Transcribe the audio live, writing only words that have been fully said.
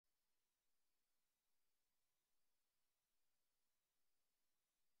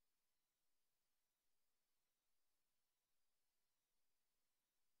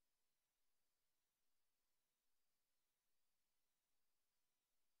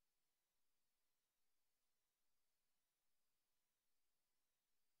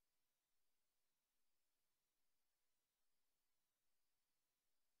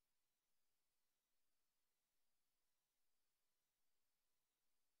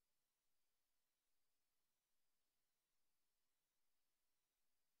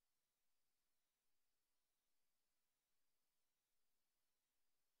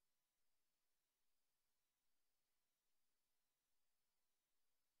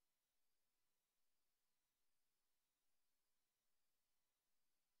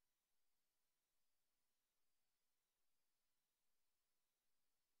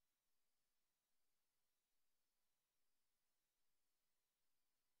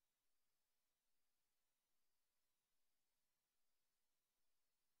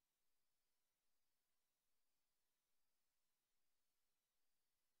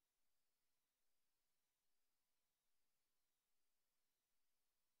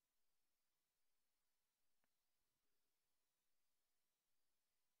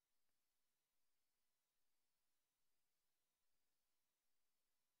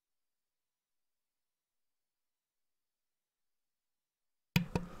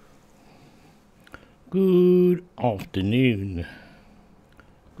Good afternoon.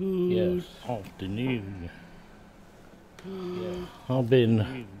 Yes. Afternoon. Yes. I've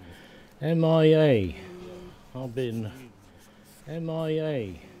been MIA. I've been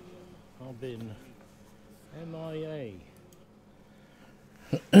MIA. I've been MIA.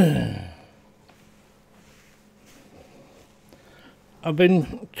 I've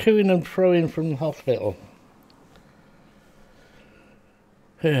been toing and froing from the hospital.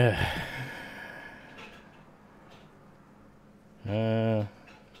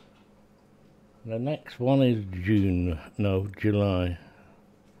 The next one is July.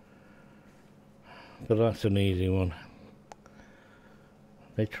 But that's an easy one.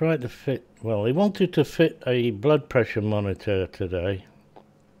 They tried to fit, well, they wanted to fit a blood pressure monitor today.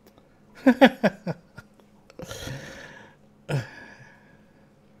 I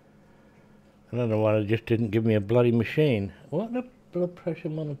don't know why they just didn't give me a bloody machine. What do blood pressure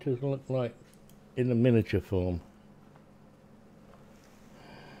monitors look like in the miniature form?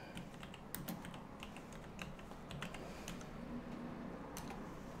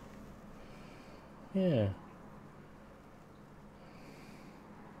 Yeah.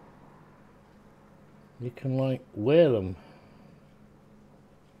 You can like wear them.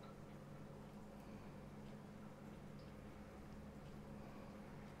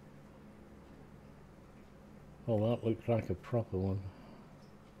 Oh, that looks like a proper one.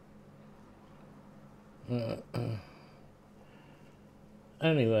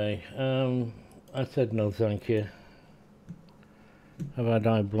 Anyway, I said no thank you. I've had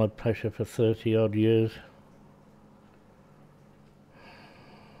high blood pressure for 30 odd years.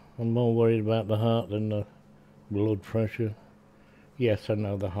 I'm more worried about the heart than the blood pressure. Yes, I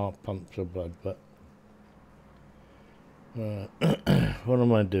know the heart pumps the blood, but what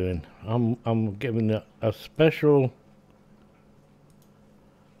am I doing? I'm giving a special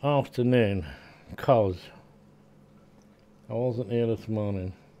afternoon, 'cause I wasn't here this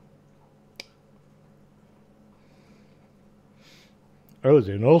morning. I was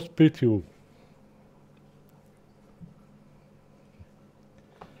in hospital.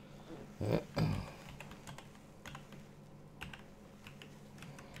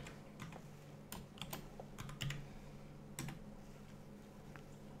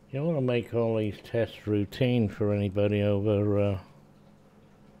 You want to make all these tests routine for anybody over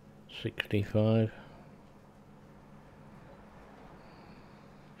 65.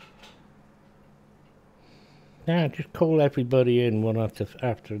 Now just call everybody in one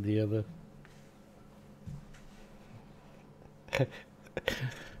after the other.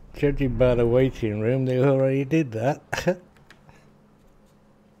 Judging by the waiting room, they already did that.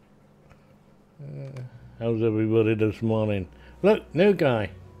 How's everybody this morning? Look, new guy.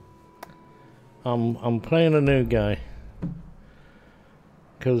 I'm playing a new guy.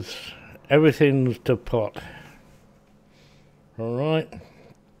 'Cause everything's to pot. Alright?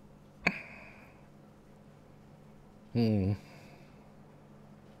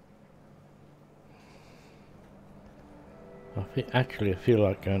 I feel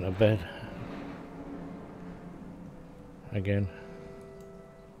like going to bed. Again.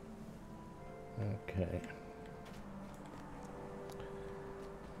 Okay.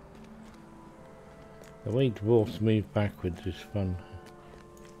 The way dwarfs move backwards is fun.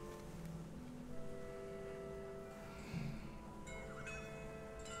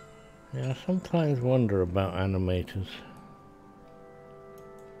 Yeah, I sometimes wonder about animators.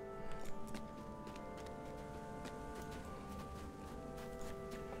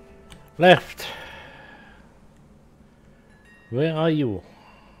 Left. Where are you?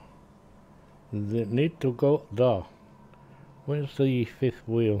 They need to go there. Where's the fifth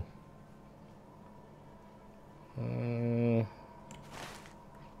wheel?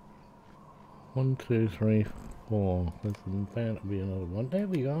 1, 2, 3, 4. There's bound to be another one. There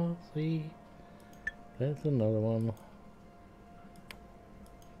we are. See? There's another one.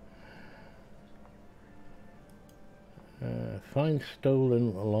 Find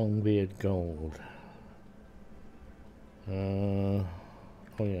stolen Longbeard gold. Oh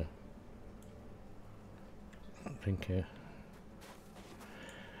yeah. I think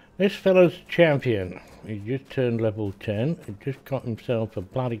this fellow's champion. He just turned level 10. He just got himself a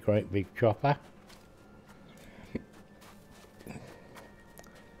bloody great big chopper.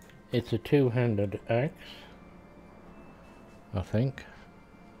 It's a two-handed axe, I think.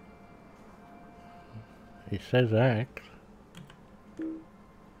 It says axe.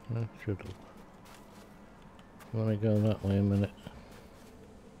 That should have. Want to go that way a minute.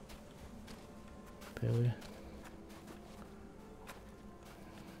 There we are.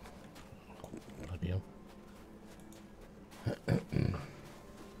 Bloody hell.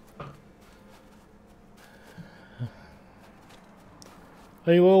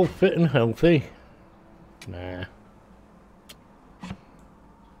 Are you all fit and healthy? Nah.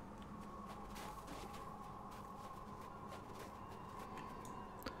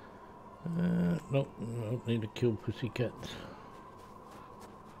 Nope, don't need to kill pussycats.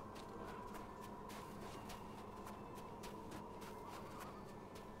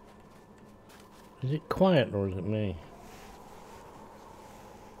 Is it quiet or is it me?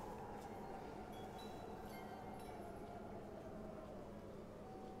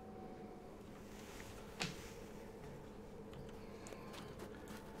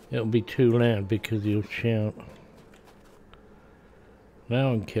 It'll be too loud because you'll shout.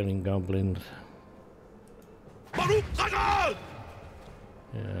 Now I'm killing goblins. Yeah,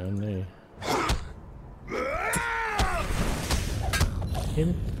 I knew.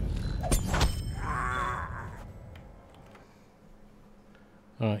 Him?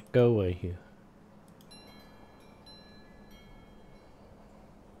 Alright, go away here.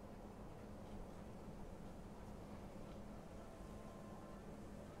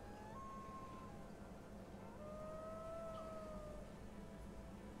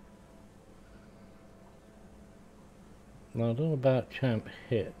 Now I don't know about champ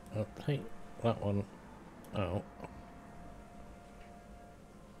hit. I'll take that one out.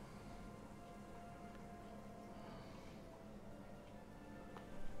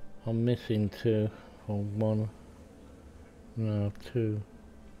 I'm missing 2 or 1. No, 2.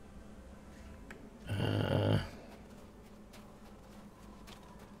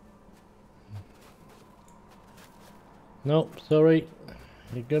 Nope, sorry.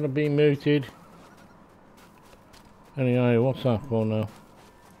 You're gonna be muted. Anyway, what's that for now?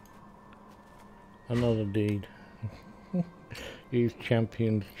 Another deed. Use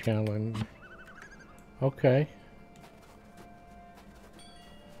champions challenge. Okay.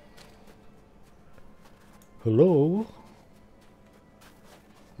 Hello?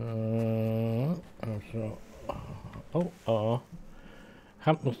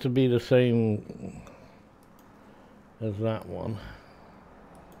 Happens to be the same as that one.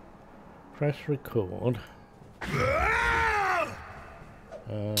 Press record.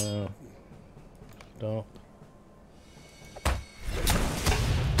 Stop.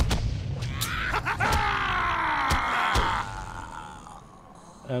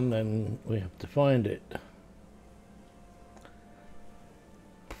 And then we have to find it.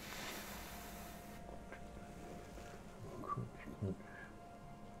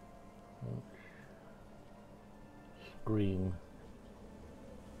 Scream.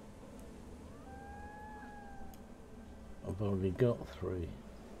 I've already got 3.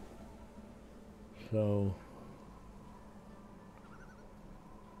 So,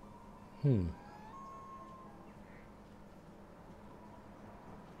 12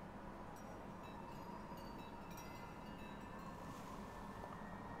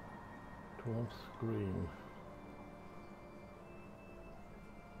 scream.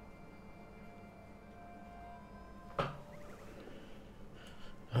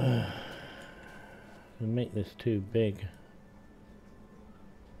 To make this too big.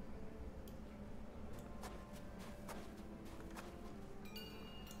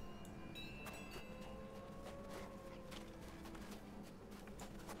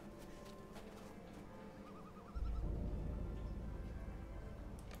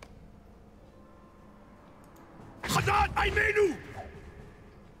 Granddad, ein Menü!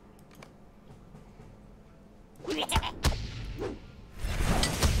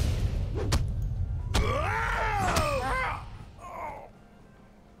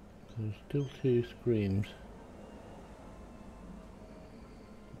 There's still 2 screams.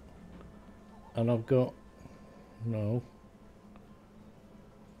 And I've got... no.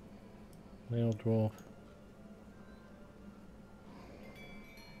 Nail dwarf.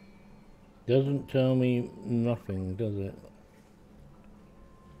 Doesn't tell me nothing, does it?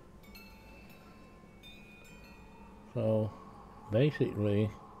 So,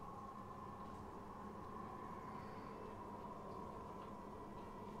 basically...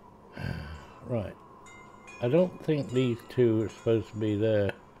 right. I don't think these 2 are supposed to be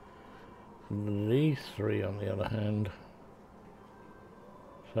there. These 3 on the other hand.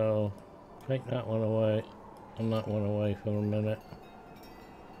 So, take that one away and that one away for a minute.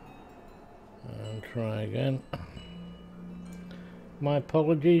 And try again. My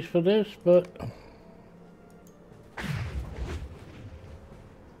apologies for this, but...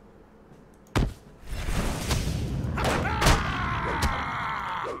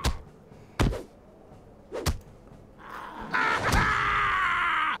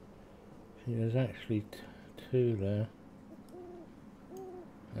 there's actually 2 there.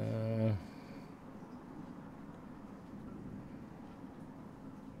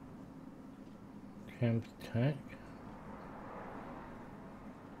 Camp attack.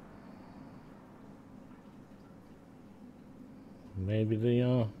 Maybe they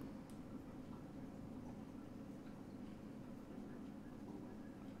are.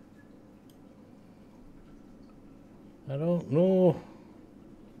 I don't know.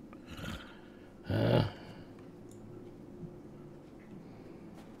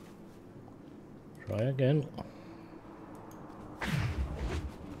 Try again.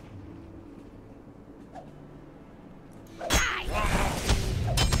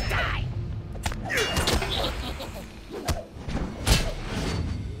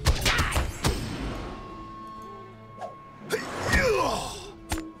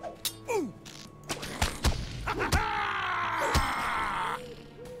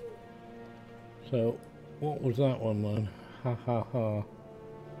 So, what was that one then? Ha ha ha.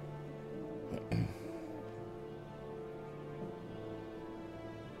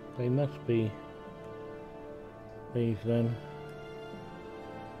 They must be these then.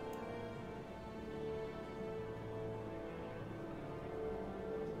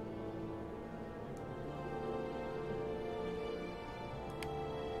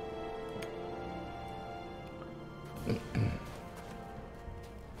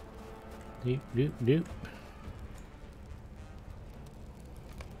 Doop doop doop.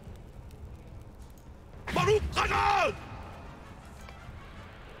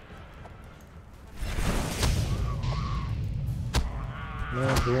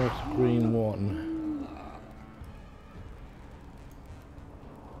 Northwest Green 1.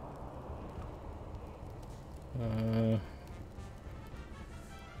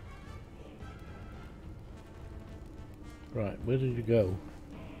 Right, where did you go?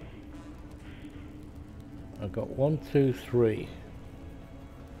 I got 1, 2, 3.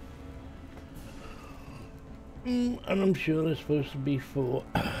 And I'm sure there's supposed to be 4.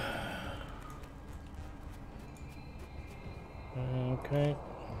 Okay.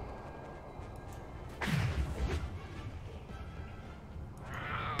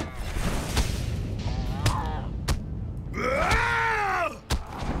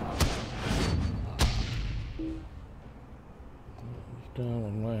 Down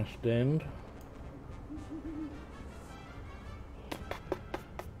on last end.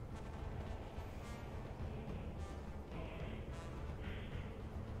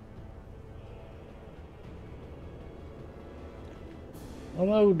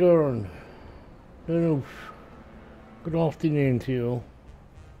 Hello, Darren. Good afternoon to you.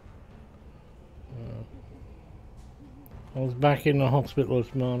 I was back in the hospital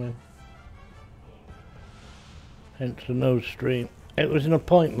this morning. Hence the no stream. It was an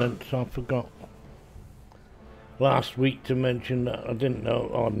appointment, so I forgot last week to mention that. I didn't know.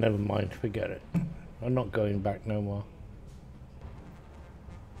 Oh, never mind. Forget it. I'm not going back no more.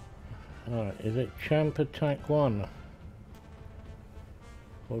 Alright, is it Champ Attack 1?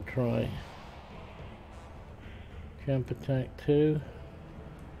 We'll try Champ Attack 2.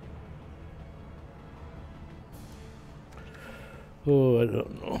 Oh, I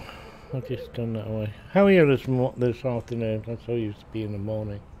don't know. I've just done that way. How are you this afternoon? I'm so used to be in the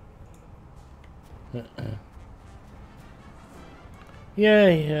morning.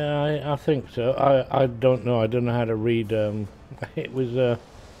 Yeah, I think so. I don't know. I don't know how to read. It was a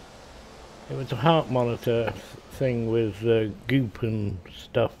heart monitor thing with goop and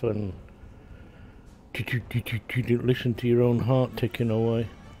stuff, and listen to your own heart ticking away.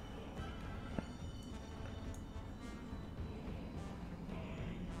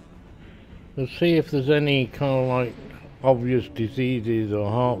 Let's see if there's any kind of like obvious diseases or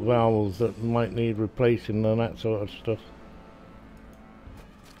heart valves that might need replacing and that sort of stuff.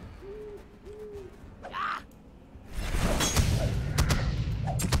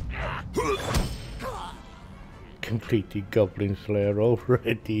 Completed Goblin Slayer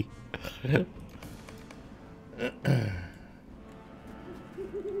already.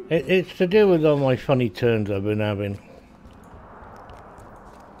 It's to do with all my funny turns I've been having.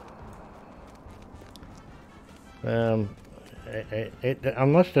 I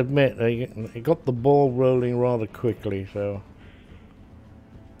must admit, it got the ball rolling rather quickly, so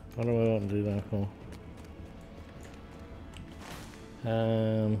what do I want to do that for?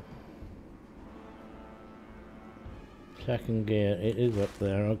 Second gear, it is up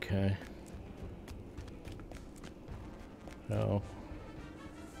there, okay. So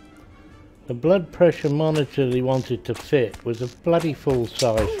the blood pressure monitor they wanted to fit was a bloody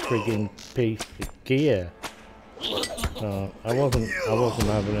full-size frigging piece of gear. So I wasn't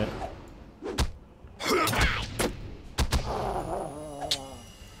having it.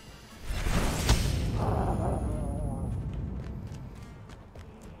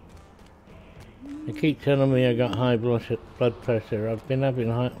 keep telling me I got high blood pressure. I've been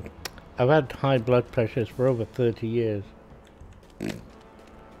having I've had high blood pressures for over 30 years.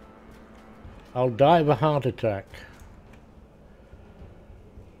 I'll die of a heart attack.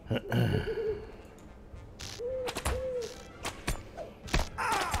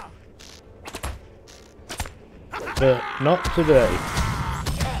 But not today.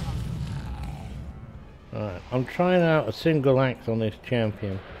 Alright, I'm trying out a single axe on this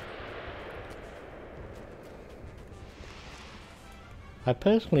champion. I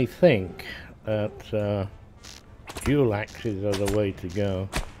personally think that dual axes are the way to go.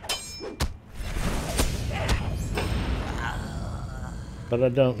 But I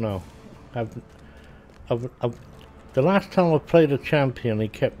don't know. The last time I played a champion, he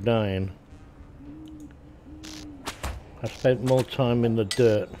kept dying. I spent more time in the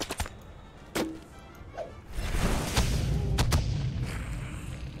dirt.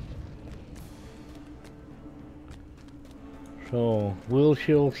 So, we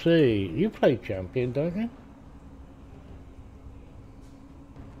shall see. You play champion, don't you?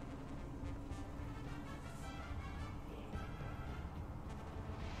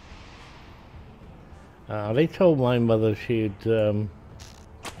 They told my mother she'd go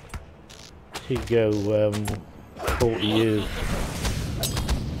 40 years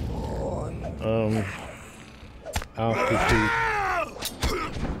after she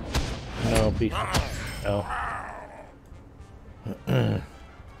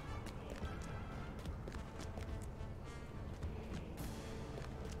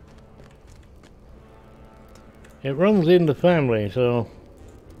it runs in the family, so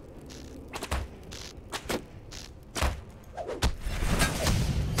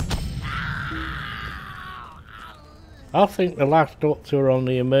I think the last doctor on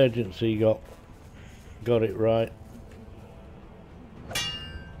the emergency got it right.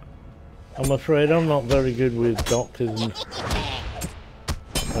 I'm afraid I'm not very good with doctors and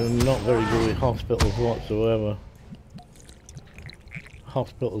I'm not very good with hospitals whatsoever.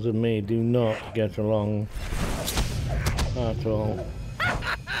 Hospitals and me do not get along at all.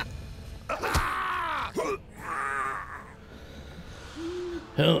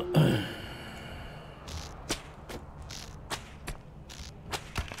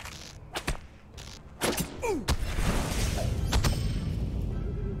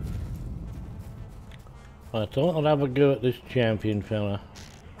 I thought I'd have a go at this champion fella.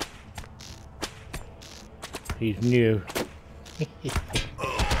 He's new.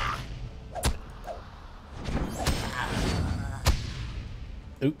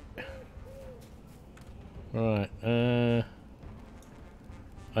 Oop. Right,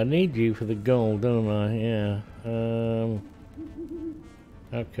 I need you for the gold, don't I? Yeah.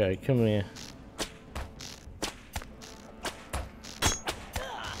 Okay, come here.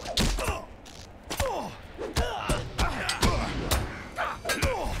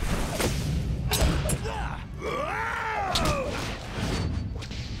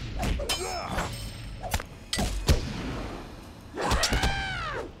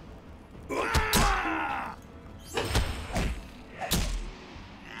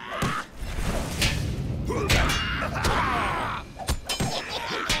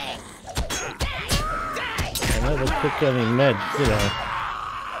 Took any meds, you know.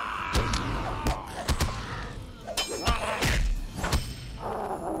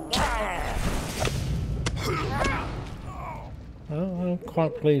 Well, I'm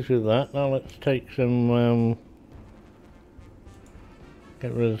quite pleased with that. Now let's take some,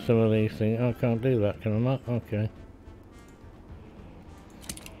 get rid of some of these things. Oh, I can't do that, can I not? Okay.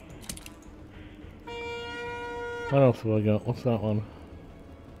 What else have I got? What's that one?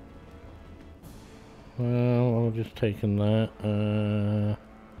 Well, I've just taken that.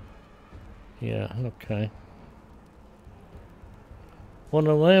 Yeah, okay. One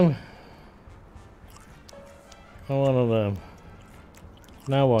of them. Oh, one of them.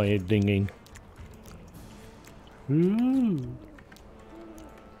 Now why are you dinging? Ooh.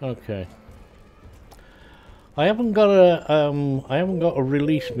 Okay. I haven't got a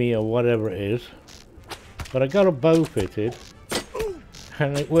release me or whatever it is, but I got a bow fitted,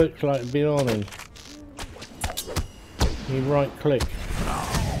 and it works like Beyonding. You right click.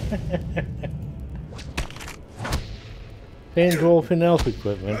 Saying dwarfing elf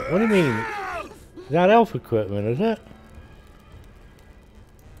equipment. What do you mean? Is that elf equipment, is it?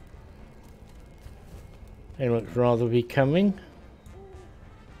 It looks rather becoming.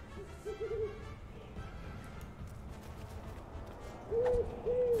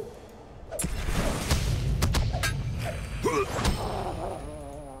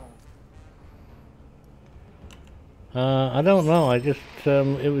 I don't know, I just,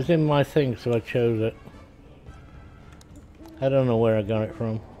 it was in my thing, so I chose it. I don't know where I got it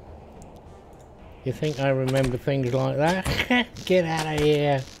from. You think I remember things like that? Get out of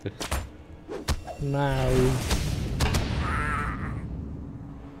here! No.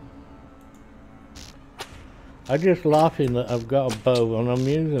 I'm just laughing that I've got a bow and I'm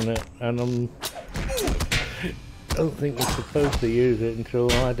using it, and I don't think you're supposed to use it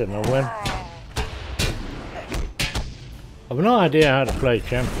until I don't know when. I've no idea how to play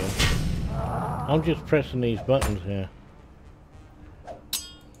champion. I'm just pressing these buttons here.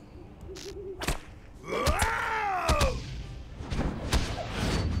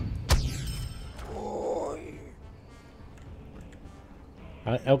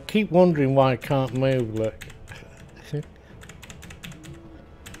 I'll keep wondering why I can't move, look.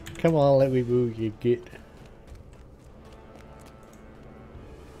 Come on, let me move, you git.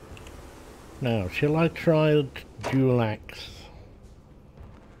 Now, shall I try a dual axe?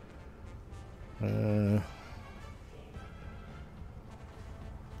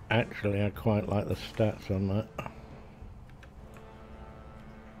 Actually, I quite like the stats on that.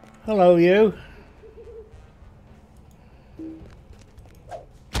 Hello, you.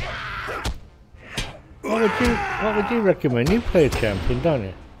 What would you recommend? You play a champion, don't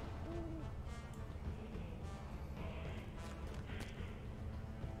you?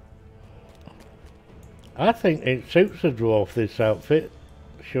 I think it suits a dwarf, this outfit.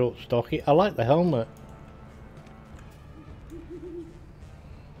 Short, stocky. I like the helmet.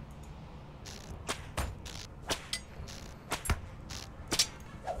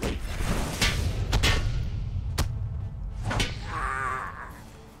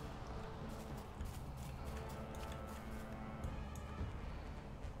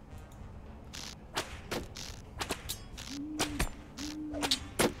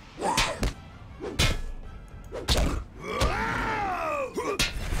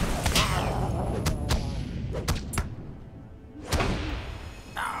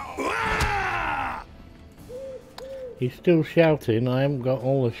 He's still shouting, I haven't got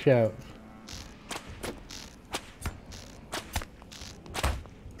all the shouts.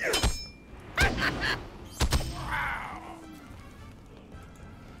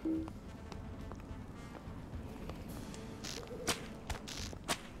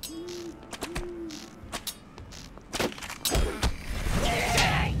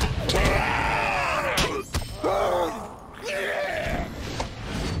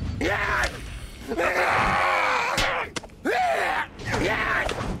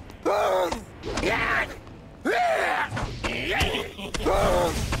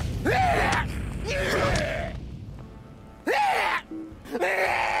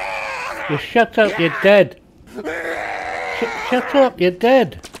 You shut up, you're dead. Shut up, you're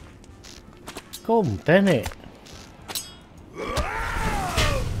dead. Come, Bennett.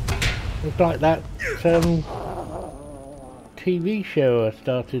 It's like that TV show I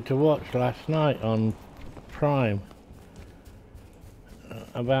started to watch last night on Prime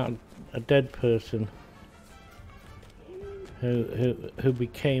about a dead person who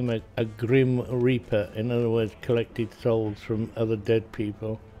became a grim reaper. In other words, collected souls from other dead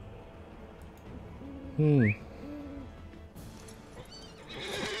people.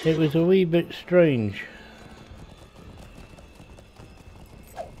 It was a wee bit strange.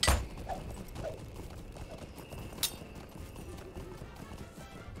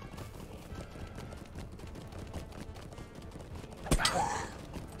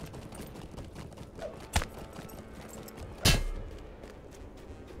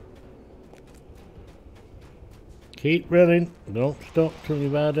 Keep running, don't stop till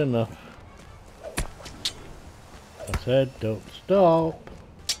you've had enough. I said don't stop.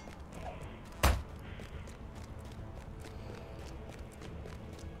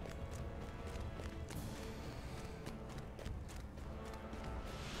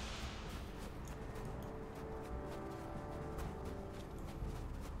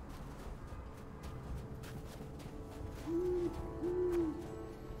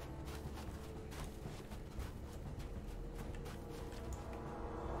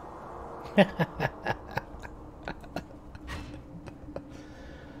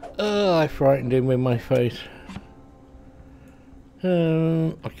 Oh, I frightened him with my face.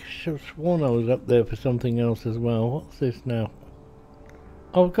 I should have sworn I was up there for something else as well. What's this now?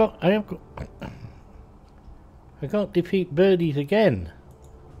 Oh, I can't defeat birdies again.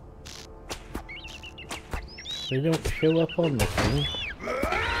 They don't show up on the thing.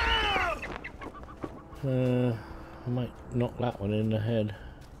 I might knock that one in the head.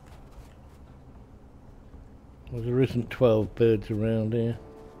 Well, there isn't 12 birds around here.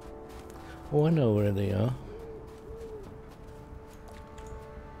 Oh, I know where they are.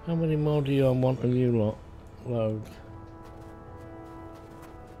 How many more do you want of you lot? Loads.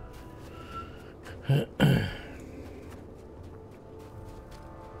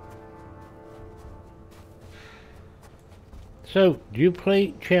 So, do you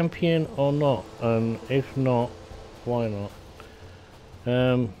play champion or not? And if not, why not?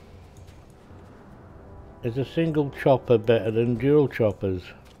 Is a single chopper better than dual choppers?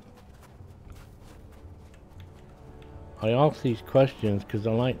 I ask these questions because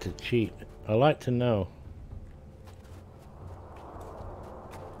I like to cheat. I like to know.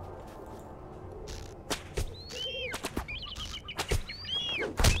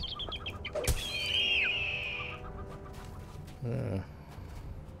 As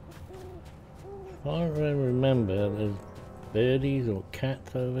far as I remember, there's birdies or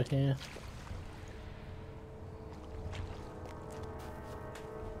cats over here.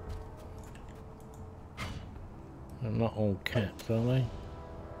 They're not all cats, are they?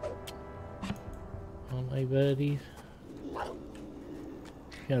 Aren't they birdies?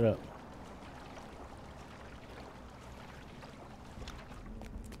 Shut up.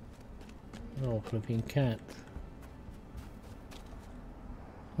 Oh, flipping cats.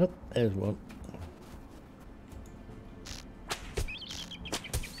 Oh, there's one.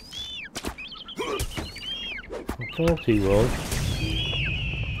 I thought he was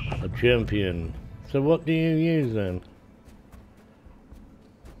a champion. So what do you use then?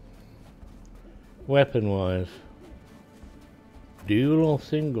 Weapon-wise? Dual or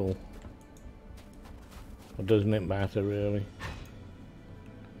single? Or doesn't it matter really?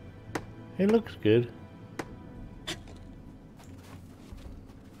 It looks good.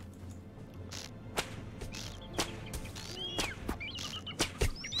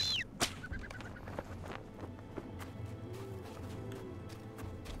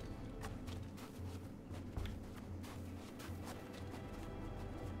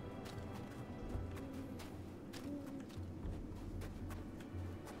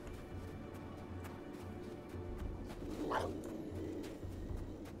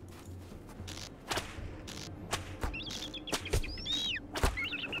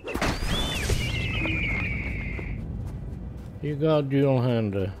 You got a dual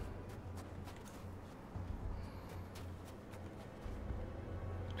hander.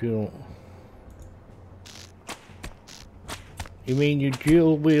 Dual. You mean you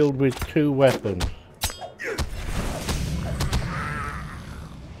dual wield with two weapons?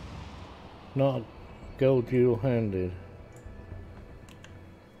 Not go dual handed.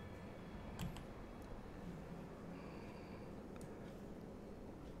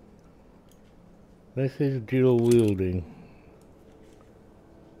 This is dual wielding.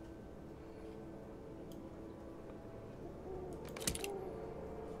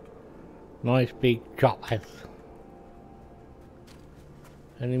 Nice big choppers.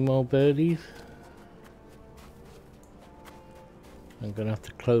 Any more birdies? I'm gonna have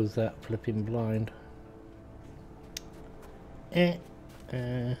to close that flipping blind.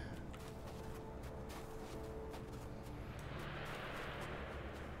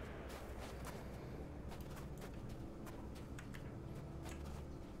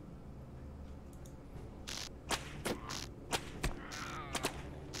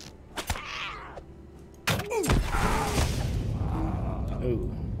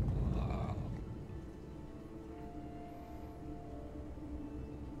 Ooh.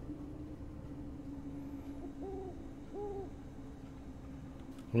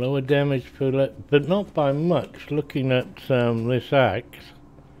 Lower damage but not by much. Looking at this axe,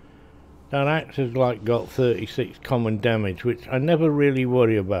 that axe has like got 36 common damage, which I never really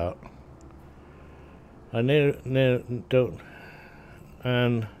worry about. I don't,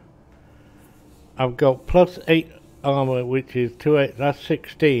 and I've got plus 8 armor, which is 2/8. That's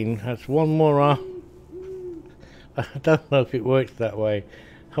 16. That's one more. I don't know if it works that way.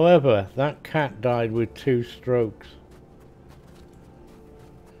 However, that cat died with 2 strokes.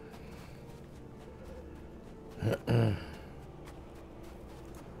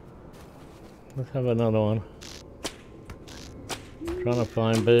 Let's have another one. Trying to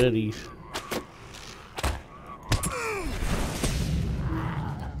find birdies.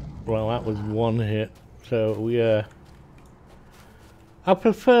 Well, that was one hit. So we I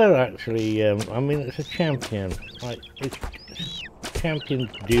prefer actually. I mean, it's a champion. Like it's champion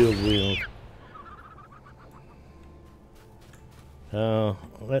dual wield.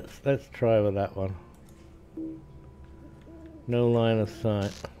 Let's try with that one. No line of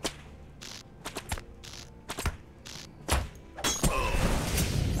sight.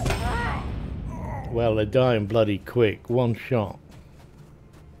 Well, they're dying bloody quick. One shot.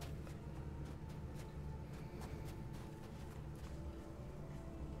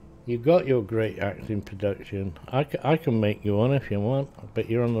 You got your great axe in production. I can make you one if you want, but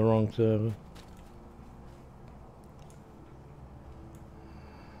you're on the wrong server.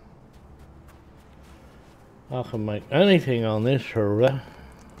 I can make anything on this server.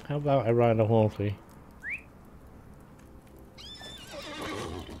 How about I ride a horsey?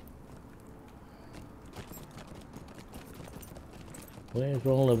 Where's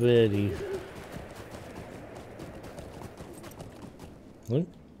all the birdies? Look.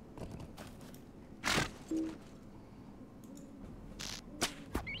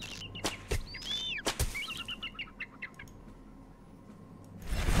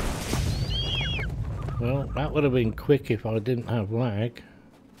 Well, that would have been quick if I didn't have lag.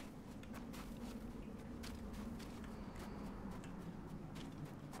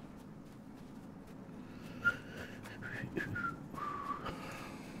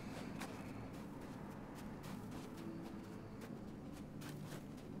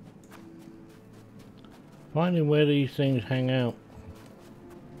 Finding where these things hang out.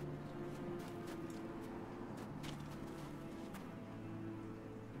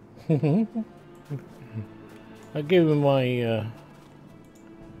 I'm giving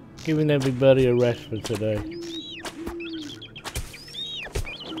everybody a rest for today.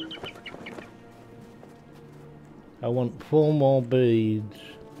 I want 4 more beads.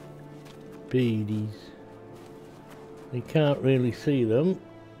 Beadies. You can't really see them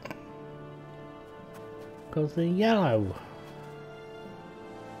because they're yellow.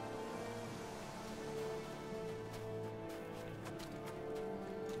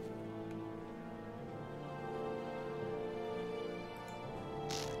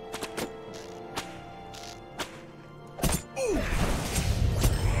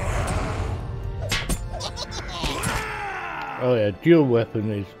 Oh yeah, dual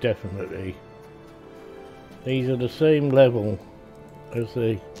weapon is definitely. These are the same level as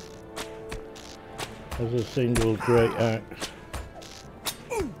a single great axe.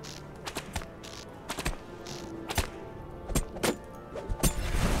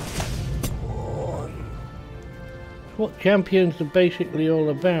 It's what champions are basically all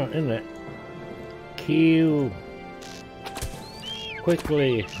about, isn't it? Kill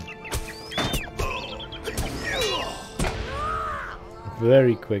quickly.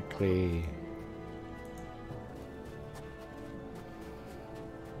 Very quickly.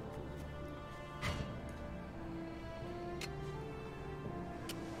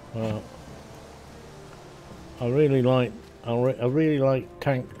 Well, I really like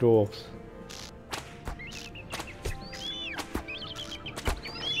tank dwarfs.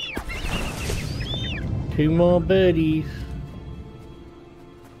 Two more birdies.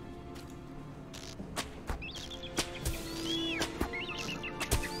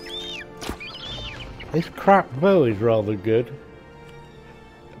 This crap bow is rather good.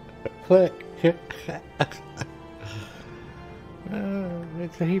 Click.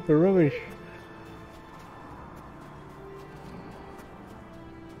 It's a heap of rubbish.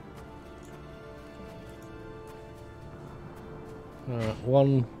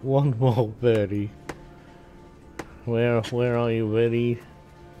 One more birdie. Where are you, birdie?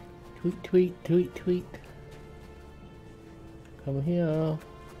 Tweet, tweet, tweet, tweet. Come here.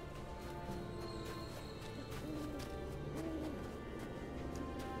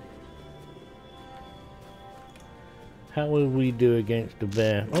 How will we do against the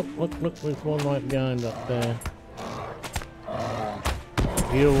bear? Oh, look, there's one right behind up there.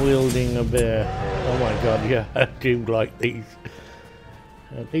 You're wielding a bear. Oh my god, yeah, I do like these.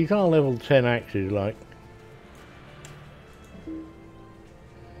 These are level 10 axes, like.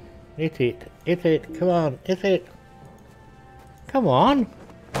 Hit it, come on, hit it. Come on.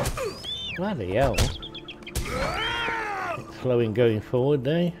 Bloody hell. Slow in going forward,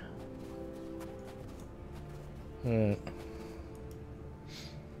 eh? Right.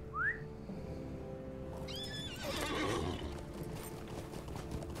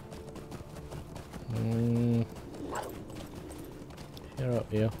 You're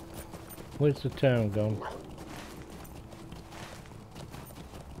up here. Where's the town gone?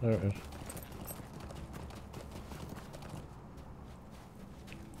 There it is.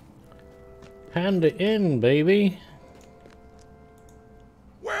 Hand it in, baby.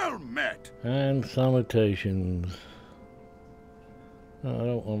 Well met. And salutations. No, I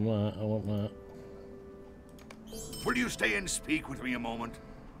don't want that. I want that. Will you stay and speak with me a moment?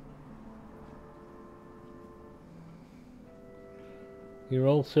 You're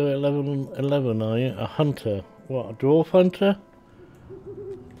also 11, are you? A hunter. What, a dwarf hunter?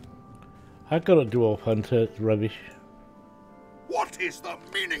 I got a dwarf hunter, it's rubbish. What is the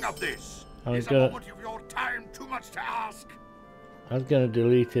meaning of this? I Is a got- moment of your time too much to ask? I was gonna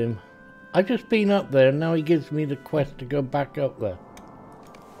delete him. I've just been up there and now he gives me the quest to go back up there.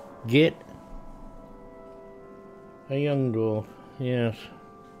 Get a young dwarf, yes.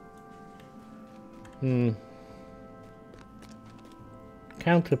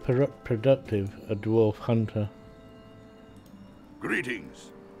 Counterproductive, a dwarf hunter.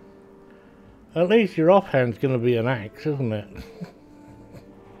 Greetings. At least your offhand's gonna be an axe, isn't it?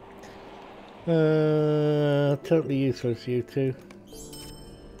 Totally useless, you two.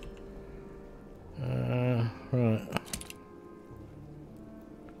 Right.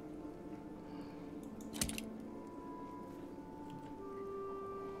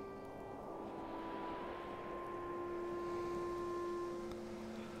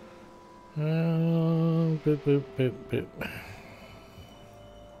 Boop, boop, boop, boop.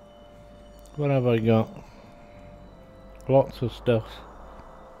 What have I got? Lots of stuff.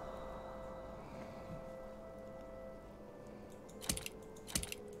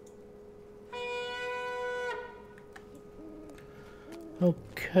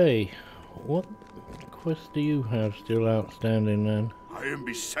 Okay, what quest do you have still outstanding then? I am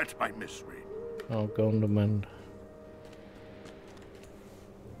beset by misery. Oh, Gondomend.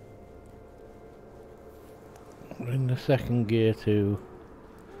 In the second gear too.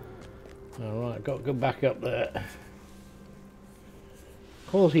 Alright, got to go back up there.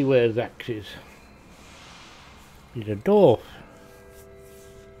 Of course he wears axes. He's a dwarf.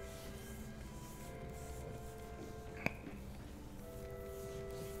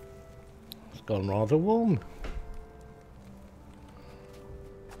 It's gone rather warm.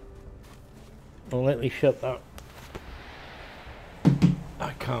 Oh, let me shut that.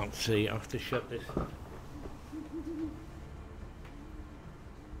 I can't see, I have to shut this.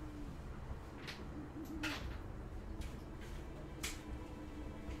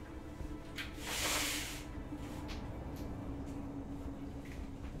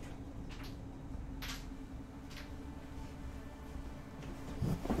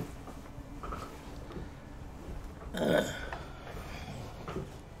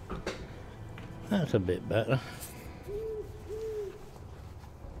 That's a bit better.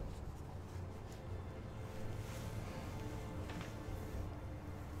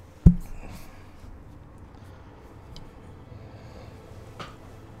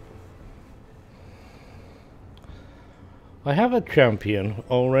 I have a champion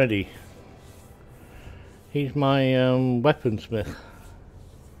already. He's my weaponsmith.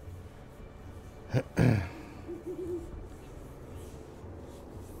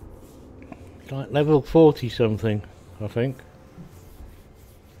 Like level 40 something, I think.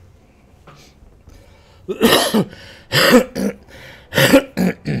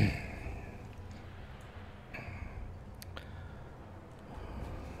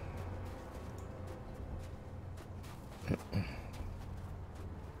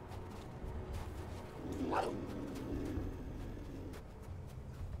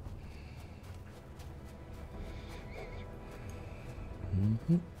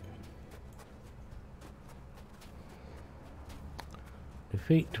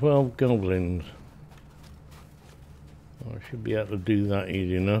 Defeat 12 goblins. Oh, I should be able to do that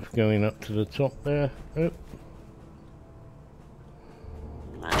easy enough, going up to the top there. Oh.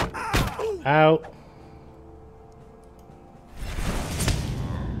 Ow!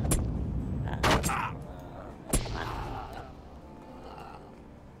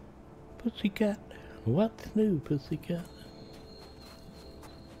 Pussycat? What's new, pussycat?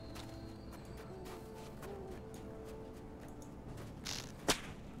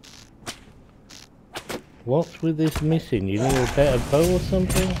 What's with this missing? You need a better bow or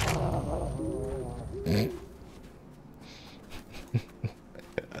something?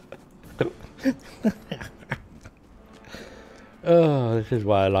 Oh, this is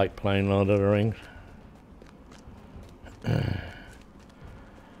why I like playing Lord of the Rings.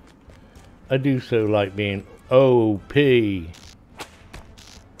 I do so like being OP.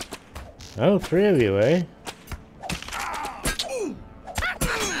 Oh, 3 of you, eh?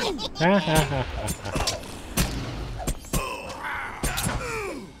 Ha ha ha ha.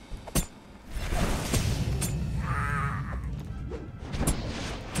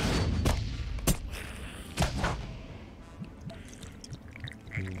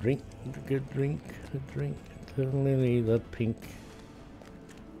 Drink, a drink, to Lily the Pink,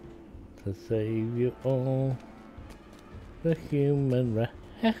 to save you all, the human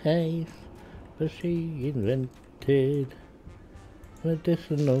race, for she invented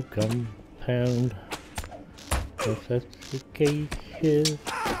medicinal compound, resuscitation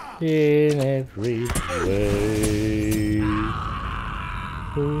in every way.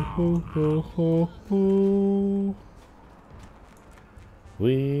 Ooh, ooh, ooh, ooh, ooh.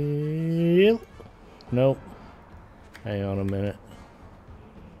 Well, nope. Hang on a minute.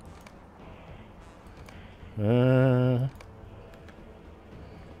 Oh,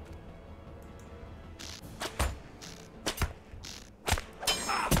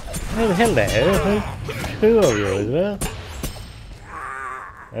 hello. There's two of you as well.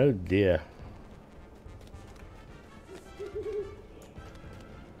 Oh dear.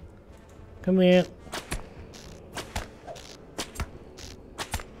 Come here.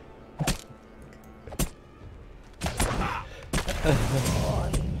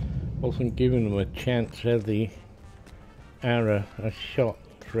 Wasn't giving them a chance to have the arrow a shot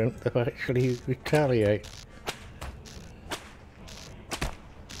for him to actually retaliate.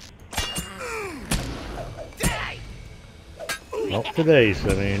 Not today,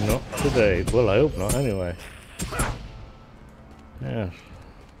 Sonny, not today. Well, I hope not anyway. Yes.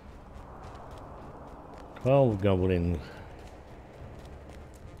 12 goblins.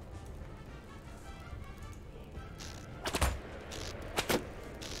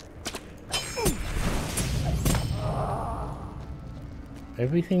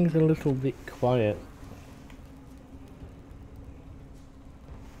 Everything's a little bit quiet.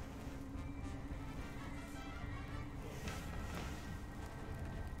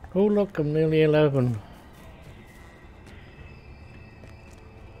 Oh look, I'm nearly 11.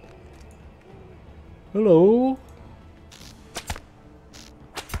 Hello?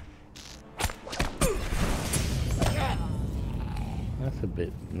 That's a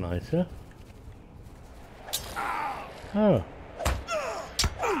bit nicer. Oh.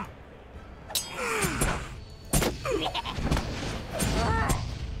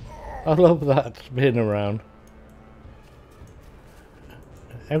 I love that spin around.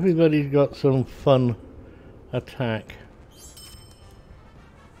 Everybody's got some fun attack.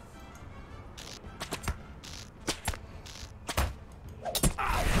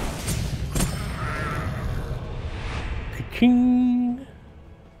 Ka-ching!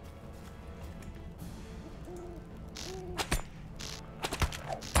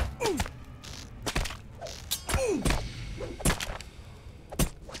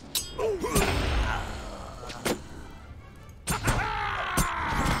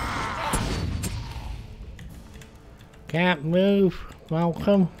 Can't move,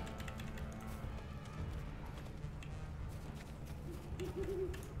 Malcolm.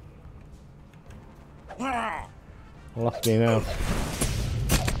 I lost me now.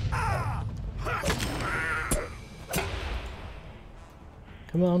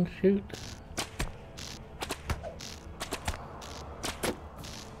 Come on, shoot.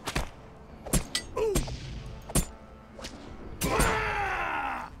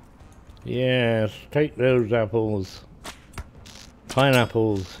 Yes, take those apples.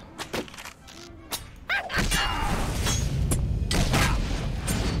 Pineapples.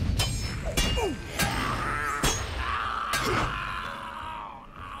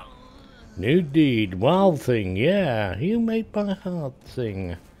 New deed, wild thing, yeah. You make my heart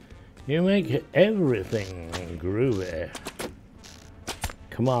sing. You make everything groovy.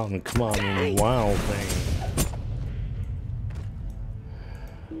 Come on, wild thing.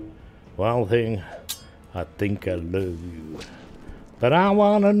 Wild thing, I think I love you. But I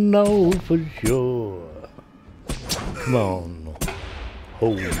wanna know for sure. Come on,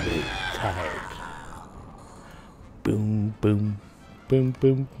 hold me tight. Boom, boom, boom,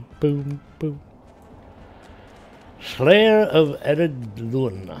 boom, boom, boom. Slayer of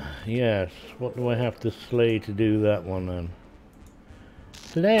Eredlun. Yes, what do I have to slay to do that one then?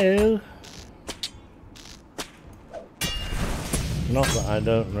 Hello? Not that I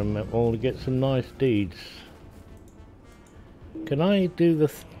don't remember. Oh, to get some nice deeds. Can I do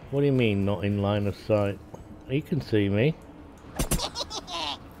the... What do you mean, not in line of sight? He can see me.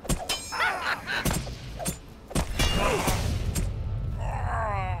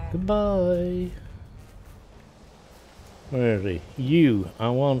 Goodbye. Where is he? You. I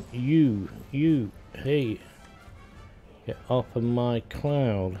want you. You. Hey. Get off of my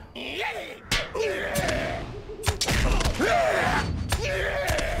cloud.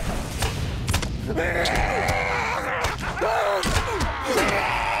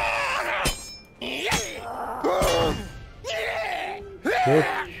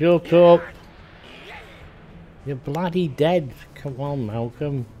 Shut up. You're bloody dead. Come on,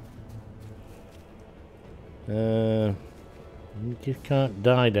 Malcolm. You just can't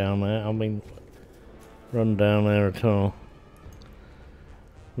die down there. I mean, run down there at all.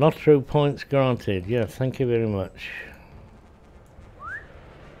 Not through points granted. Yeah, thank you very much.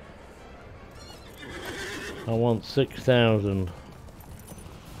 I want 6,000.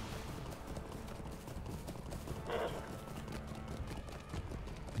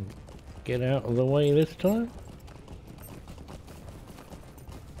 Get out of the way this time.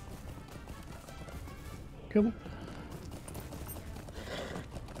 Jump.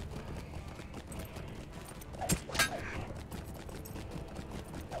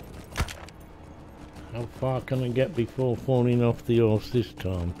 How far can I get before falling off the horse this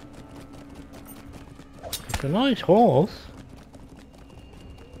time? It's a nice horse.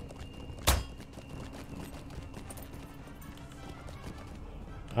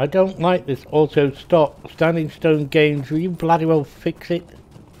 I don't like this auto stop standing stone games. Will you bloody well fix it?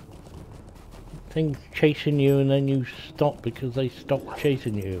 Things chasing you and then you stop because they stop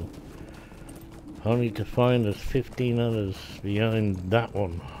chasing you. Only to find there's 15 others behind that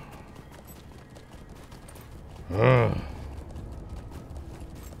one. Ugh.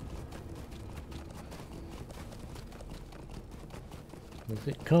 Is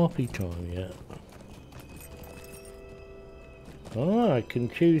it coffee time yet? Oh, I can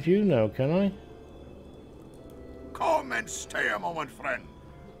choose you now, can I? Come and stay a moment, friend.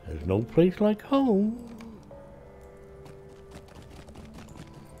 There's no place like home.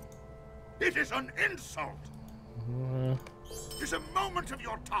 It is an insult. Is a moment of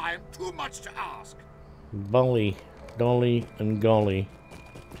your time too much to ask? Bolly, Dolly, and Golly.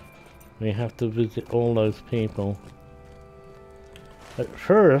 We have to visit all those people. At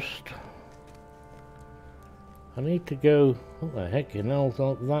first, I need to go. What the heck in hell's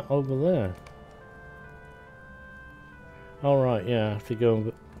that over there? Alright, yeah, I have to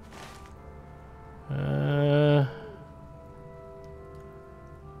go.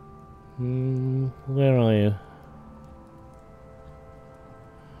 Where are you?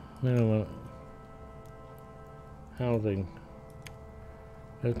 Wait a minute. Housing.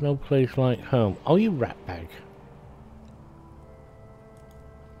 There's no place like home. Oh, you ratbag.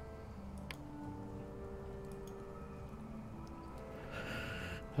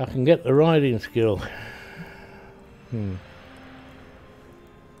 I can get the riding skill.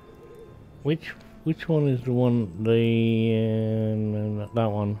 Which one is the one? That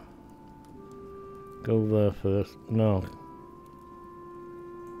one. Go there first. No.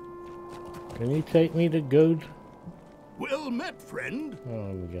 Can you take me to Good? Well met, friend. Oh,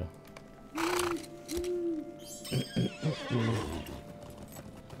 there we go.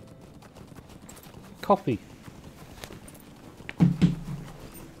 Coffee.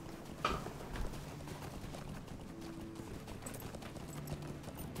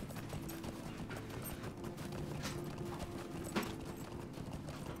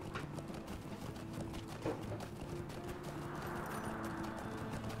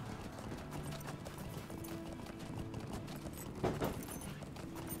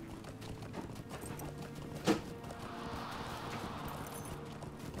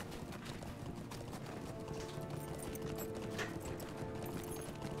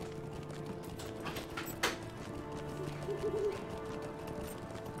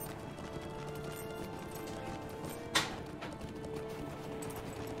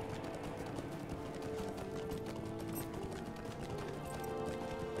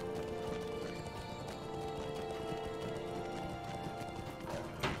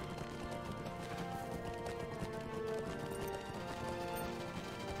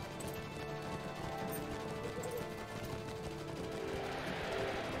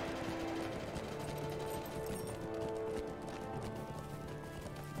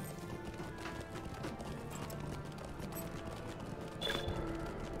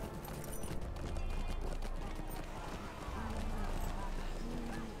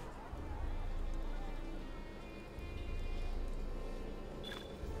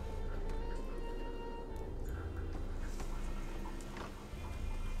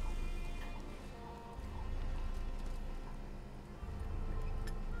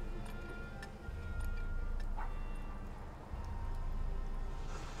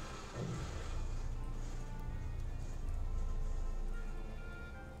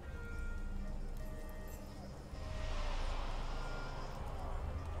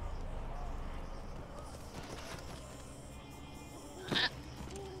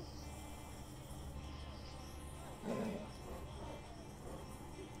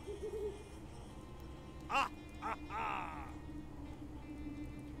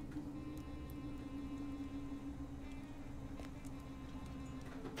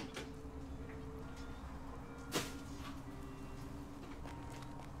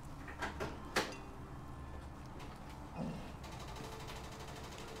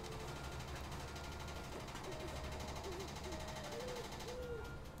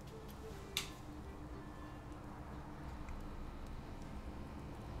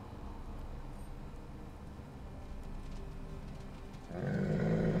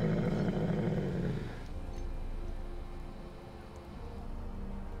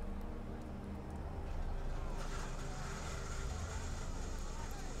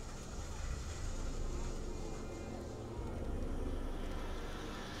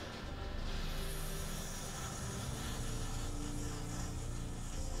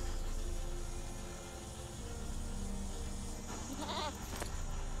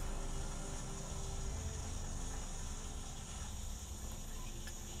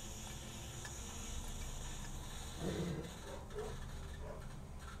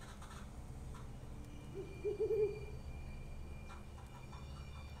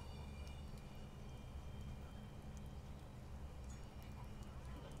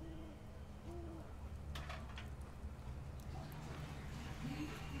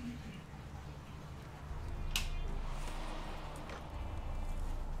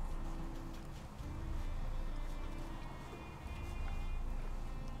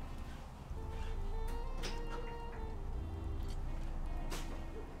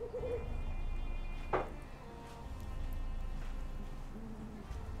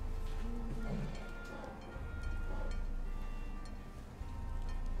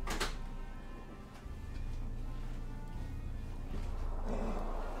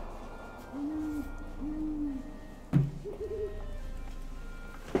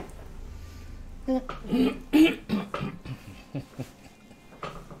 Right.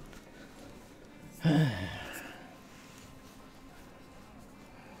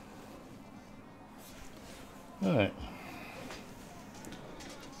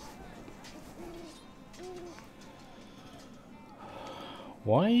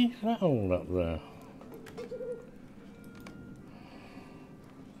 Why is that all up there?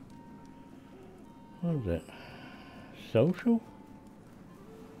 What is it? Social?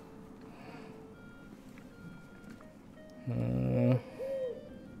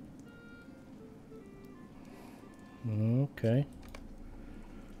 Okay.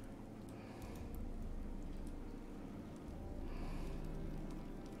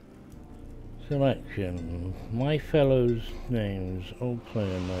 Selection. My fellows' names, all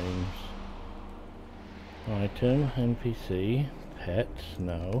player names. Item, NPC, pets,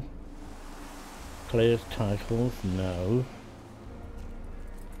 no. Players' titles, no.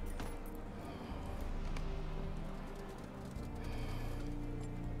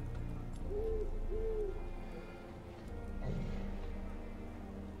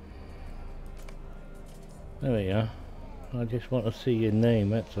 There we are. I just want to see your name,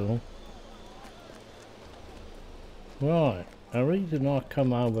 that's all. Right, the reason I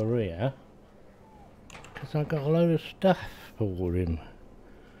come over here, because I got a load of stuff for him.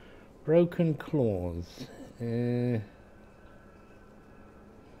 Broken claws.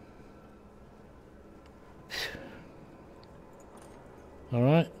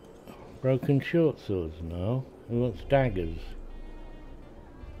 Alright, broken short swords now. He wants daggers.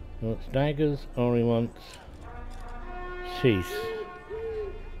 He wants daggers or he wants sheaths.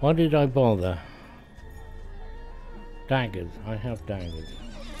 Why did I bother? Daggers, I have daggers.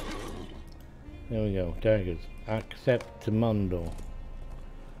 There we go, daggers. Accept the Mundle.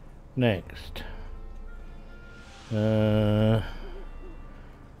 Next.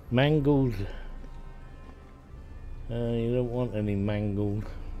 Mangled. You don't want any mangled.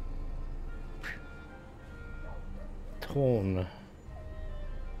 Torn.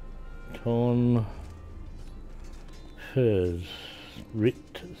 Torn furs.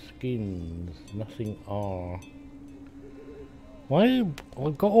 Ripped skins. Nothing are. Why?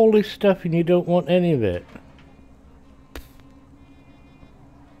 I've got all this stuff and you don't want any of it.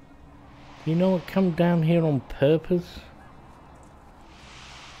 You know what, come down here on purpose?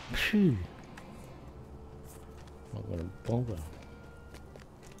 Phew. Not gonna bother.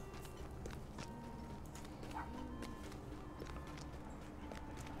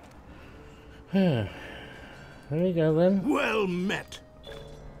 There we go then. Well met.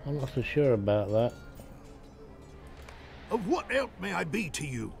 I'm not so sure about that. Of what help may I be to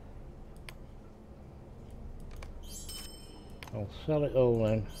you? I'll sell it all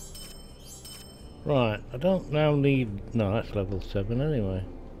then. Right, I don't now need... No, that's level 7 anyway.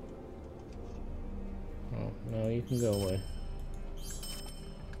 Oh, no, you can go away.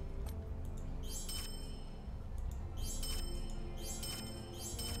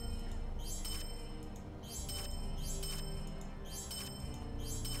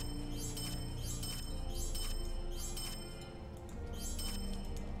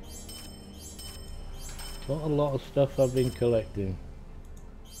 Got a lot of stuff I've been collecting.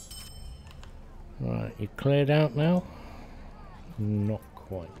 Right, you cleared out now? Not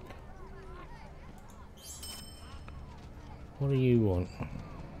quite. What do you want?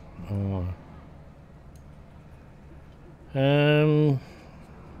 Oh.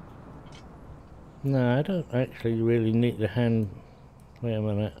 No, I don't actually really need the hand. Wait a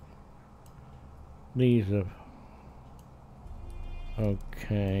minute. These are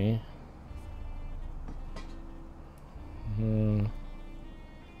okay.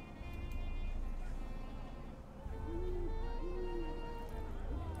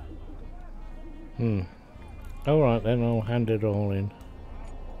 Alright then, I'll hand it all in.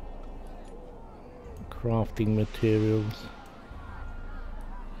 Crafting materials.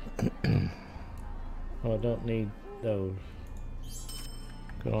 Oh, I don't need those.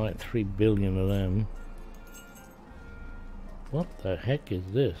 Got like 3 billion of them. What the heck is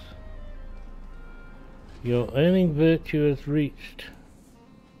this? Your earning virtue has reached.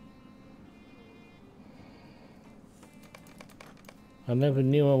 I never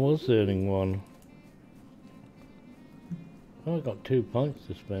knew I was earning one. Oh, I got 2 points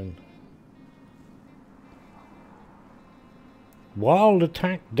to spend. Wild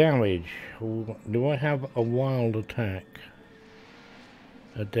attack damage. Do I have a wild attack?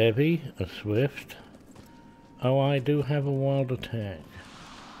 A Debbie, a Swift. Oh, I do have a wild attack.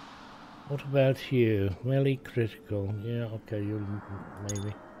 What about you? Melee critical. Yeah, okay, you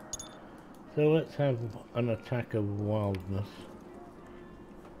maybe. So let's have an attack of wildness.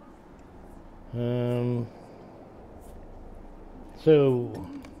 So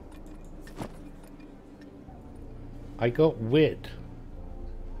I got wit.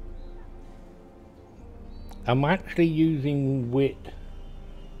 I'm actually using wit.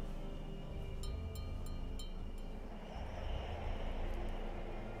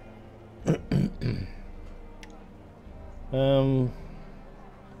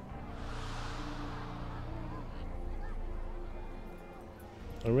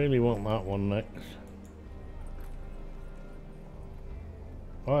 I really want that one next.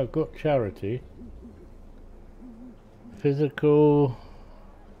 Oh, I've got charity. Physical.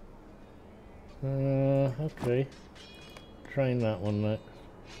 Okay. Train that one next.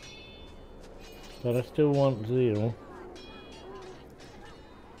 But I still want zeal.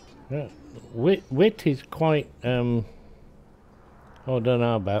 Yeah. Wit is quite, I don't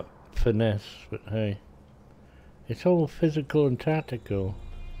know about finesse, but hey. It's all physical and tactical.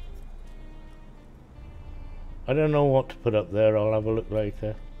 I don't know what to put up there, I'll have a look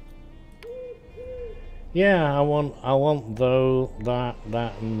later. Yeah, I want though that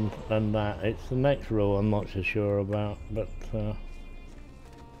and that. It's the next row I'm not so sure about, but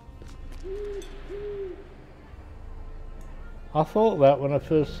I thought that when I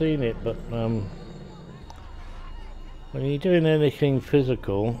first seen it, but when you're doing anything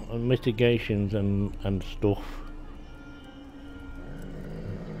physical and mitigations and stuff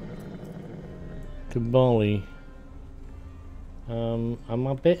to Bali, I'm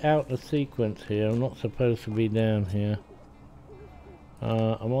a bit out of sequence here. I'm not supposed to be down here.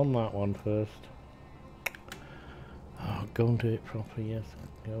 I'm on that one first. Oh, go and do it properly, yes.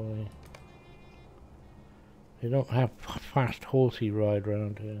 Go away. They don't have fast horsey ride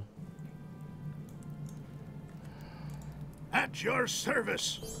round here. At your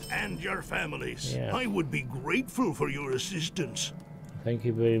service and your families. Yeah. I would be grateful for your assistance. Thank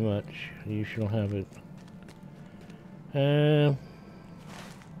you very much. You shall have it. Yeah.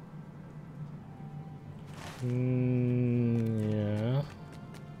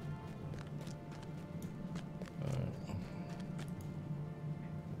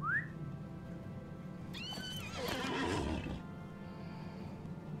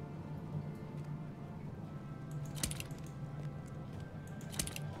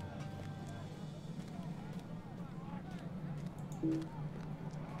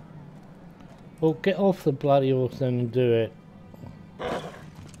 Well, get off the bloody horse then and do it. I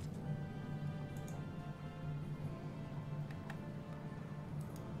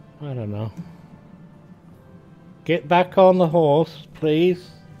don't know. Get back on the horse,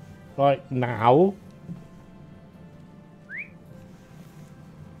 please. Right now.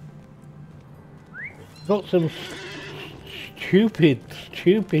 Got some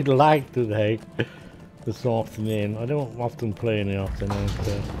stupid lag today. This afternoon. I don't often play in the afternoon,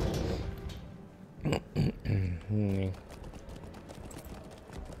 so.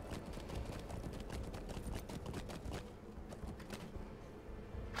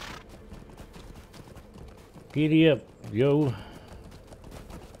 Giddy up, yo.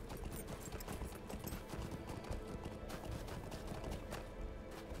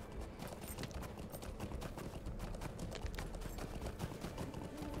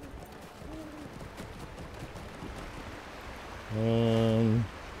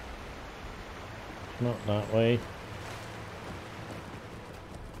 Not that way.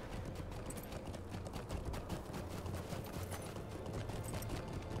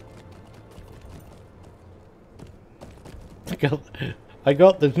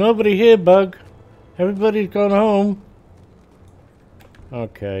 There's nobody here, Bug. Everybody's gone home.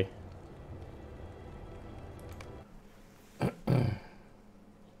 Okay.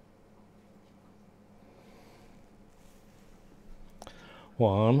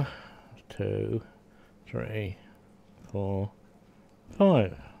 One, 2, 3, 4,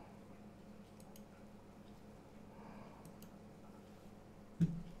 5.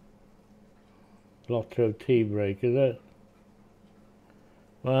 Lotto tea break, is it?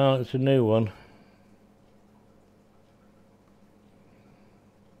 Well, it's a new one.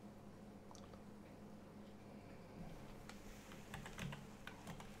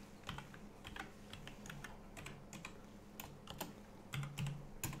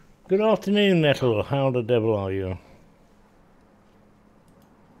 Good afternoon, Nettle. How the devil are you?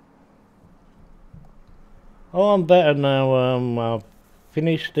 Oh, I'm better now. I've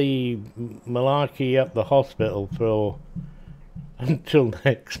finished the malarkey at the hospital for until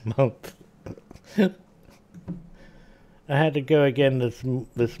next month. I had to go again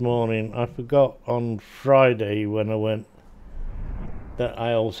this morning. I forgot on Friday when I went that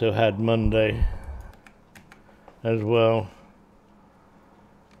I also had Monday as well.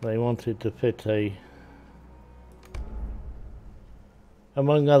 They wanted to fit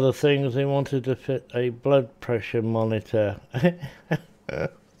among other things, they wanted to fit a blood pressure monitor.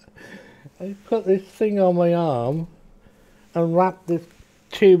 I put this thing on my arm and wrapped this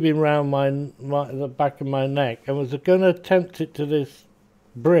tubing around the back of my neck and was going to attempt it to this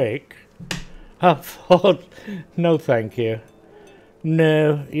brick. I thought, no thank you.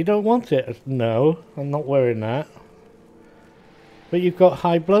 No, you don't want it? No, I'm not wearing that. But you've got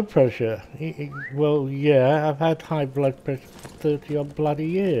high blood pressure. Well, yeah, I've had high blood pressure for 30 odd bloody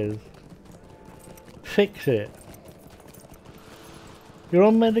years. Fix it. You're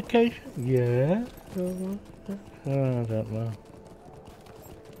on medication? Yeah. I don't know.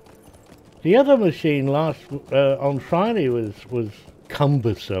 The other machine on Friday was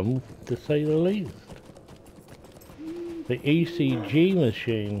cumbersome, to say the least. The ECG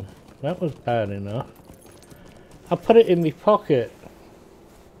machine, that was bad enough. I put it in my pocket,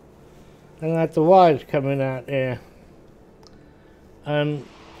 and I had the wires coming out here. And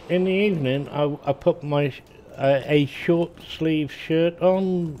in the evening, I put my a short sleeve shirt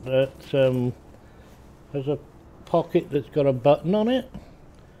on that has a pocket that's got a button on it,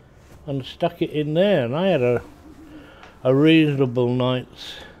 and stuck it in there. And I had a reasonable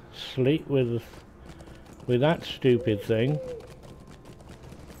night's sleep with that stupid thing.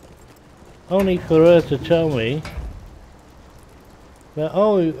 Only for her to tell me that,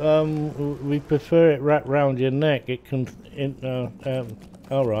 we prefer it wrapped round your neck. It can,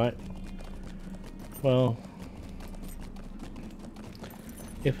 alright. Well,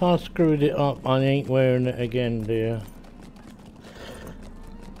 if I screwed it up, I ain't wearing it again, dear.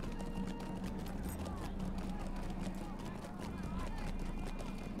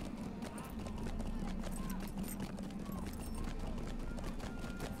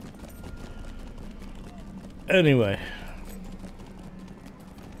 Anyway,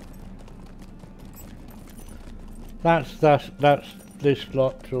 that's this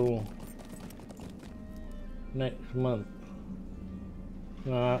lot till next month.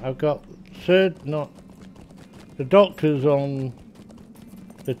 I've got the doctor's on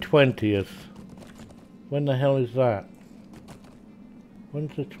the 20th. When the hell is that?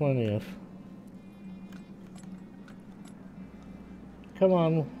 When's the 20th? Come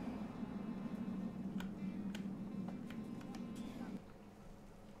on.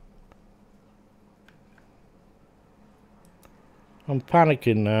 I'm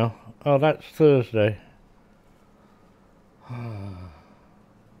panicking now. Oh, that's Thursday.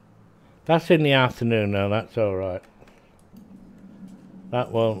 That's in the afternoon now, that's alright.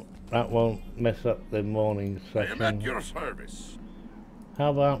 That won't mess up the morning session. I am at your service. How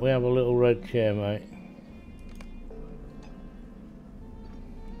about we have a little red chair, mate?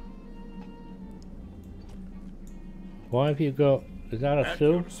 Why have you got... is that a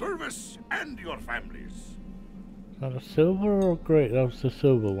silver? At your service and your families. Is that a silver or a grey? That was the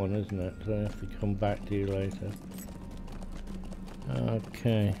silver one, isn't it? So I have to come back to you later.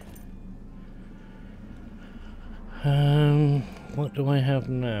 Okay. What do I have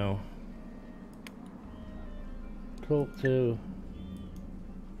now? Talk to...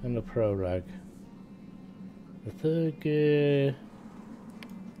 and the pro rag. The third gear...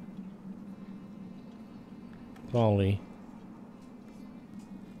 volley.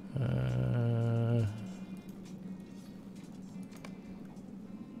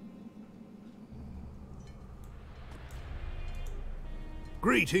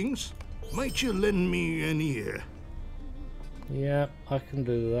 Greetings. Might you lend me an ear? Yeah, I can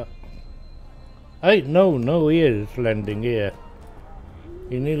do that. Hey, no ears lending ear.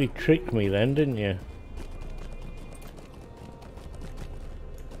 You nearly tricked me then, didn't you?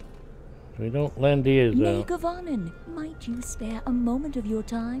 We don't lend ears out. Megawannen, might you spare a moment of your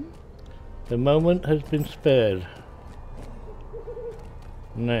time? The moment has been spared.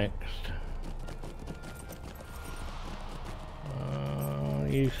 Next.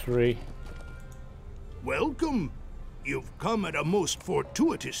 You three. Welcome. You've come at a most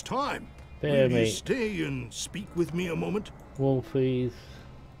fortuitous time. Bear Will you me. stay and speak with me a moment? Wolfies.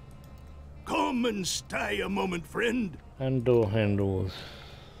 Come and stay a moment, friend. And door handles.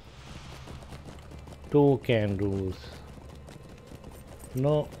 Door candles.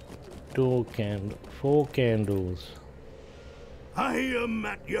 Not door candle. 4 candles. I am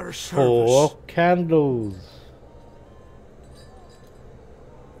at your service. 4 candles.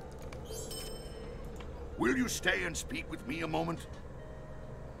 Will you stay and speak with me a moment?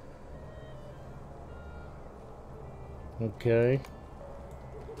 Okay.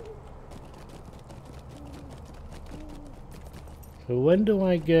 So when do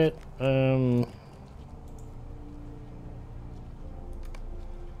I get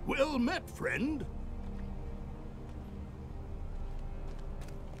Well met, friend.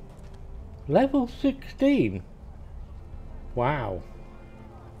 Level 16. Wow.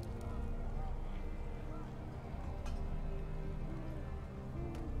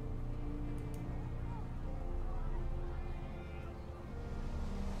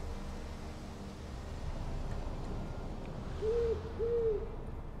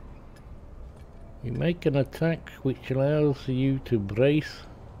 You make an attack which allows you to brace.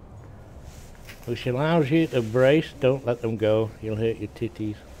 Which allows you to brace. Don't let them go. You'll hurt your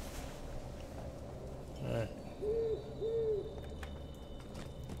titties. Right.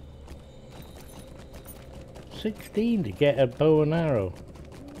 $16 to get a bow and arrow.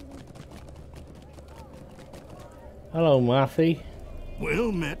 Hello, Matthew.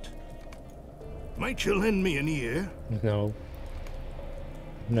 Well met. Might you lend me an ear? No.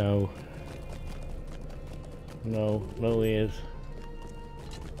 No. No, no ears.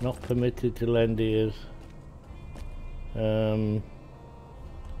 Not permitted to lend ears.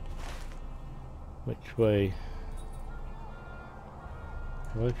 Which way?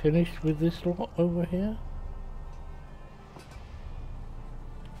 Have I finished with this lot over here?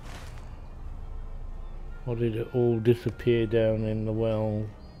 Or did it all disappear down in the well?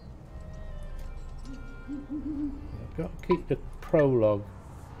 I've got to keep the prologue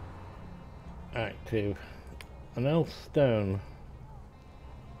active. An elf stone.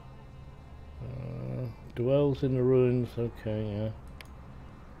 Dwells in the ruins. Okay, yeah.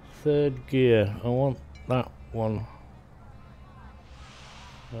 Third gear. I want that one.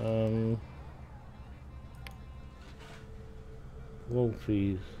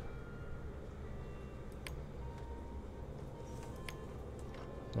 Wolfies.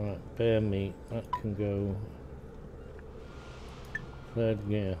 Right, bear meat. That can go. Third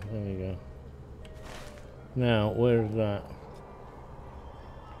gear. There we go. Now, where's that?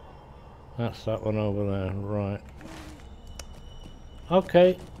 That's that one over there, right.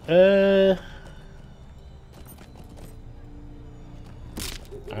 Okay,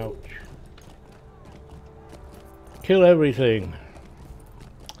 ouch. Kill everything.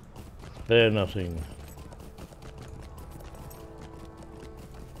 Spare nothing.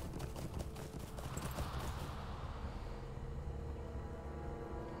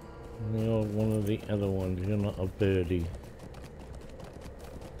 You're one of the other ones, you're not a birdie.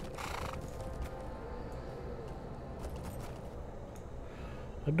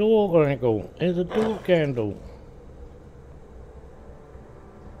 A door handle. There's a door candle.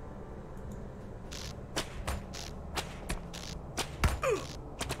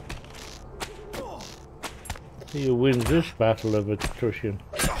 See who wins this battle of attrition.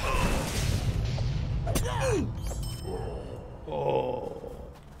 Oh.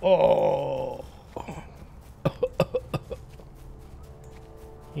 Oh.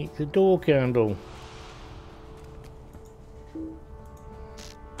 It's a door candle.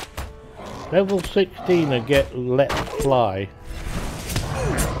 Level 16 I get let fly.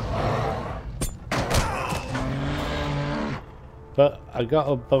 But I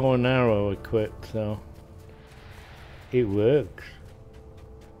got a bow and arrow equipped, so it works.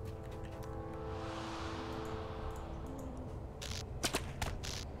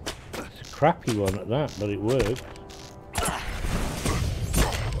 It's a crappy one at that, but it works.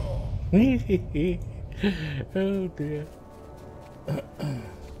 Oh dear.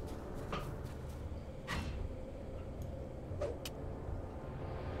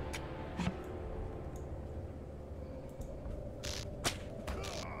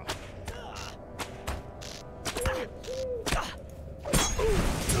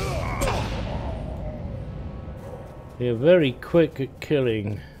 They're very quick at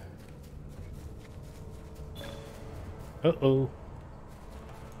killing. Uh-oh.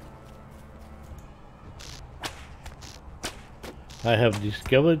 I have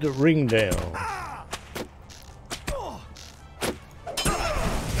discovered Ringdale.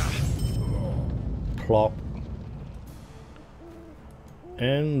 Plop.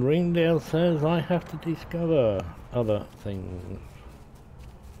 And Ringdale says I have to discover other things.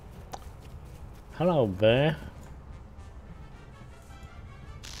 Hello, bear.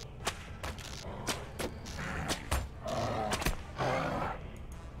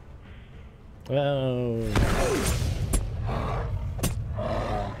 Well,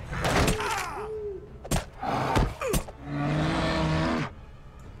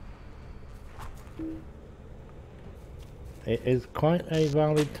 it is quite a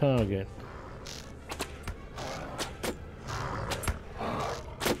valid target.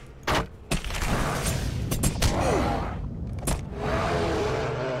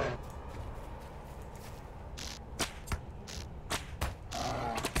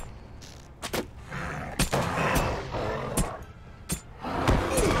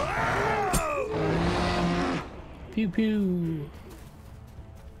 Pew pew.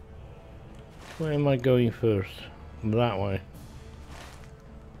 Where am I going first? That way.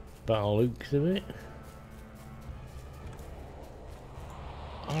 By the looks of it.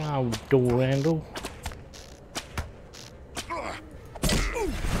 Hello, door handle.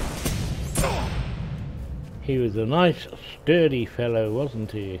 He was a nice, sturdy fellow,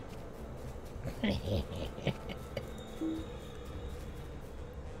 wasn't he?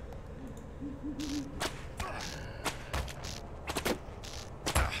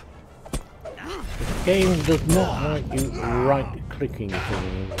 The game does not like you right-clicking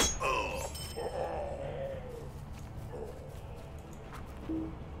things.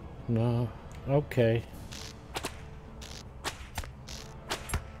 No, okay.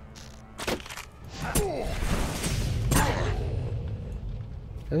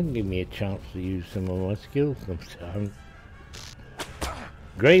 Doesn't give me a chance to use some of my skills sometimes.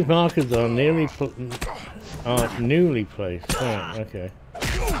 Grave markers are newly placed. Right, okay.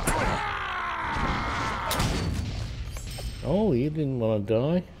 Oh, you didn't want to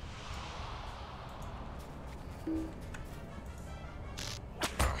die.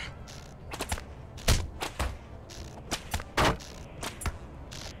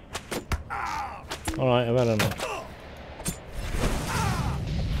 Alright, I've had enough.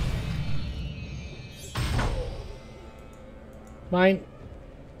 Mine.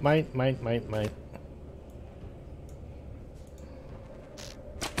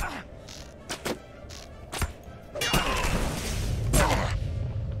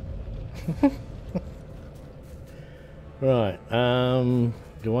 Right,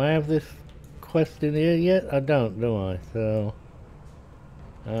 do I have this quest in here yet? I don't, do I? So,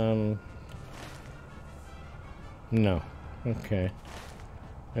 no. Okay.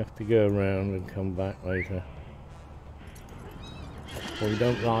 Have to go around and come back later. We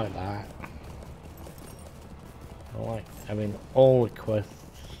don't like that. I like having all the quests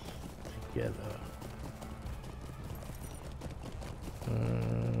together.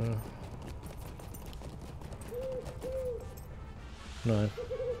 Nice.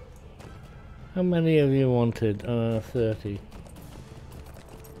 How many of you wanted? 30.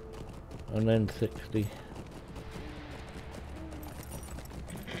 And then 60.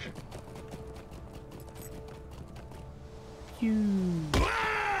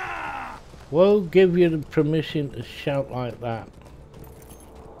 Won't give you the permission to shout like that.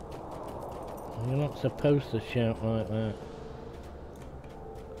 You're not supposed to shout like that.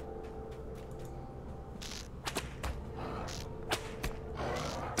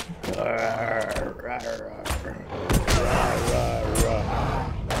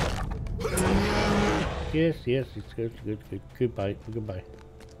 Yes, it's good. Goodbye.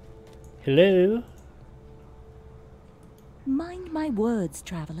 Hello? Mind my words,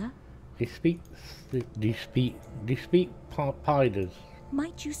 traveler. They speak Piders.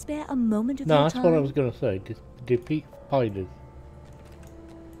 Might you spare a moment of No, your that's time? what I was going to say. Defeat Piders.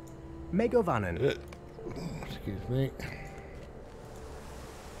 Megovanen. Excuse me.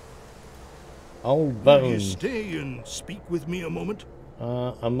 Old Will you bones. stay and speak with me a moment?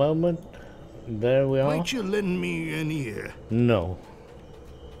 A moment. There we are. Might you lend me an ear? No.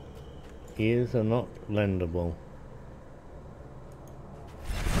 Ears are not lendable.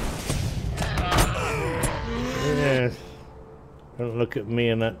 Yes. Don't look at me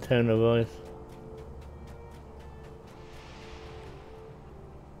in that tone of voice.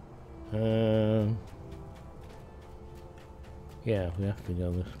 Yeah, we have to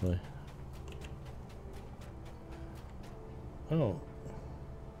go this way. Oh.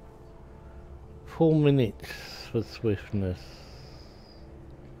 4 minutes for swiftness.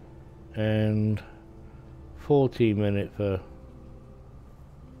 And 40 minutes for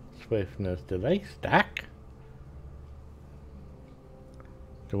swiftness. Do they stack?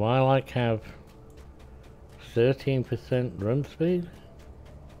 Do I like have 13% run speed?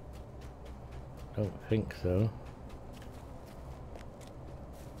 Don't think so.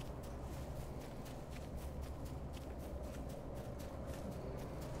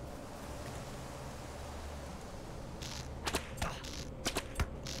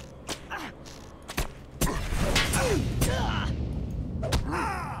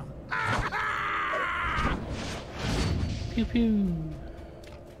 Pew pew.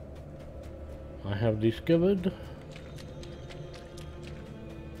 I have discovered.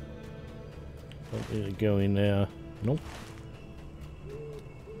 Don't need to go in there. Nope.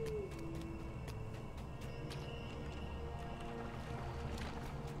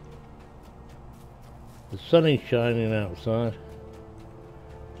 The sun is shining outside,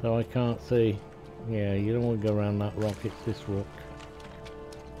 so I can't see. Yeah, you don't want to go around that rock, it's this rock.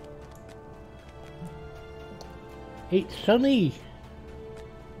 It's sunny.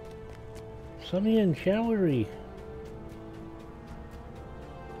 Sunny and showery.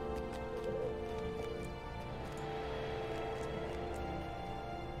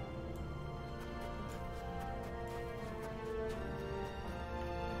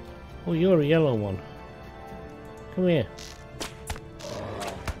 Oh, you're a yellow one. Come here.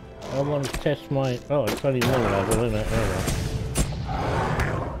 I want to test my... Oh, it's only one level, isn't it?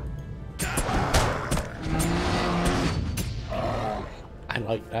 I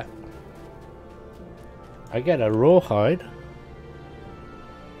like that. I get a rawhide.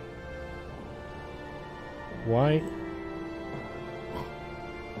 Why?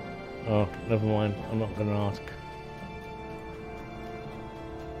 Oh, never mind. I'm not going to ask.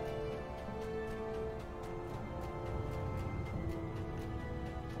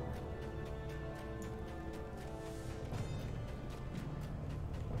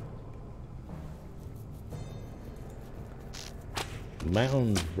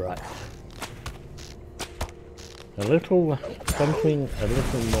 Mountain rat. A little something a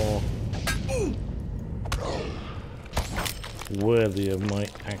little more worthy of my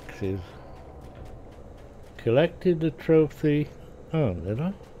axes. Collected the trophy. Oh, did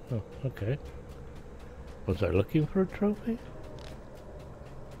I? Oh, okay. Was I looking for a trophy?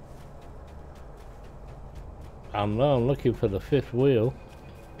 I'm looking for the fifth wheel.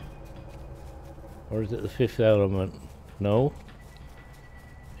 Or is it the fifth element? No.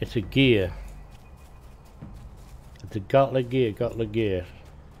 It's a gear. It's a gotla gear.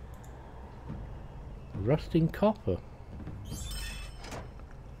 Rusting copper.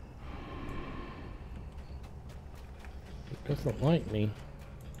 It doesn't like me.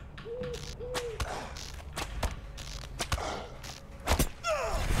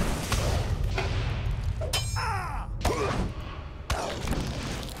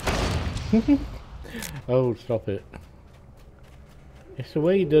 Oh, stop it. It's the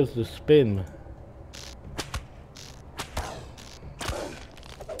way he does the spin.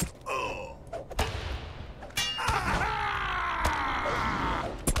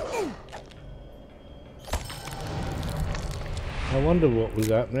 I wonder what was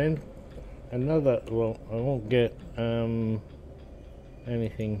happening. Another, well, I won't get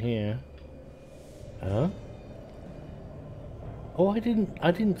anything here. Huh? Oh, I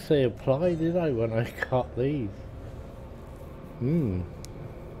didn't say apply, did I, when I cut these?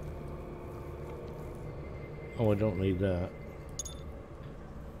 Oh, I don't need that.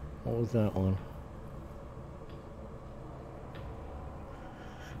 What was that one?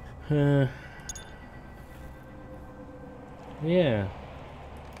 Yeah.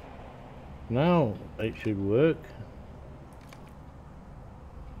 Now it should work.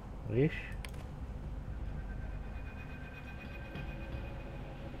 Ish.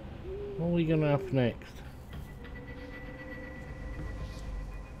 What are we gonna have next?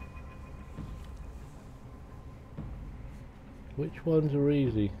 Which ones are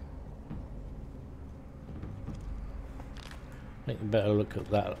easy? I think you better look at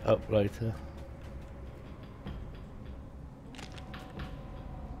that up later.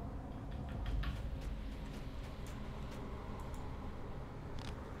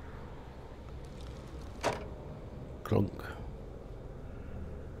 Clunk.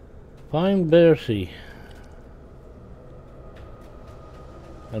 Find BSA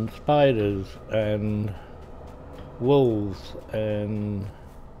and spiders and wolves and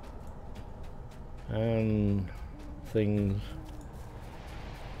things.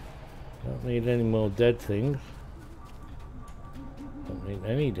 Don't need any more dead things. Don't need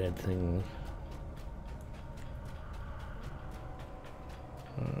any dead things.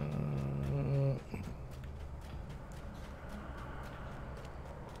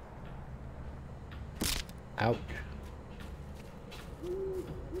 Ouch.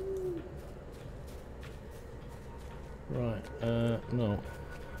 Right, no.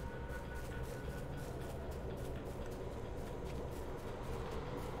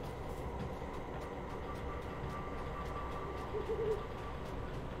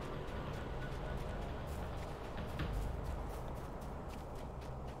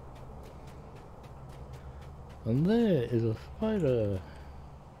 And there is a spider.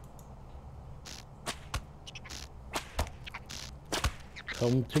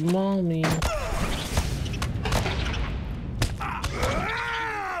 Come to mommy.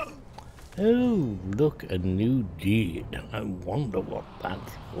 Oh, look, a new deed. I wonder what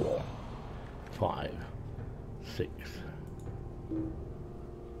that's for. 5, 6.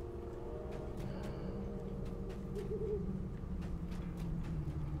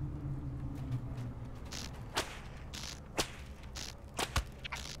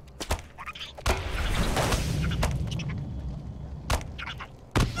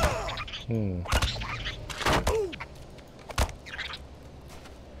 Hmm.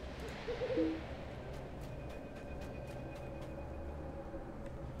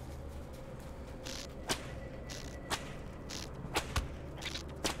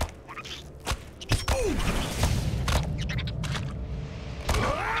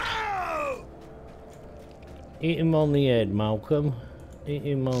 Hit him on the head, Malcolm. Hit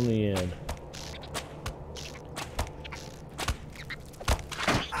him on the head.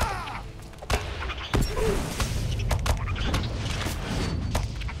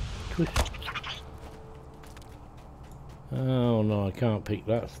 Twist. Oh no, I can't pick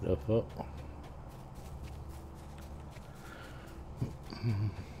that stuff up.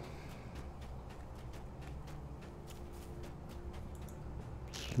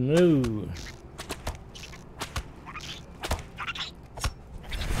 Snoo.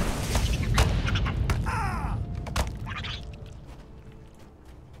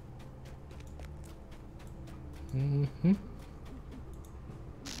 Mm-hmm.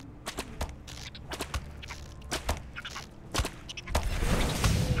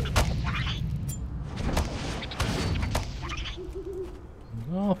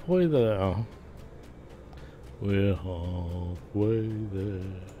 Halfway there. We're halfway there.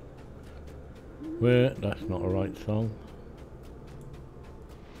 That's not a right song.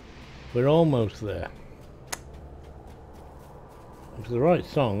 We're almost there. It's the right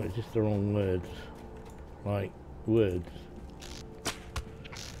song, it's just the wrong words. Like, words.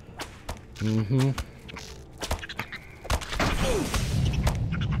 Mm-hmm.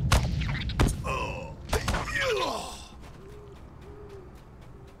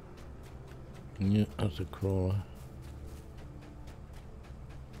 Yeah, that's a crawler.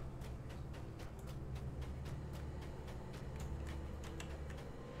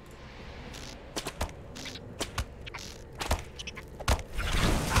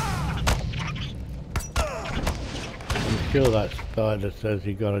 I'm sure that spider says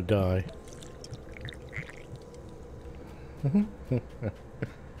you gotta die.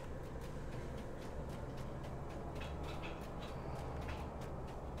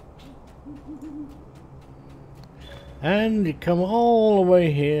 And you come all the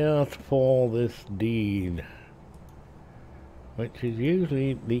way here for this deed, which is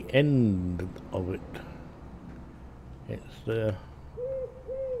usually the end of it. It's the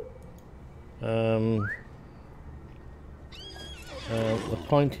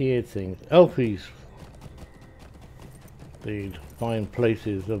pointy-eared things. Elfies. The fine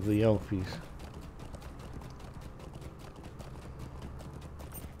places of the Elfies.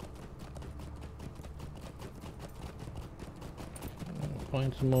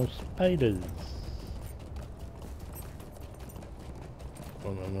 Find some more spiders. I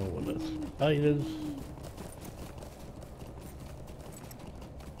don't know what the spiders.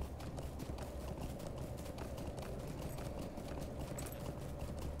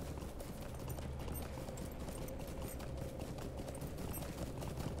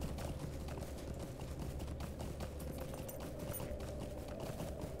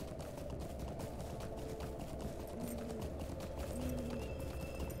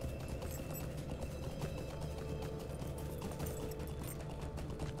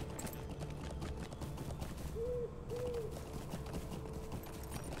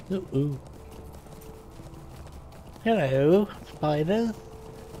 Ooh. Hello, spiders.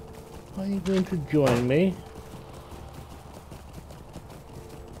 Are you going to join me?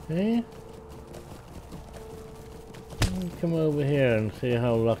 Eh? Come over here and see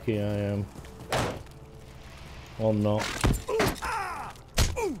how lucky I am. Or not.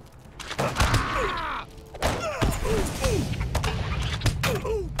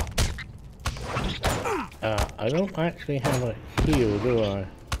 I don't actually have a heal, do I?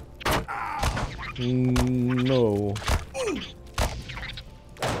 No.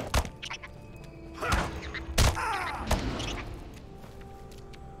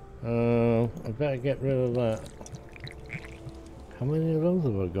 I better get rid of that. How many of those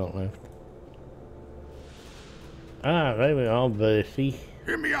have I got left? Ah, there we are, BSA.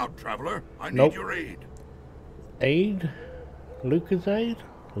 Hear me out, traveler. I Nope. need your aid. Aid? Lucas aid?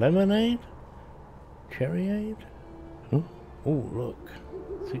 Lemonade? Cherry aid? Huh? Oh, look.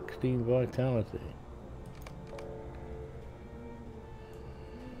 16 vitality.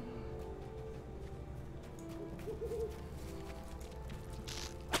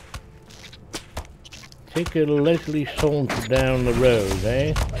 Take a leisurely saunter down the road,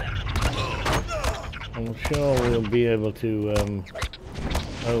 eh? I'm sure we'll be able to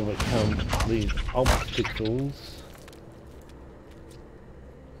overcome these obstacles.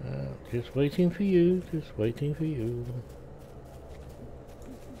 Just waiting for you, just waiting for you.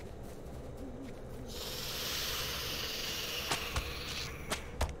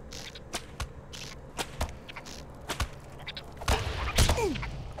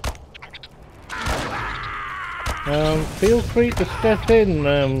 Feel free to step in,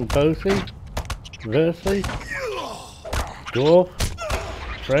 Bosie, Versi, Dwarf,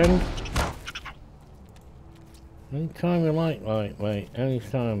 friend. Anytime you like, mate,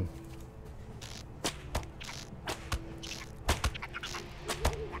 anytime.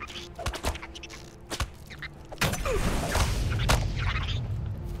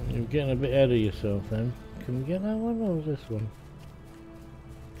 You're getting a bit ahead of yourself then. Can we get that one or this one?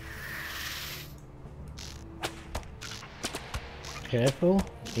 Careful?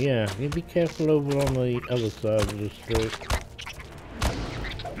 Yeah, you be careful over on the other side of the street.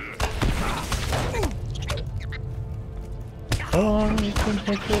 Oh, you can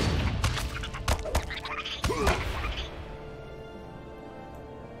take it.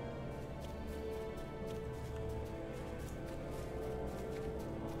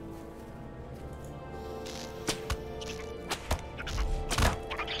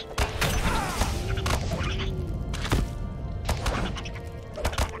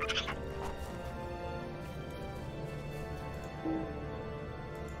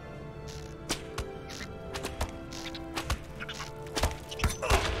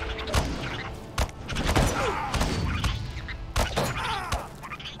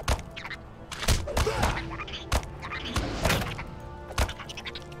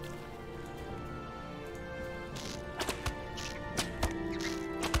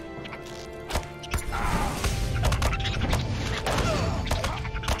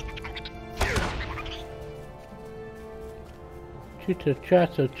 Chitter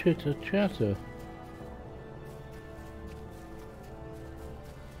chatter, chitter chatter.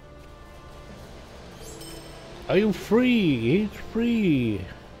 Are you free? It's free.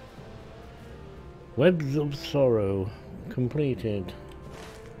 Webs of Sorrow completed.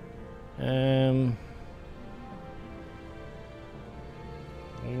 You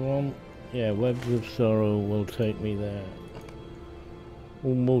want? Yeah, Webs of Sorrow will take me there.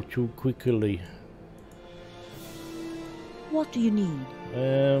 Almost too quickly. What do you need?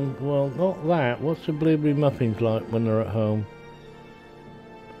 Well, not that. What's the blueberry muffins like when they're at home?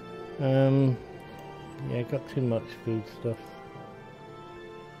 Yeah, got too much food stuff.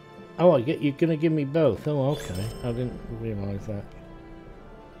 Oh, you're gonna give me both. Oh, okay. I didn't realise that.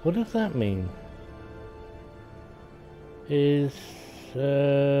 What does that mean? Is,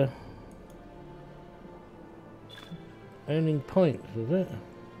 earning points, is it?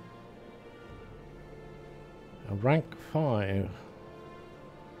 A rank 5.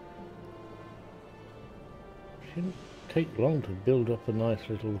 Shouldn't take long to build up a nice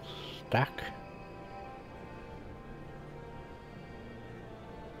little stack.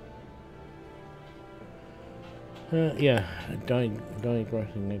 Yeah,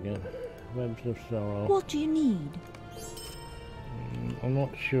 digressing again. Webs of Sorrow. What do you need? I'm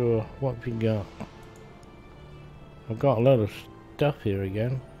not sure. What have you got? I've got a lot of stuff here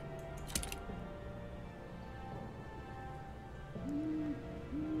again.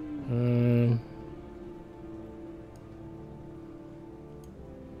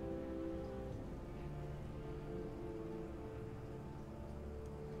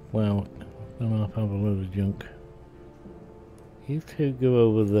 Well, then I'll have a load of junk. You two go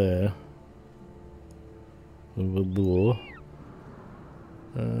over there. Over the door.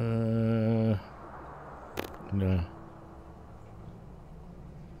 No.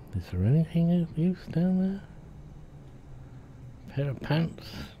 Is there anything of use down there? Pair of pants?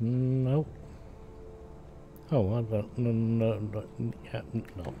 Nope. Oh, I don't. No. Yeah,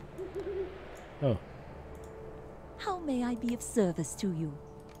 no. Oh. How may I be of service to you?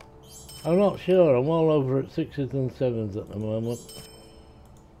 I'm not sure. I'm all over at 6s and 7s at the moment.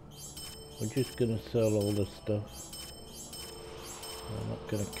 We're just gonna sell all this stuff. I'm not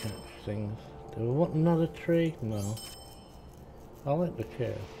gonna catch things. Do we want another tree? No. I like the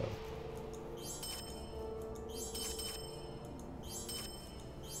chair, so.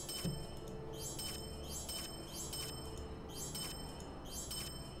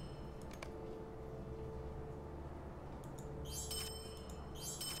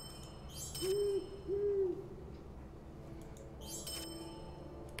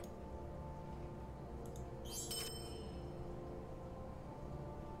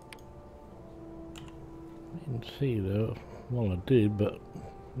 Didn't see though. Well, I did, but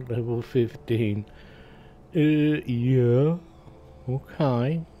level 15. Yeah.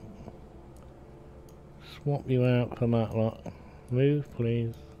 Okay. Swap you out for that lot. Move,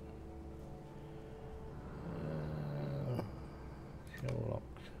 please. Show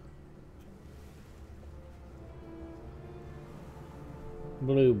locked.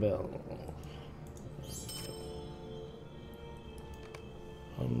 Bluebell.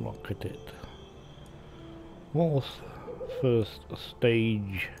 Unlock it. What's first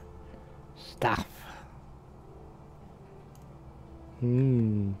stage stuff?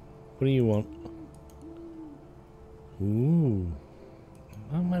 What do you want? Ooh.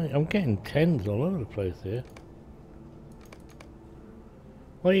 I'm getting 10s all over the place here.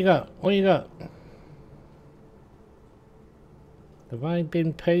 What you got? What you got? Have I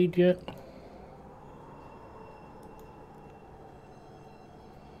been paid yet?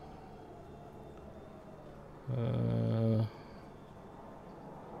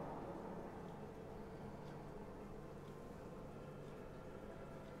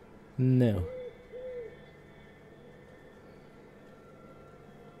 No.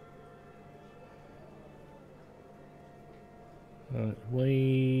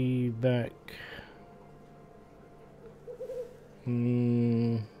 Way back.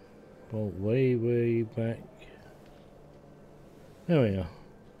 Well, way back. There we are.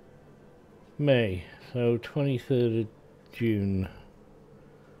 May. So 23rd of June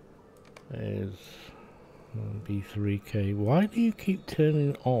is B3K. Why do you keep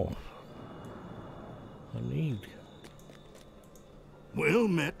turning off? I need. Well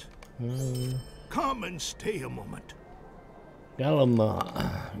met. Come and stay a moment. Galamir.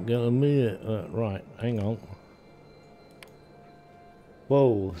 Right, hang on.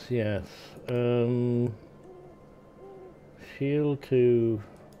 Wolves, yes. Shield to.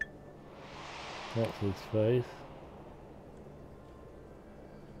 What's his face?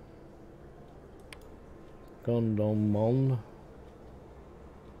 Gondomon.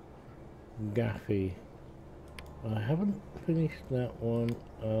 Gaffy. I haven't finished that one,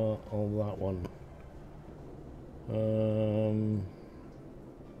 or that one.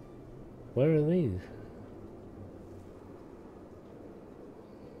 Where are these?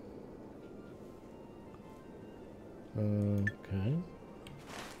 Okay.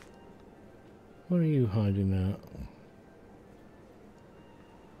 What are you hiding out?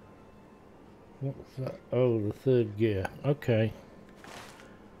 What's that? Oh, the third gear. Okay.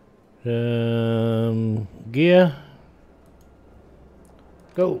 Gear.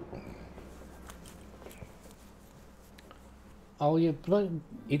 Go. Oh, you bloody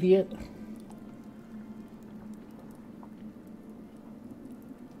idiot.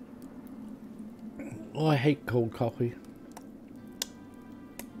 Oh, I hate cold coffee.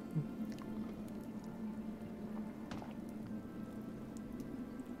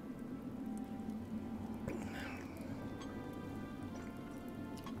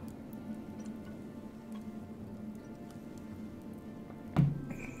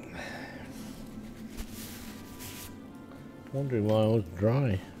 Wondering why I was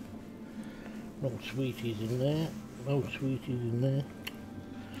dry. No sweeties in there. No sweeties in there.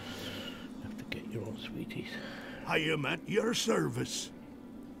 Have to get your own sweeties. I am at your service.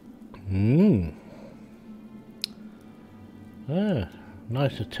 Ah,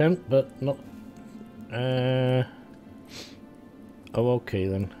 nice attempt, but not. Oh, okay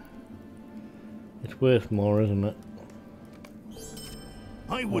then. It's worth more, isn't it?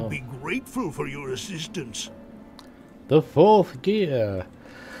 I would be grateful for your assistance. The fourth gear.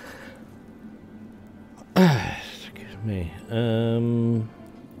 Excuse me.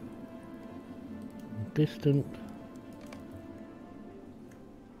 Distant.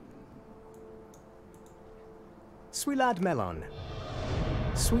 Swilad Melon.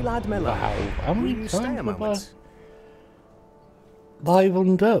 Swilad Melon. Wow, how Will many you stay a times have I moment?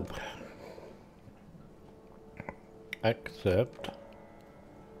 livened up? Accept.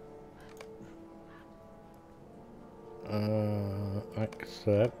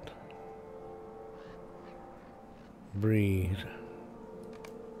 Accept. Breathe.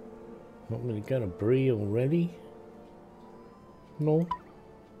 Want me to get a breathe already? No.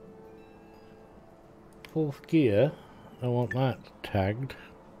 Fourth gear. I want that tagged.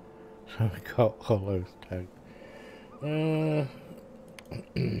 So we got hollows tagged.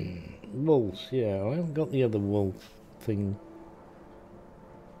 Wolves, yeah, I haven't got the other wolf thing.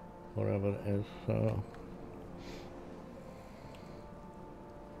 Whatever it is, so.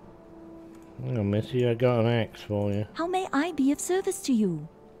 Hang on, Missy, I got an axe for you. How may I be of service to you?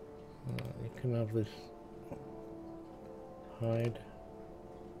 You can have this. Hide.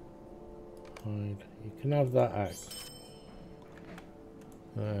 Hide. You can have that axe.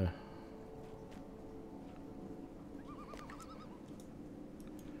 There.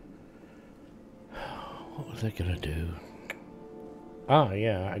 What was I gonna do? Ah,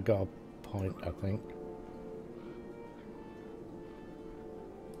 yeah, I got a point, I think.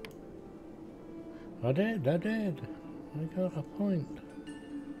 I did. I got a point.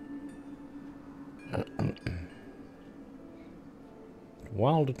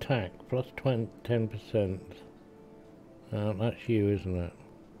 Wild attack, plus 10%. That's you, isn't it?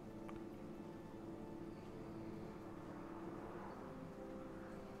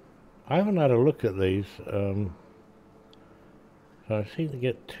 I haven't had a look at these, so I seem to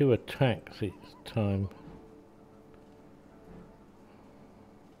get 2 attacks each time.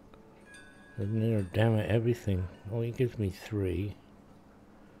 Damn it, everything. Oh, he gives me 3.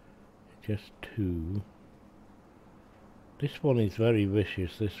 Just 2. This one is very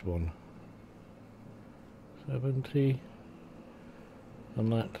vicious, this one. 70.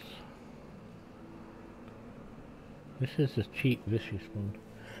 And that's... This is a cheap, vicious one.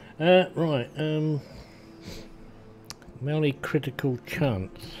 Right, melee critical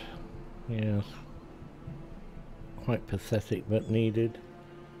chance. Yes. Quite pathetic, but needed.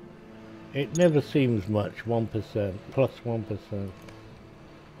 It never seems much, 1%, plus 1%.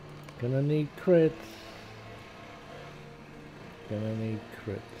 Gonna need crits. Gonna need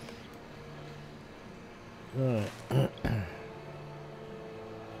crits. Right.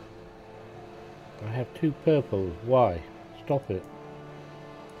 I have 2 purples. Why? Stop it.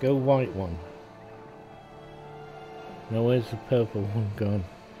 Go white one. Now where's the purple one gone?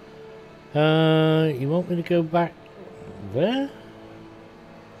 You want me to go back there?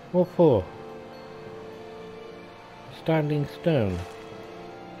 What for? Standing stone.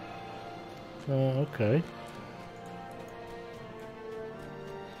 Okay.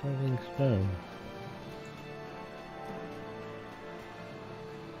 Standing stone.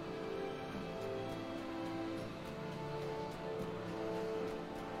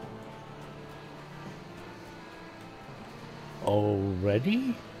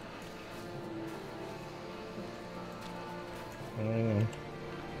 Already? Hang on.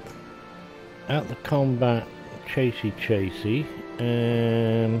 Out the combat, chasey,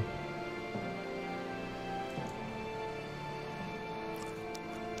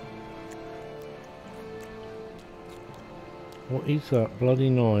 what is that bloody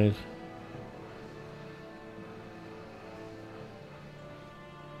noise?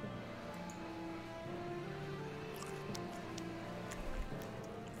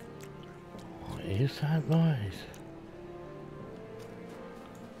 What is that noise?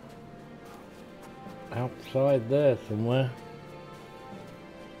 Outside there somewhere.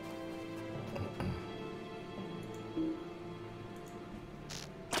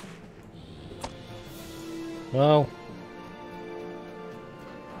 Well,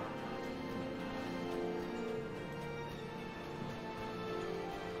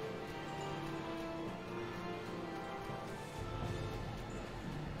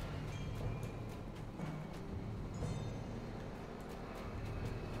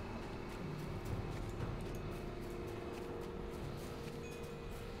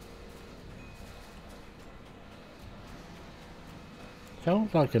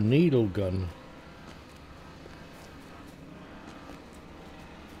 sounds like a needle gun.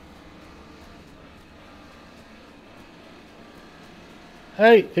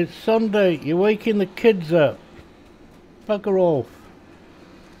 Hey, it's Sunday. You're waking the kids up. Bugger off.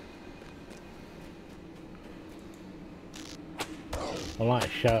 I like to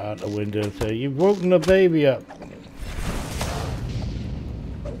shout out the window and say, you've woken the baby up.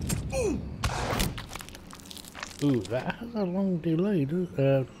 Ooh, that has a long delay,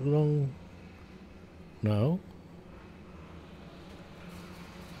 long... No.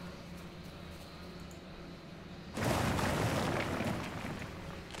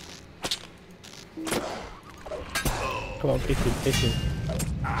 Come on, hit him, hit him.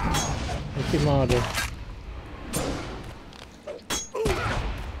 Hit him harder.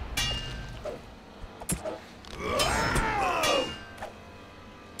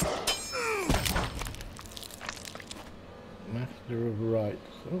 Master of rights.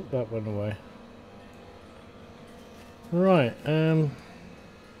 Oh, that went away. Right,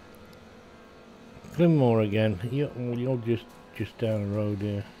 Glenmore again. You're just down the road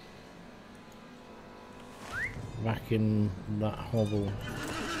here. Back in that hovel.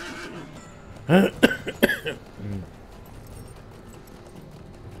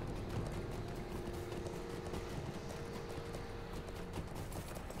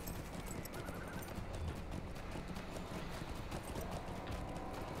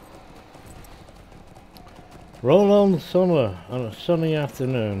 Roll on summer on a sunny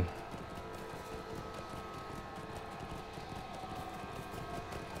afternoon.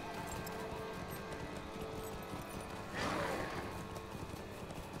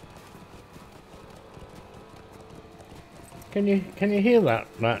 Can you hear that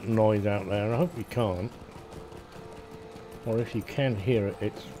noise out there? I hope you can't. Or if you can hear it,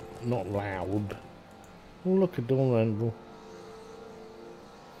 it's not loud. Oh, look, a door handle.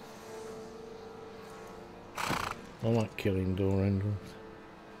 I like killing door handles.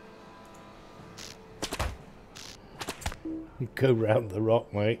 You go round the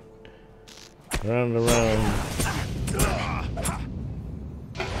rock, mate. Round and round.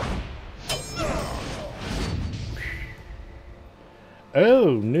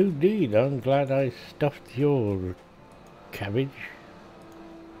 Oh, new deed. I'm glad I stuffed your cabbage.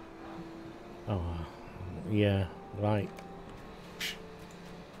 Oh, yeah, like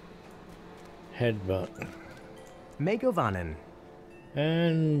headbutt. Megovanen.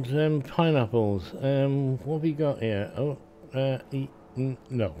 And pineapples. What have we got here? Oh,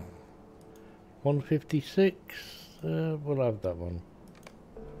 no. 156. We'll have that one.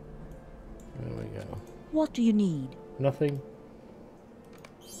 There we go. What do you need? Nothing.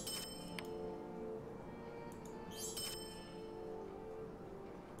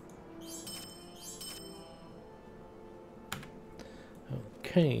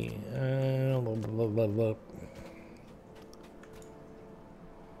 Okay. Blah, blah, blah, blah.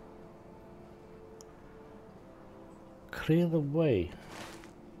 Clear the way.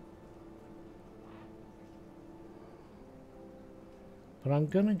 But I'm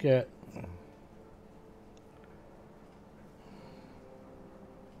gonna get...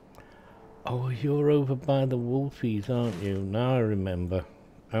 Oh, you're over by the wolfies, aren't you? Now I remember.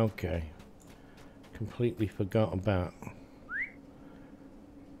 Okay. Completely forgot about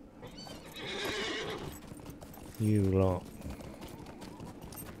you lot.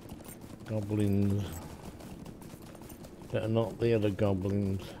 Goblins that are not the other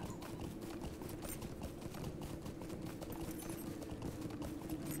goblins.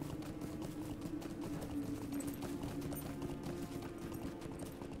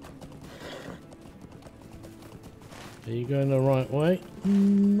 Are you going the right way?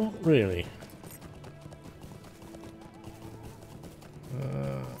 Not really.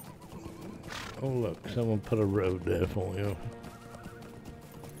 Oh look, someone put a road there for you.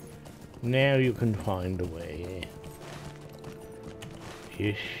 Now you can find a way.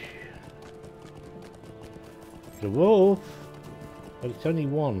 Ish. The wolf, but it's only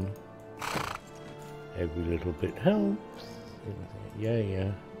one. Every little bit helps. Yeah,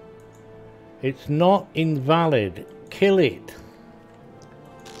 yeah. It's not invalid. Kill it.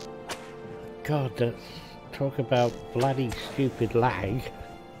 God, that's talk about bloody stupid lag.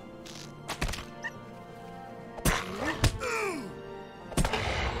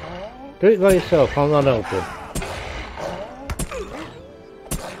 Do it by yourself, I'm not helping.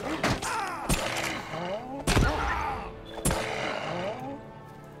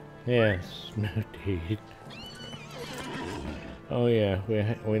 Yes, no deed. Oh yeah,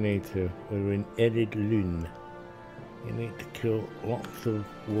 we need to. We're in Edid Lune. You need to kill lots of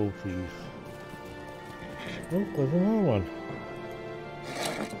wolfies. Oh, there's another one.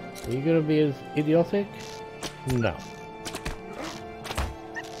 Are you gonna be as idiotic? No.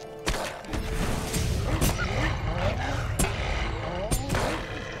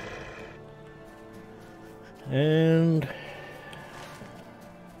 And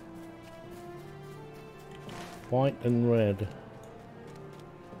white and red.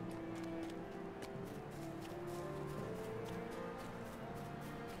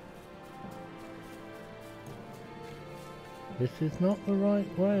 This is not the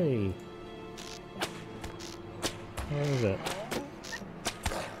right way. Where is it?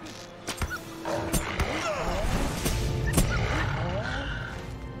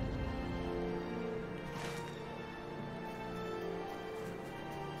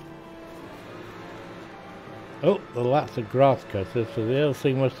 Oh, the lots of grass cutters, so the other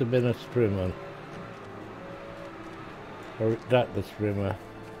thing must have been a strimmer. Or that the strimmer.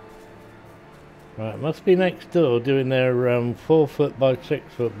 Right, must be next door doing their 4 foot by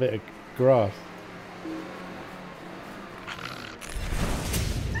 6 foot bit of grass.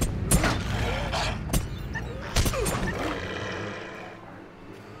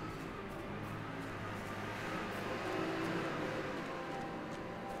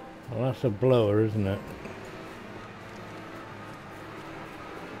 Well, that's a blower, isn't it?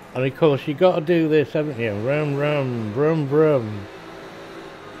 And of course you got to do this, haven't you? Rum rum, brum brum.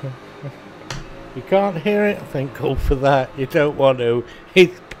 You can't hear it? Thank God for that. You don't want to.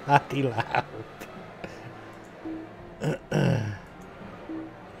 It's bloody loud.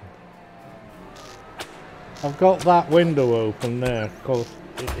 I've got that window open there. Of course,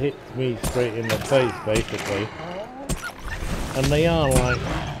 it hits me straight in the face, basically. And they are like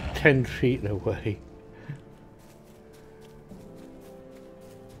 10 feet away.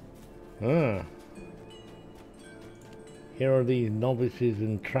 Ah. Here are these novices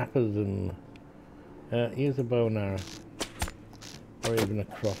and trappers and... here's a bow and arrow. Or even a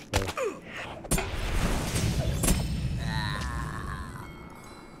crossbow.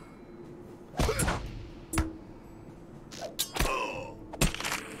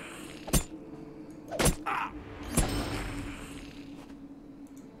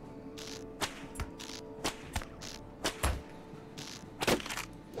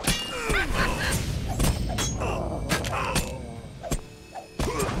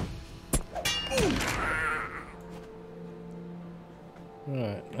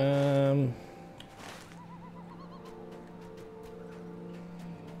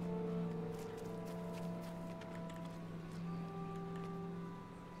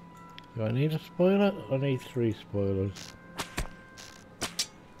 Do I need a spoiler? I need 3 spoilers.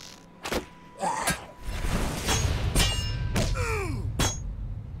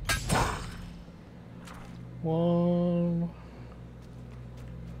 One.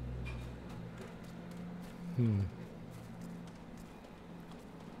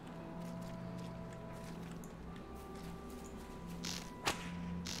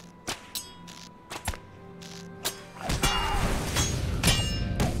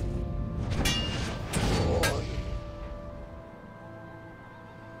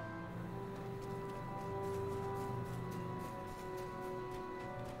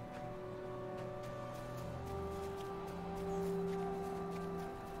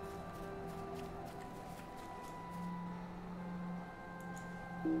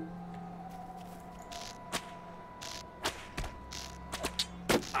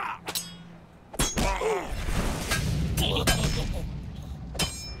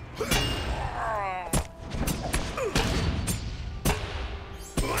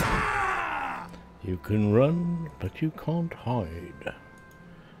 You can run, but you can't hide.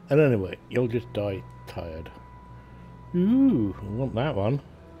 And anyway, you'll just die tired. Ooh, I want that one.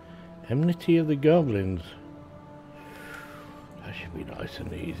 Enmity of the Goblins. That should be nice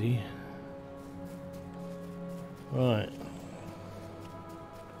and easy. Right.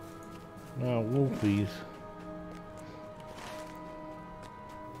 Now, Wolfies.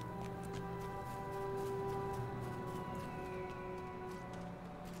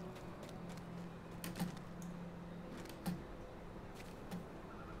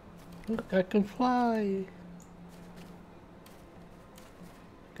 Look, I can fly.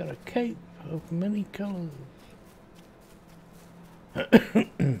 Got a cape of many colors.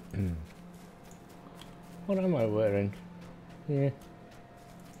 What am I wearing? Yeah.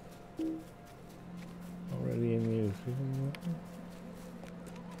 Already in use.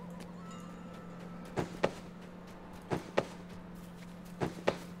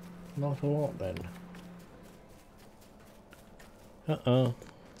 Not a lot then. Uh-oh.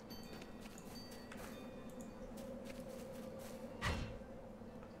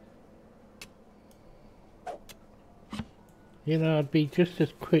 You know, I'd be just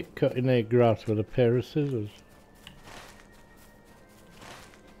as quick cutting their grass with a pair of scissors.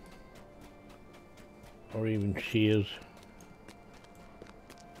 Or even shears.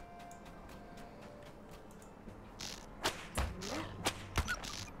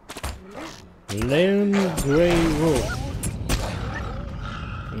 Lone grey wolf.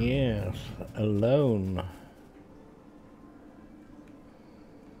 Yes, alone.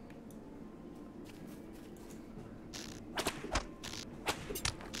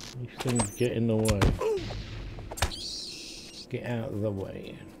 These things get in the way. Get out of the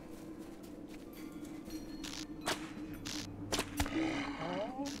way.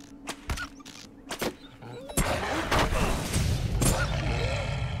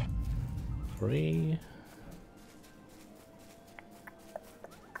 Three.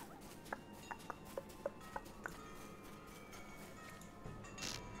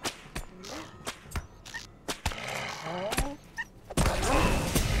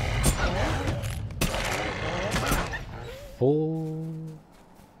 Four.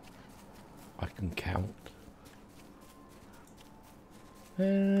 I can count.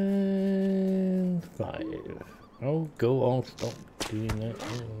 And 5. Oh, go on, stop doing that.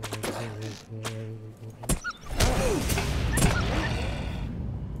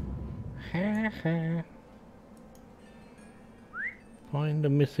 Ha ha. Find the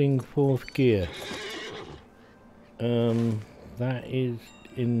missing 4th gear. That is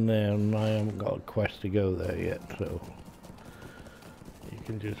in there, and I haven't got a quest to go there yet, so you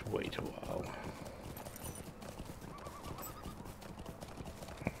can just wait a while.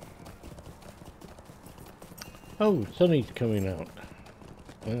 Oh, sunny's coming out.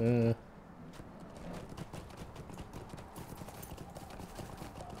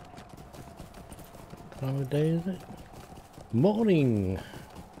 Time of day is it? Morning!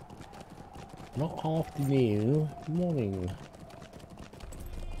 Not afternoon, morning.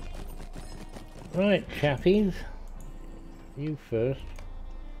 Right, chappies. You first.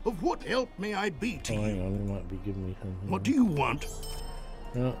 Of what help may I be to Oh, hang you? on, you might be giving me something. What do you want?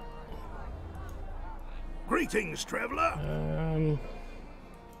 No. Greetings, traveler.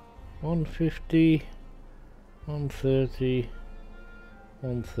 150, 130,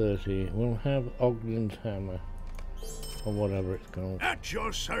 130. We'll have Ogden's hammer. Or whatever it's called. At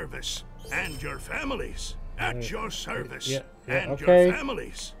your service. And your families. At your service. Yeah, and okay. your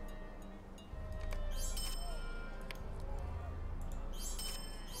families.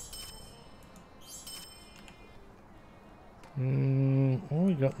 Oh,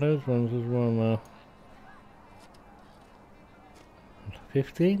 we got those ones as well now.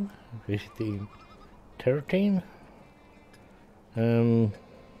 15? 15. 13? Better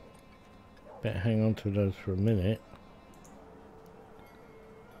hang on to those for a minute.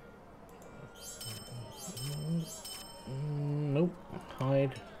 Nope.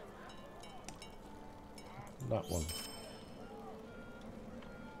 Hide. That one.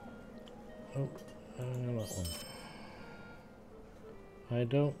 Oh, that one. I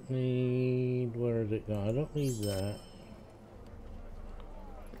don't need... Where is it gone? I don't need that.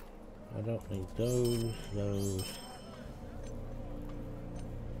 I don't need those.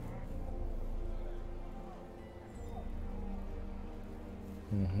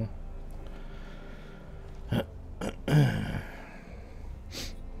 Mm-hmm.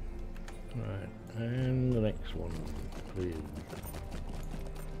 Right, and the next one, please.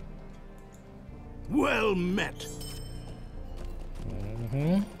 Well met.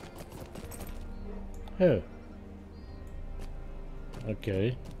 Mm-hmm. Oh.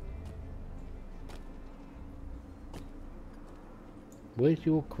 Okay. Where's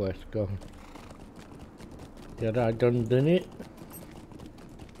your quest gone? Did I done it?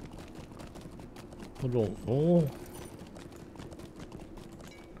 I don't know.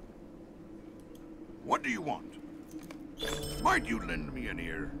 What do you want? Might you lend me an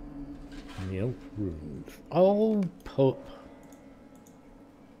ear? Milk runes. Oh, pup.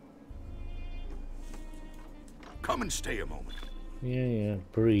 Come and stay a moment. Yeah,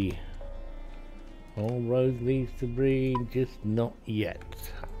 Bree. All roads leads to Bree, just not yet.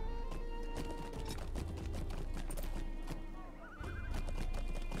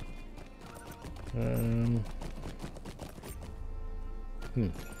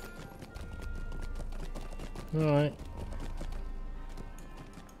 Alright.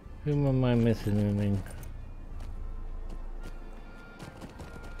 Whom am I missing anything?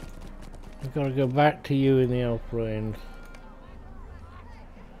 I've got to go back to you in the Elf Ruins.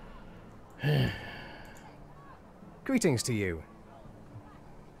 Greetings to you.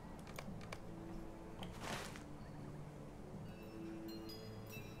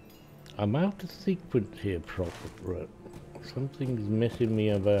 I'm out of sequence here, Prophet. Something's messing me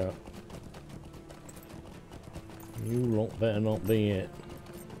about. You lot better not be it.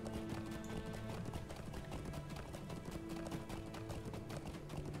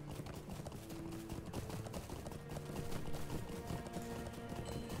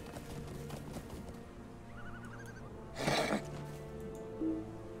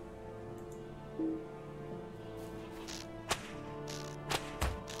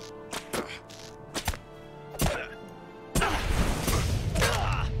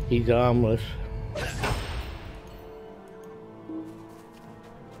 He's armless.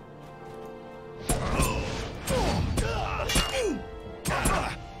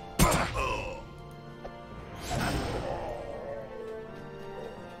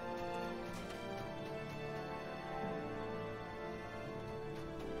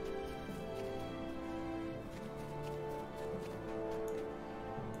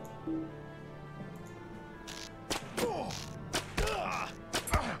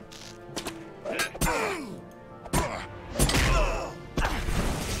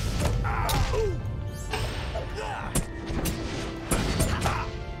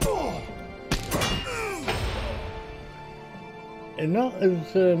 And not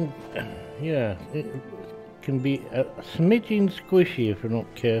as, yeah, it can be a smidgen squishy if you're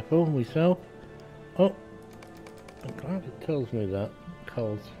not careful myself. Oh, I'm glad it tells me that,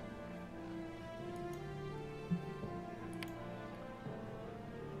 cause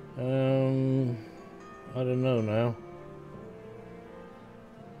I don't know now.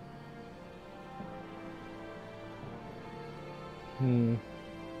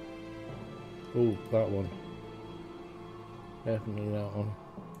 Oh, that one. Definitely that one.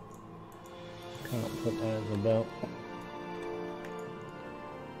 Can't put that in the belt.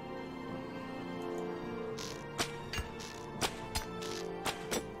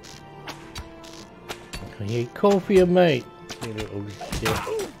 Can you call for your mate? You little shit.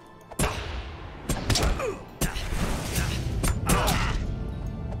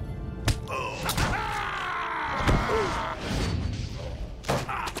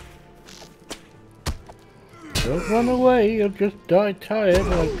 Don't run away, you'll just die tired,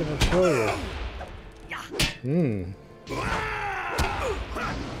 I can assure you.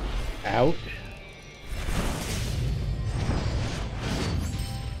 Ouch.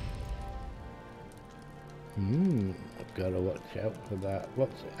 I've got to watch out for that.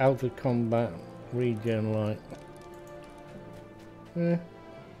 What's out of combat regen like?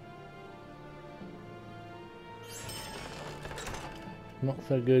 Not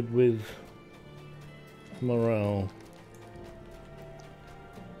so good with morale.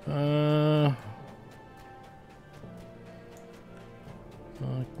 I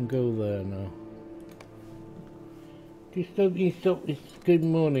can go there now. Just hope you stop this. Good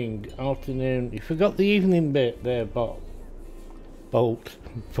morning, afternoon. You forgot the evening bit there, Bolt. But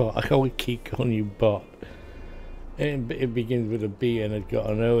I always keep calling you Bot. It begins with a B and it's got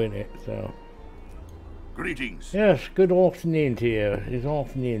an O in it, so. Greetings. Yes, good afternoon to you. It's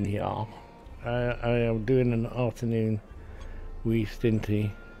afternoon here. I am doing an afternoon wee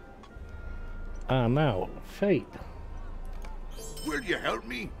stinty. Now, fate. Will you help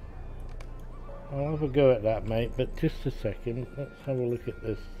me? I'll have a go at that, mate, but just a second. Let's have a look at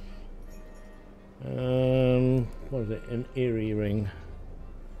this. What is it? An eerie ring.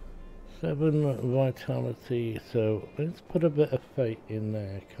 7 vitality, so let's put a bit of fate in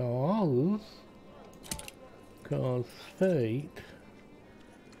there. Cause fate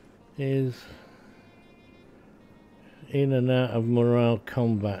is in and out of morale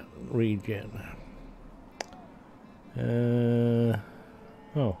combat regen.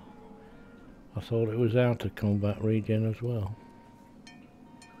 Oh, I thought it was out of combat regen as well.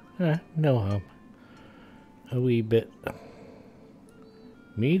 No harm. A wee bit.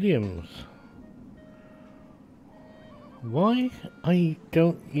 Mediums. Why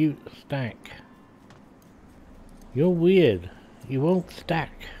don't you stack? You're weird. You won't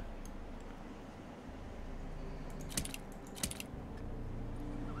stack.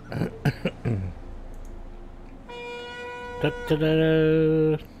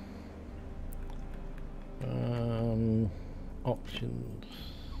 Da-da-da-da. Options.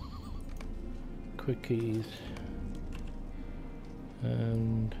 Quickies.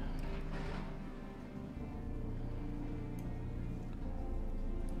 And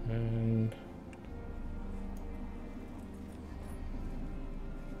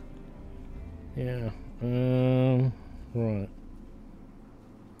yeah, right.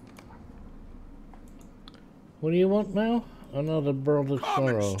 What do you want now? Another brother's Come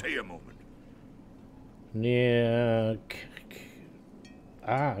and sorrow. stay a moment. Yeah.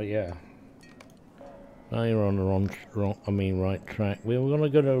 Yeah. Now you're on the right track. We're gonna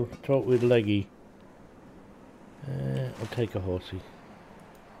go to talk with Leggy. I'll take a horsey.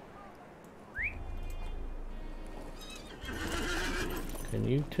 Can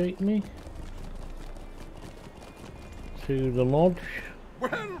you take me to the lodge?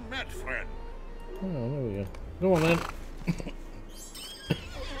 Well met, friend. Oh, there we go. Go on then.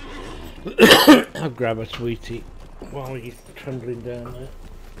 I'll grab a sweetie while he's trundling down there.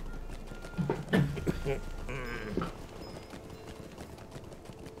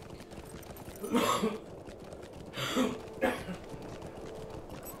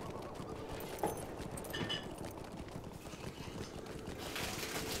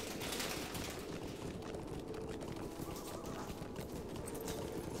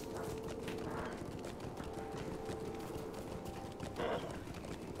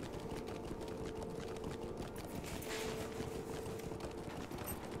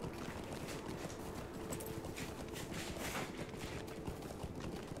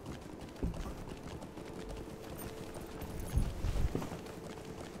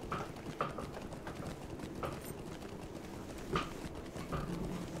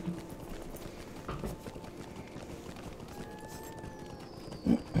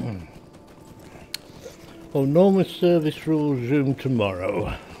 Oh, normal service rules resume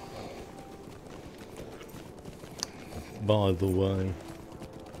tomorrow. By the way.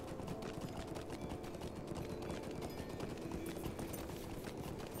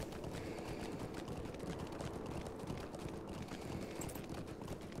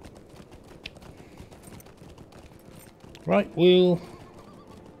 Right, we'll...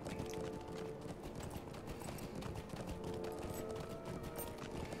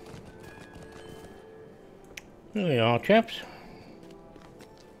 There we are, chaps.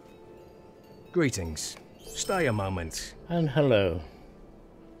 Greetings. Stay a moment. And hello.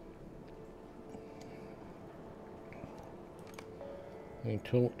 We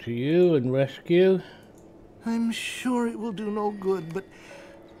talk to you and rescue. I'm sure it will do no good, but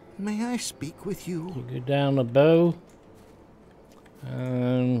may I speak with you? You go down a bow.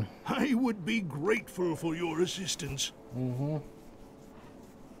 And... I would be grateful for your assistance. Mm-hmm.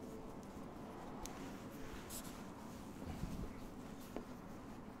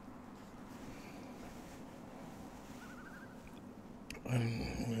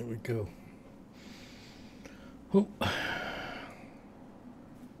 There we go. Oh.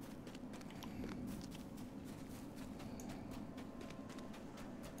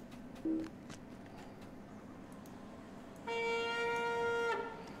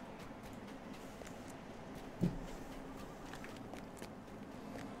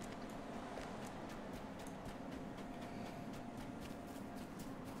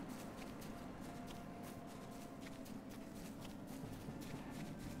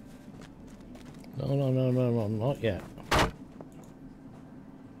 No, no, no, no, no, not yet.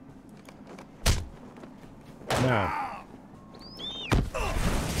 Now.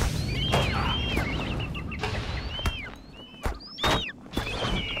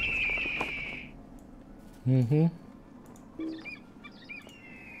 Mm-hmm.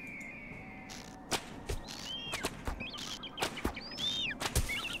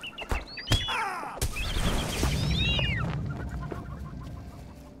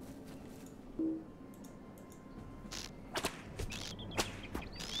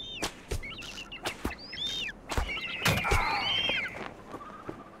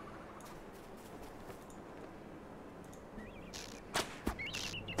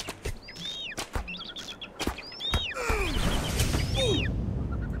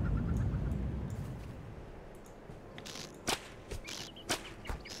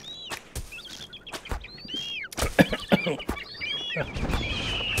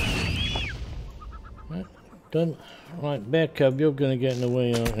 Done. Right, Bear Cub, you're gonna get in the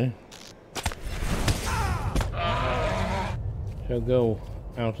way, aren't you? So go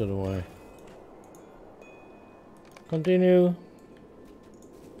out of the way. Continue.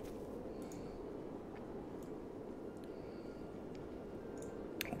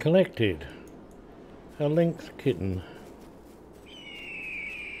 Collected. A lynx kitten.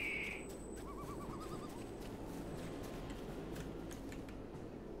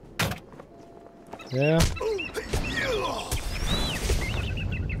 Yeah.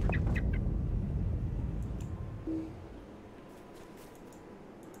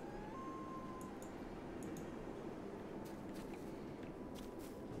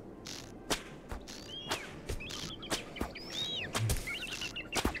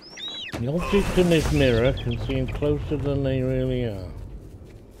 The objects in this mirror can seem closer than they really are.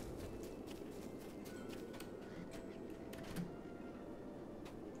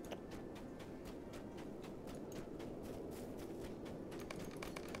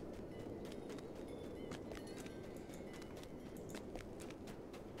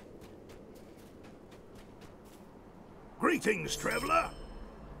 Greetings, traveler.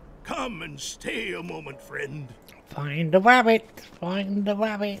 Come and stay a moment, friend. Find the rabbit! Find the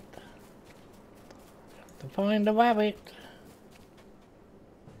rabbit! To find the rabbit!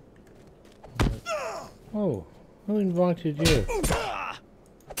 Oh, who invited you? I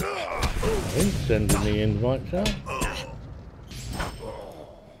didn't send any invites out.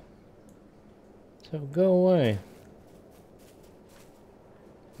 So go away.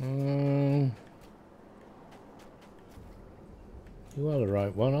 You are the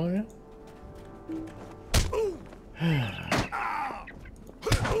right one, aren't you?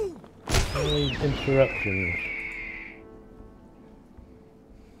 All these interruptions.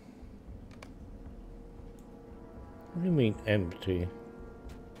 What do you mean empty?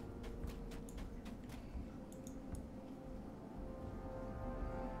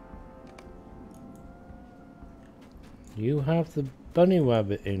 You have the bunny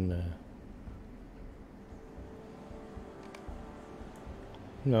rabbit in there.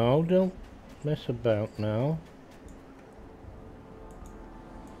 No, don't mess about now.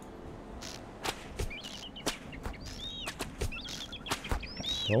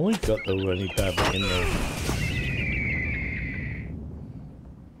 Always got the runny rabbit in there.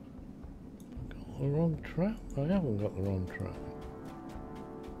 Got the wrong trap? I haven't got the wrong trap.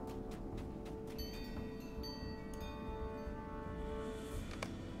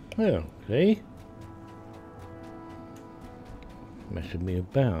 Well, see? Messing me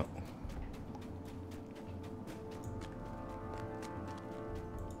about.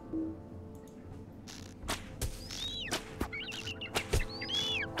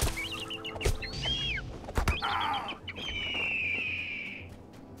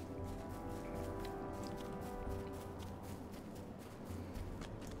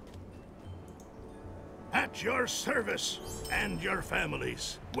 At your service and your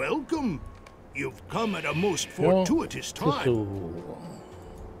families. Welcome. You've come at a most fortuitous time.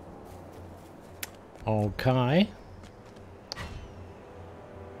 Okay.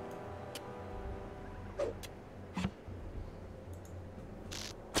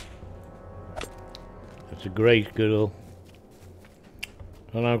 It's a grey squirrel.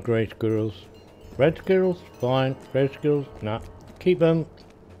 I love grey squirrels. Red squirrels? Fine. Red squirrels? Nah. Keep them.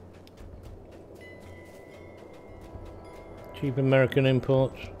 Cheap American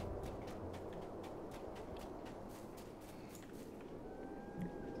imports.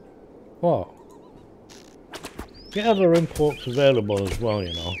 What? Get other imports available as well,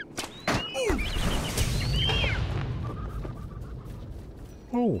 you know.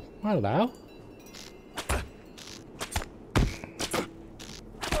 Oh, hello.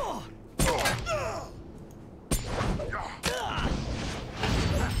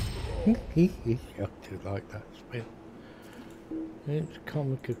 I do like that spin. It's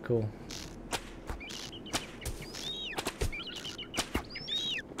comical.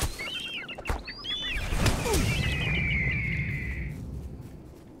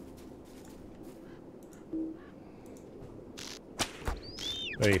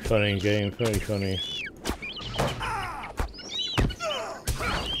 Very funny game, very funny.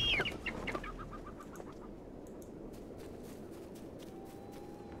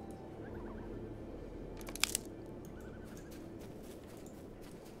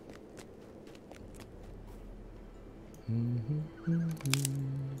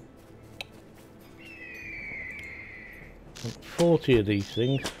 Got 40 of these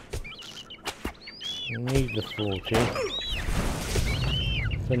things. I need the 40.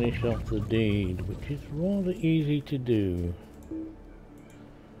 Finish off the deed, which is rather easy to do.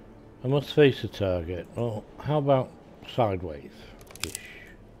 I must face the target. Well, how about sideways-ish?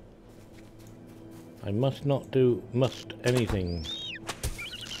 I must not do anything.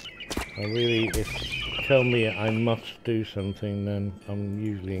 I really, if you tell me I must do something, then I'm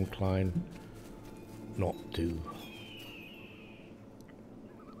usually inclined not to.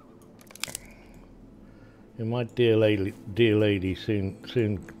 And my dear lady soon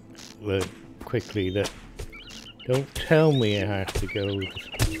learned quickly that don't tell me I have to go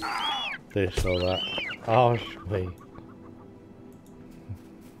this or that. Ask me.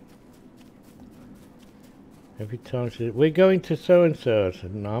 Every time she said, we're going to so-and-so. I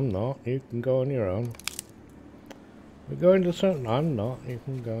said, no, I'm not. You can go on your own. We're going to so... I'm not. You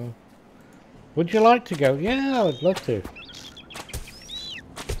can go. Would you like to go? Yeah, I'd love to.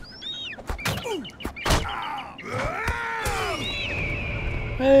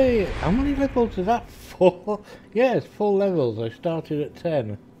 Hey, how many levels is that? 4? Yes, 4 levels. I started at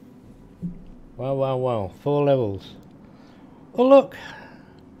 10. Wow. 4 levels. Oh, look.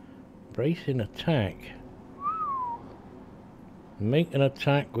 Bracing attack. Make an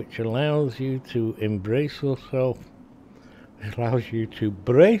attack which allows you to embrace yourself. It allows you to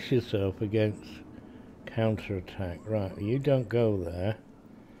brace yourself against counter-attack. Right, you don't go there.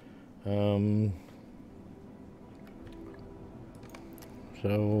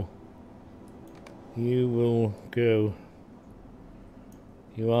 So you will go.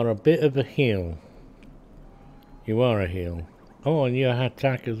 You are a bit of a heal. You are a heal. Oh, and you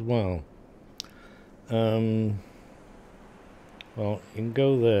attack as well. Well, you can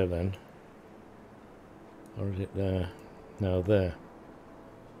go there then. Or is it there? No, there.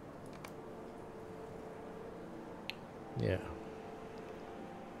 Yeah.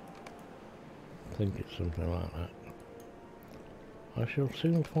 I think it's something like that. I shall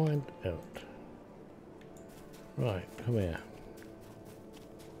soon find out. Right, come here.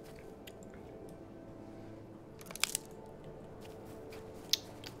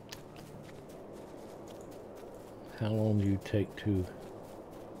 How long do you take to...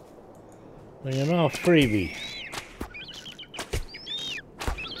 Well, you're not a freebie.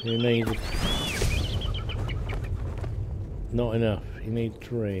 You need... Not enough. You need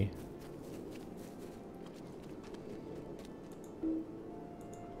 3.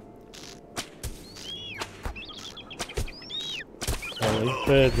 These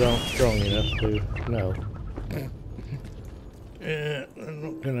birds aren't strong enough to... No. I'm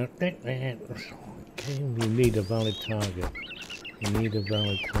not gonna think that. Okay, you need a valid target. You need a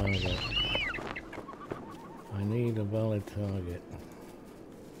valid target. I need a valid target.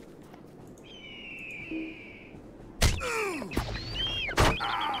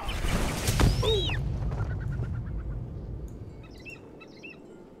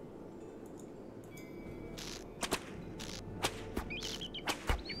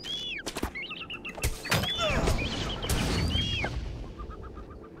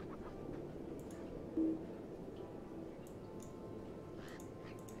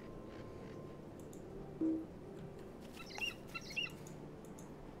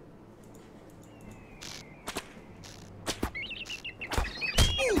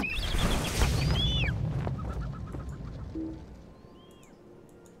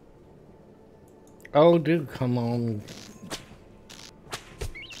 Oh, do come on.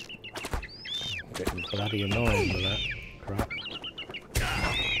 Getting bloody annoying with that crap.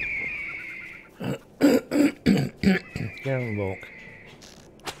 Get on the walk.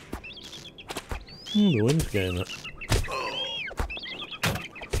 The wind's getting up.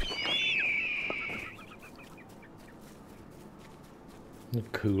 It's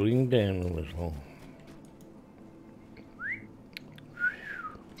cooling down a little.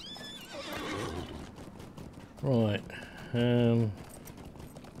 Right,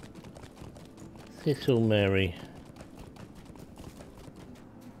 Thistle Mary.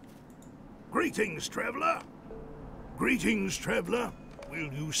 Greetings, traveler. Greetings, traveler.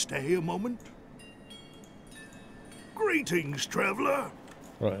 Will you stay a moment? Greetings, traveler.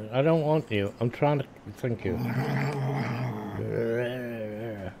 Right, I don't want you. I'm trying to... Thank you.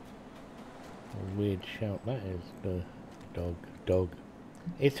 A weird shout that is. The dog.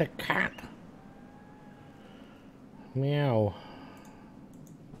 It's a cat. Meow.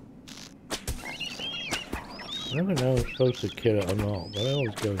 I never know if I'm supposed to kill it or not, but I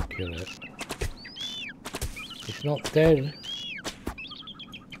always go and kill it. It's not dead.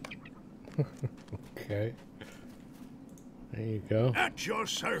 Okay. There you go. At your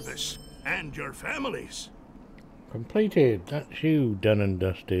service and your families. Completed. That's you, done and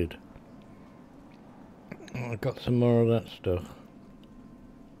dusted. I got some more of that stuff.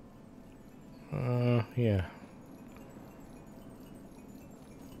 Yeah.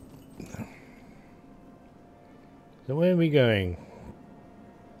 So where are we going?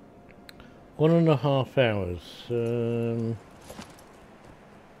 1.5 hours.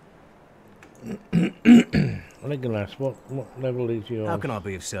 Legolas, what level is yours? How can I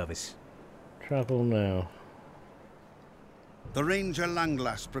be of service? Travel now. The Ranger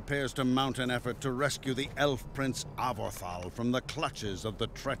Langlass prepares to mount an effort to rescue the elf prince Avorthal from the clutches of the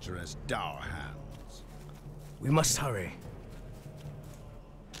treacherous Dour Hands. We must hurry.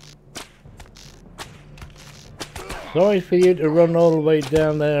 Sorry for you to run all the way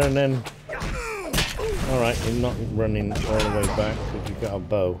down there and then... Alright, you're not running all the way back because you've got a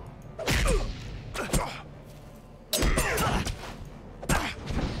bow.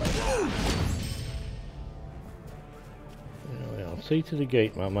 Well, see to the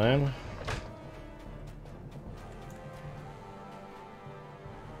gate, my man.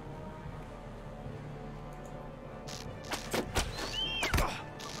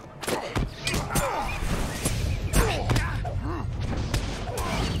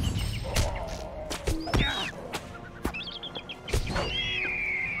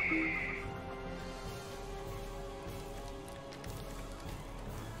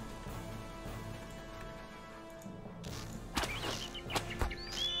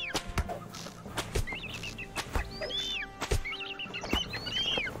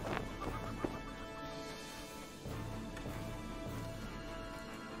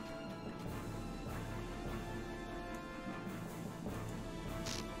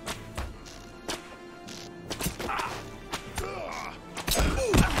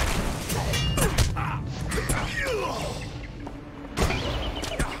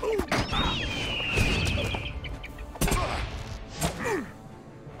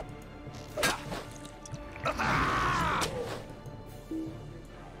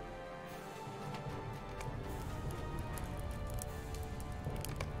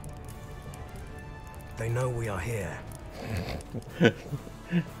 They know we are here.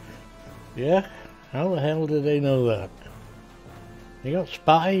 Yeah? How the hell do they know that? They got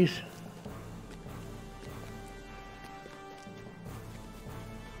spies?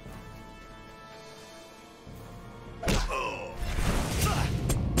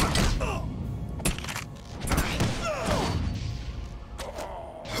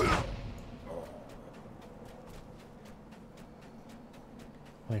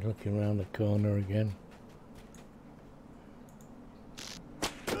 Wait, looking around the corner again.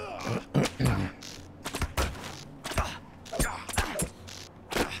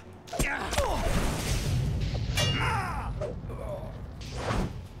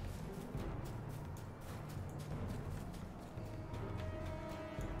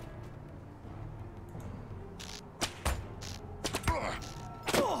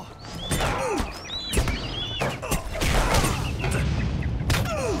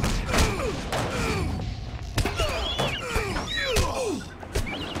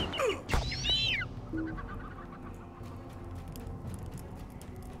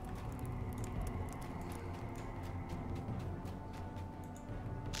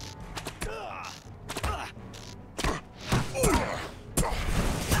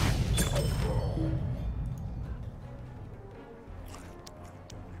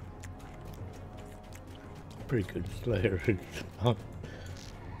 Pretty good slayer.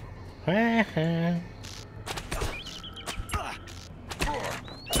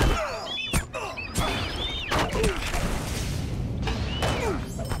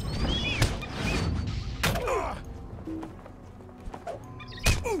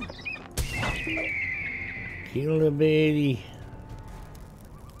 Kill the baby.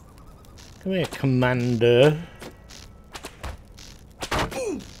 Come here, Commander.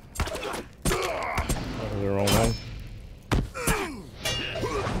 The wrong one.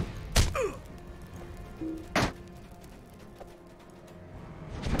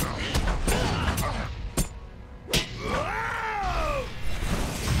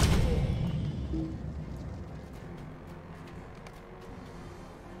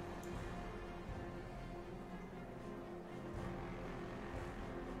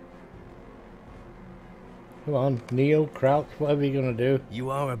 Come on, kneel, crouch, whatever you're gonna do. You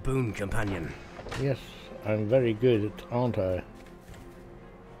are a boon companion. Yes, I'm very good at, aren't I?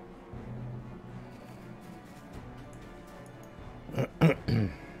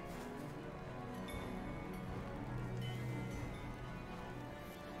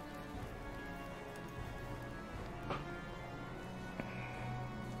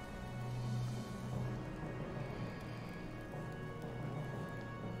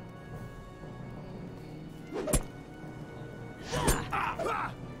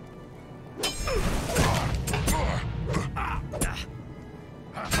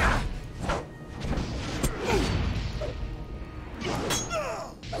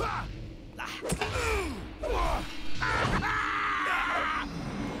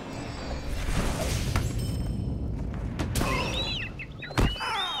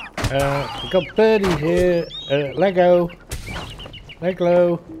 We've got birdies here. Lego.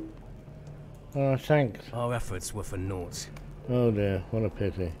 Lego. Oh, thanks. Our efforts were for naught. Oh dear, what a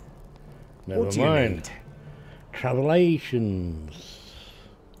pity. Never What do you mind. need? Travelations.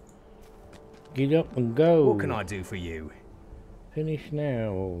 Get up and go. What can I do for you? Finish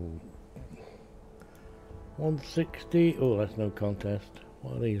now. 160. Oh, that's no contest.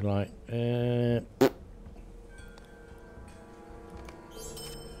 What are these like?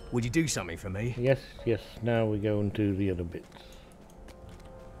 Would you do something for me? Yes, yes. Now we go into the other bits.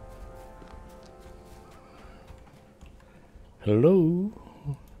 Hello?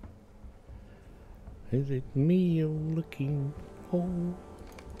 Is it me you're looking for?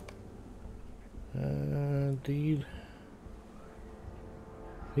 Indeed.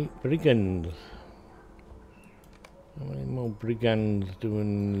 Brigands. How many more brigands do we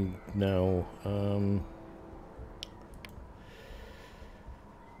need now?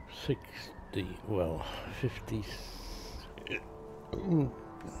 60, well, 50.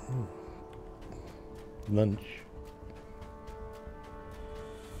 Lunch.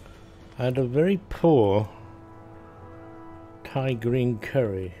 I had a very poor Thai green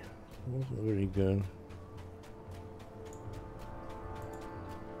curry. It wasn't very good.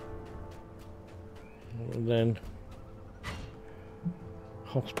 And then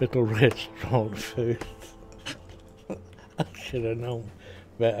hospital restaurant food. I should have known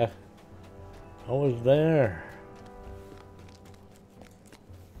better. I was there.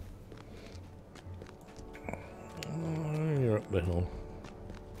 Oh, you're up the hill.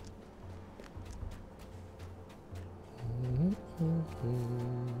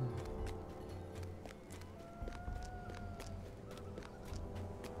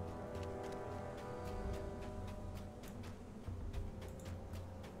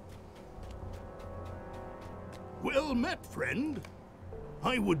 Well met, friend.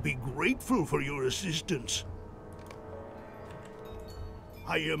 I would be grateful for your assistance.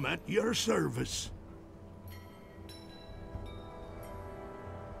 I am at your service.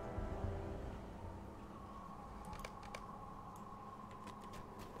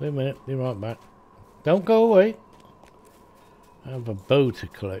 Wait a minute, be right back. Don't go away. I have a bow to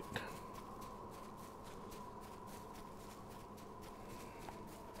collect.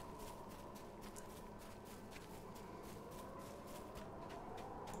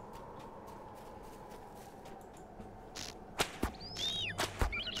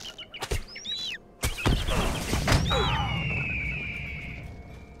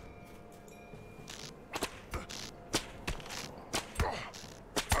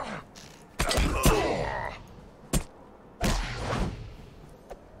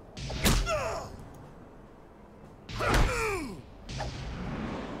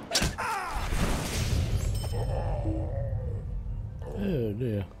 Oh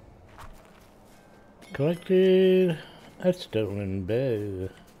dear. Collected a stolen bow.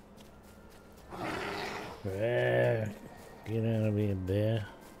 Ah, get out of here, bear.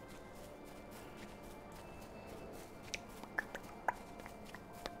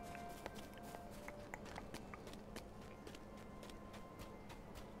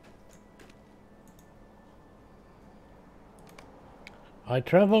 I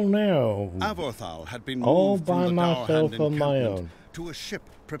travel now. Avorthal had been All moved from by the myself Dowerhand on my encampment own. to a ship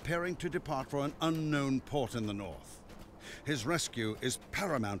preparing to depart for an unknown port in the north. His rescue is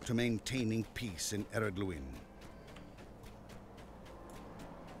paramount to maintaining peace in Ered Luin.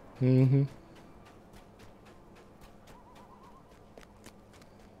 Mm-hmm.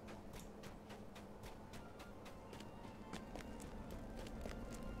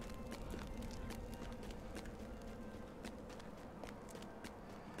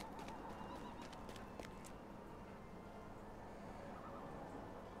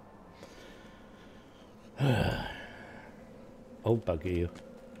 Oh, bugger you.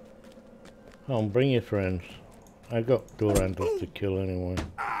 Come on, bring your friends. I got door handles to kill anyway.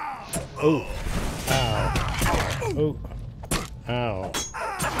 Oh! Ow! Oh! Ow!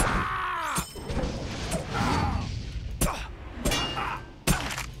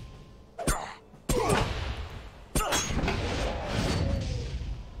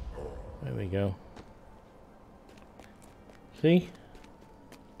 There we go. See?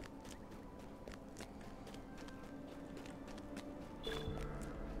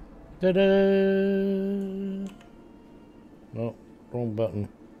 Ta-da! No, wrong button.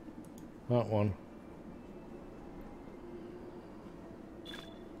 That one.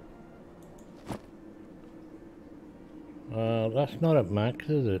 That's not at max,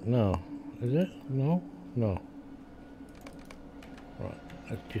 is it? No. Is it? No? No. Right,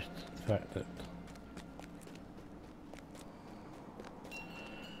 that's just the fact that...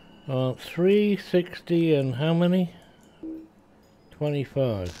 360 and how many?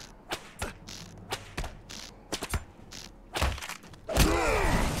 25.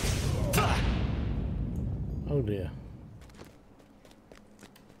 Oh dear.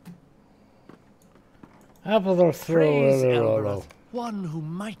 Have other Praise throw Elbereth, one who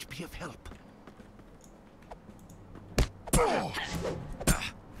might be of help.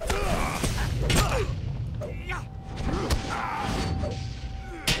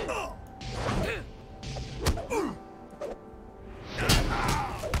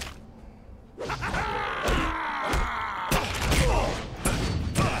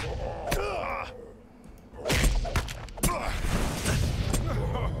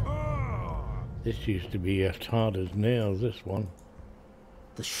 This used to be as hard as nails, this one.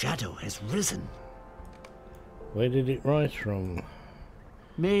 The shadow has risen. Where did it rise from?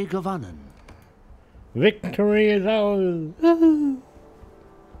 May Govannen. Victory is ours! Woohoo!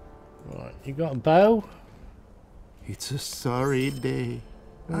 Right, you got a bow? It's a sorry day.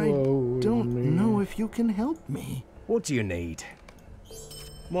 I Whoa, don't know if you can help me. What do you need?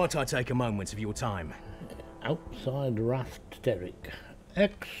 Might I take a moment of your time? Outside Rasteric.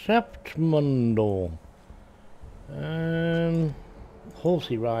 Accept Mundo.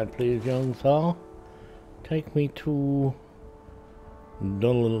 Horsey ride, please, young sir. Take me to...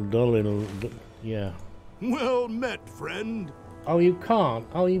 yeah. Well met, friend. Oh, you can't?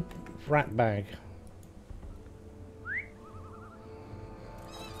 Oh, you rat bag.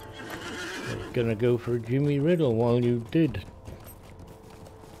 I was gonna go for Jimmy Riddle while you did.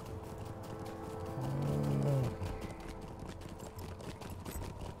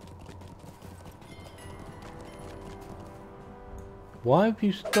 Why have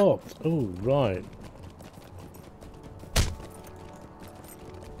you stopped? Oh, right.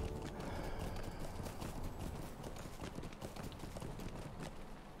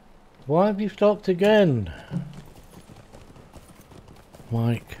 Why have you stopped again?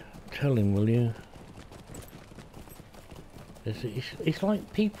 Mike, tell him, will you? It's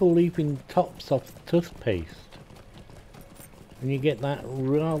like people leaving tops off toothpaste. And you get that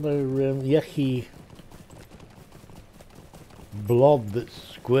rather yucky blob that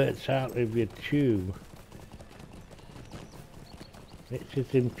squirts out of your tube. It's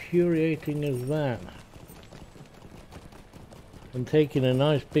as infuriating as that. And taking a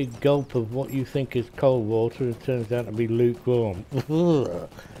nice big gulp of what you think is cold water, it turns out to be lukewarm.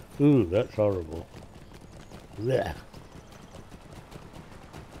 Ooh, that's horrible. Blech.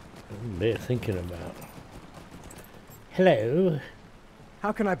 Bear thinking about. Hello.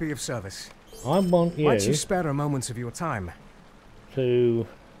 How can I be of service? I want you, Might you spare a moment of your time? to...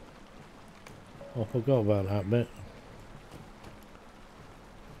 I forgot about that bit.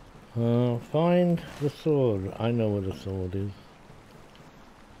 Find the sword. I know where the sword is.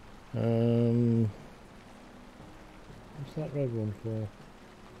 What's that red one for?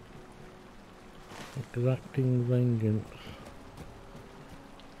 Exacting vengeance.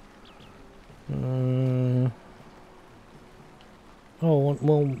 Oh,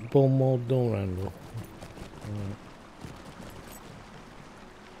 one more door handle.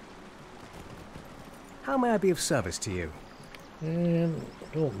 How may I be of service to you?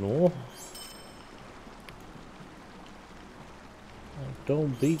 Don't know.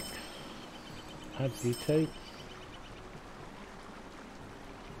 Don't beaks. Agitate.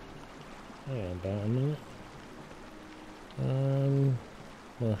 Hang on about a minute. Well,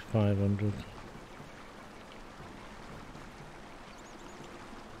 that's 500.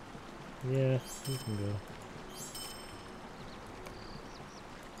 Yeah, you can go.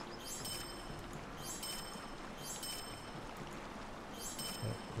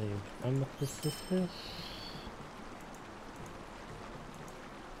 Leave amethyst with this.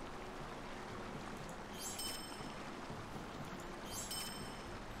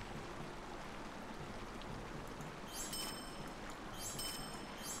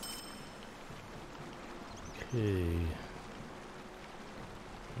 Okay.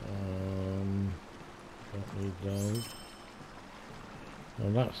 Don't need those.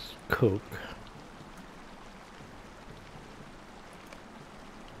 Well, that's cook.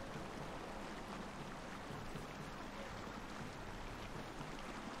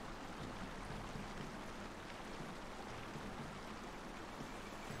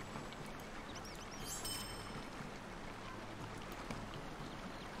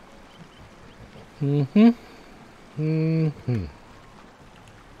 Mm-hmm. Mm-hmm.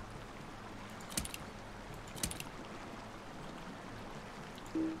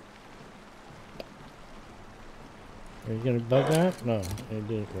 Are you going to bug out? No, you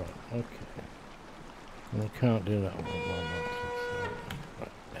did it right. Okay. Well, I can't do that one.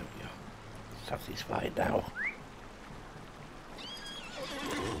 Right, there we go. Satisfied now.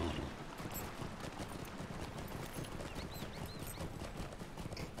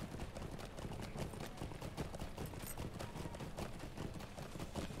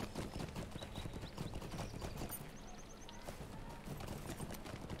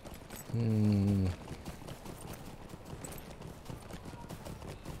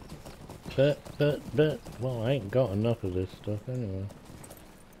 But, well, I ain't got enough of this stuff anyway.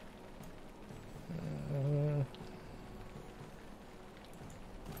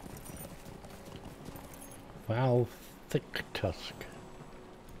 Foul thick tusk.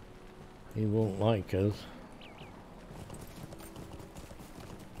 He won't like us.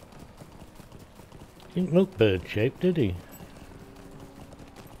 Didn't look bird-shaped, did he?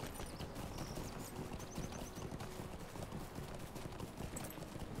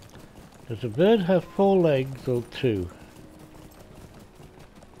 Does a bird have 4 legs or 2?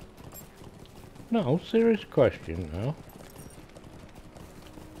 No, serious question now.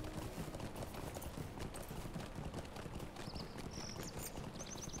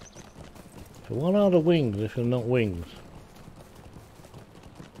 So what are the wings if they're not wings?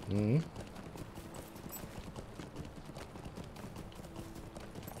 Hmm?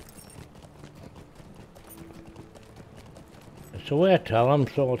 It's a weird tell, I'm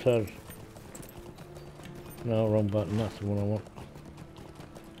sort of... No, wrong button, that's the one I want.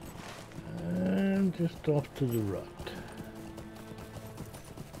 And just off to the right.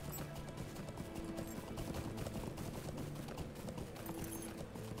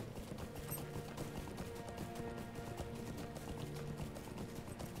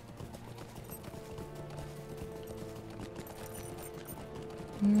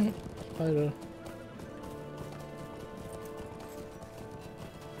 Spider.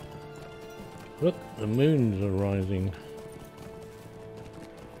 Look, the moons are rising.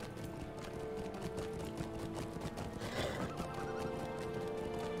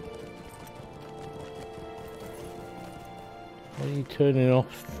 Are you turning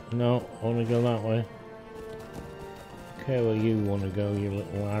off? No, I want to go that way. Okay, where you want to go, you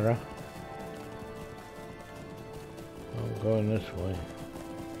little Lara. I'm going this way.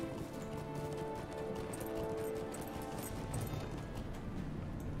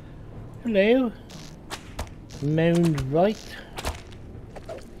 Hello. Mound right.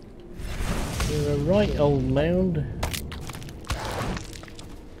 You're a right old mound.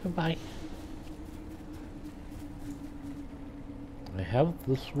 Goodbye. I have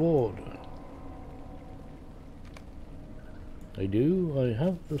the sword. I do, I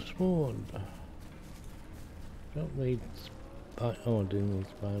have the sword. Don't need spiders. Oh, I do need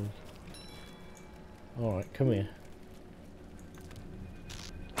spiders. Alright, come here.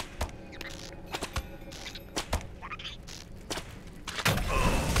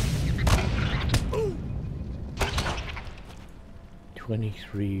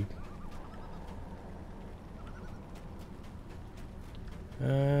 $23.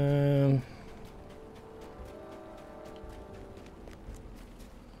 Oh,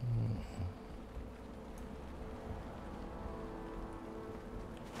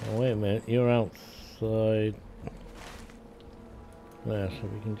 wait a minute, you're outside there, so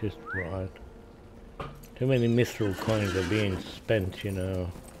we can just ride. Too many mithril coins are being spent, you know.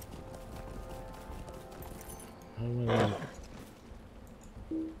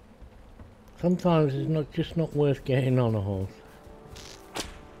 Sometimes it's just not worth getting on a horse.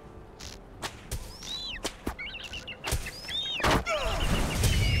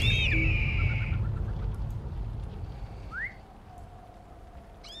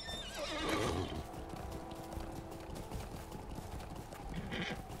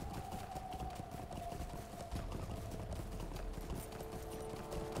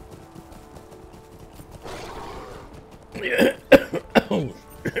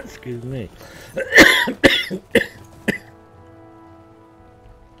 Excuse me.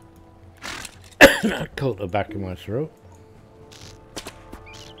 That caught the back of my throat.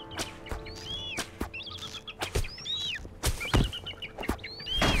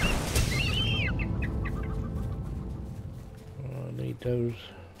 I need those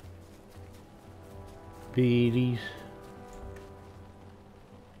beadies.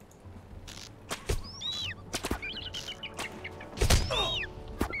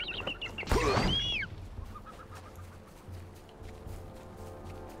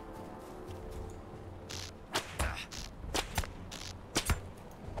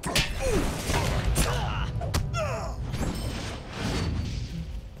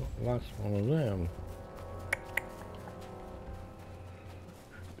 Last one of them.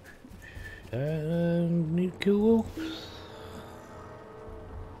 Need cool.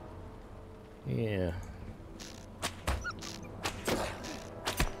 Yeah.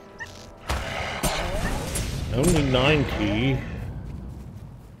 Only 90.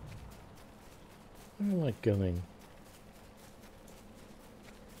 Where am I going?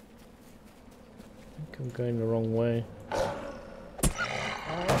 I think I'm going the wrong way.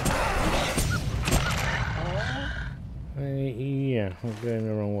 Yeah, I'm going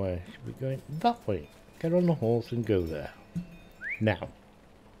the wrong way. Should be going that way. Get on the horse and go there. Now.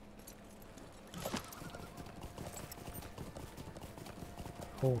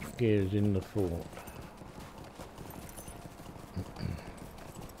 Horse gears in the fort.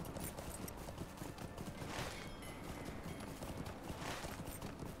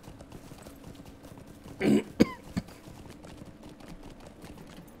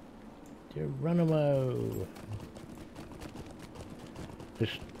 Geronimo.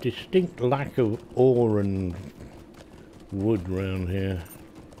 There's distinct lack of ore and wood round here.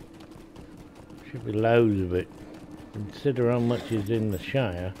 Should be loads of it. Consider how much is in the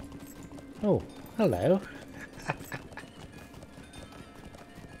Shire. Oh, hello.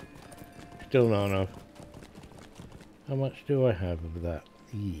 Still not enough. How much do I have of that?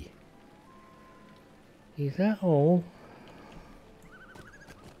 E. Is that all?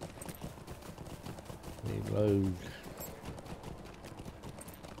 Need loads.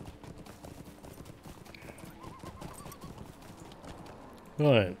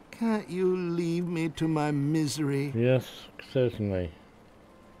 Right. Can't you leave me to my misery? Yes, certainly.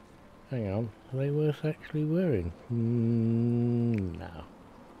 Hang on, are they worth actually wearing? No.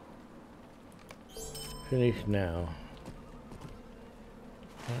 Finish now.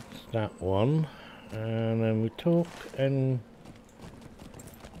 That's that one. And then we talk and...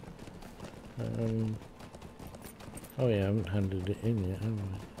 oh yeah, I haven't handed it in yet, have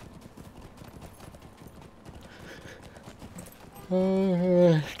I?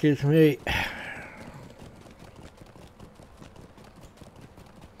 Excuse me.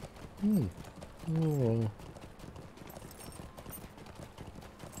 Oh.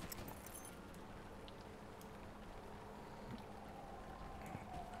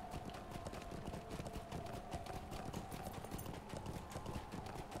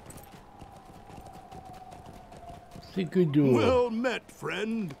 Sigurdur. Well met,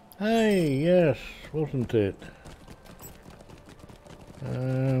 friend. Hey, yes, wasn't it?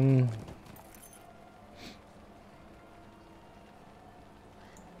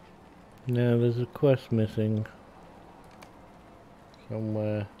 No, there's a quest missing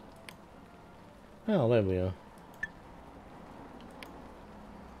somewhere. Oh, there we are.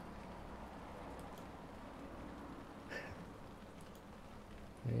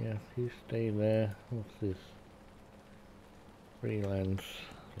 Yeah, if you stay there. What's this? Freelance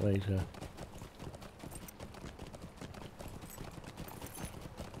later.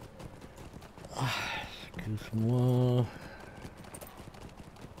 Let's do some more.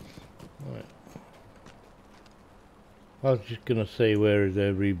 Right. I was just gonna say, where is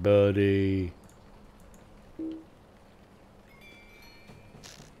everybody?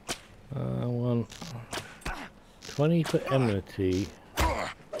 I want 20 for enmity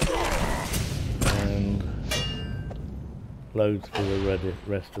and loads for the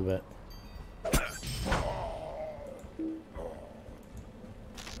rest of it.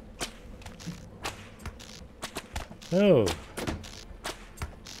 Oh.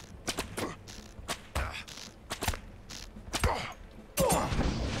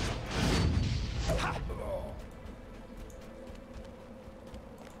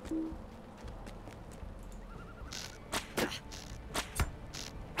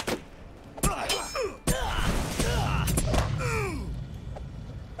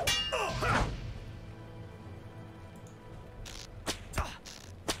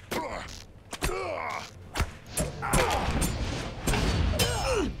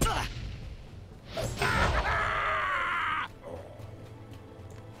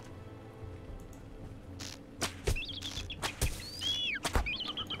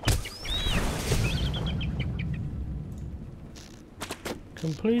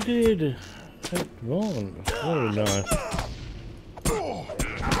 Completed. Advance. Very nice.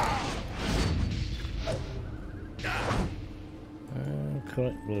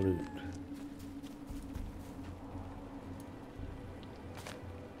 Collect the loot.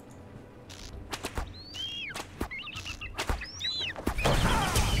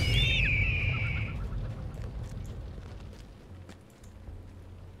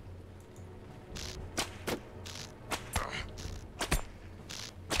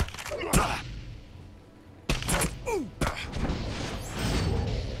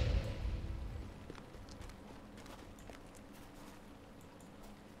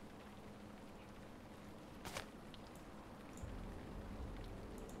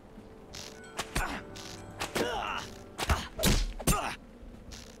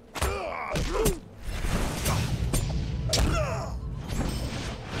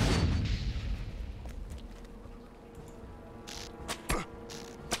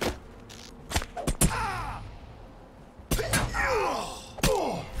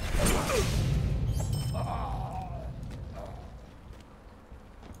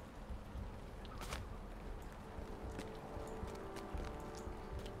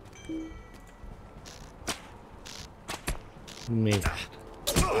 Missed.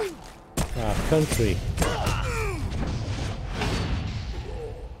 Country.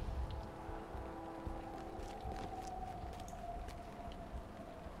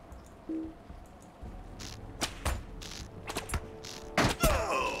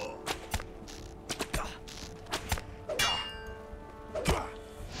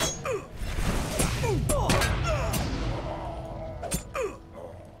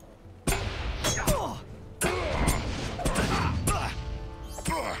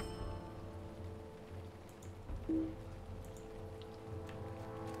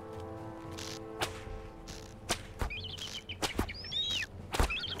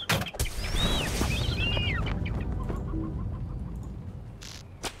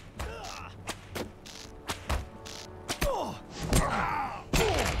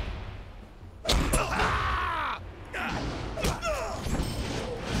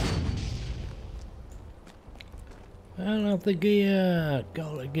 I love the gear.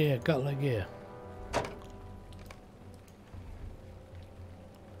 Got the gear. Got the gear.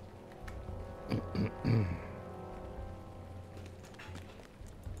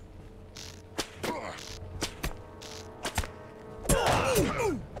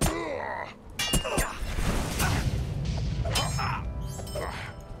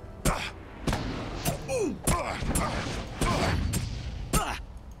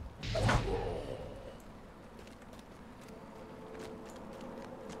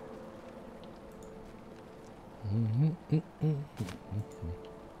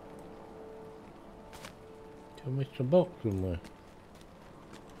 I missed a box somewhere.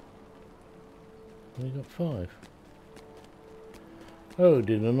 We got 5. Oh,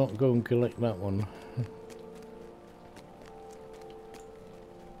 did I not go and collect that one?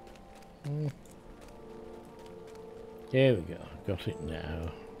 There we go. Got it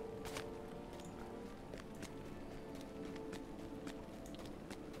now.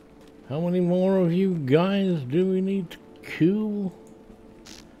 How many more of you guys do we need to kill?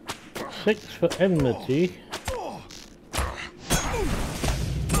 6 for enmity.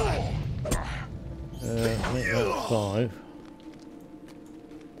 I think that's 5.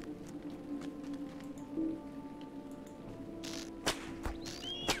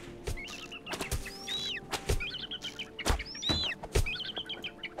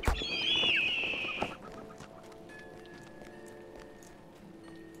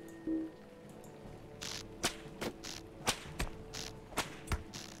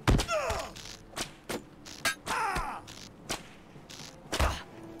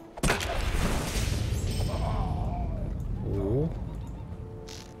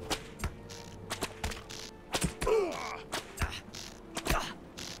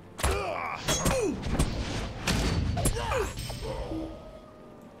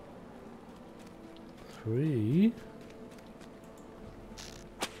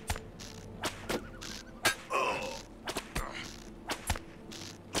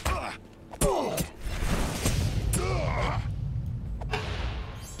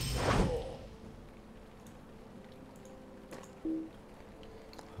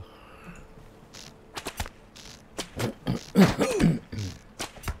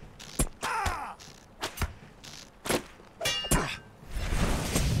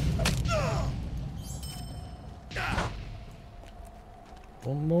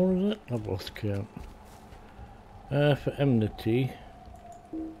 One more, is it? I've lost count. For enmity.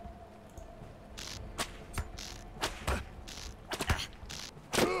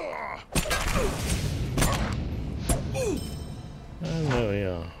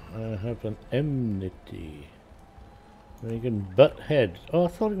 have an enmity. You can butt heads. Oh, I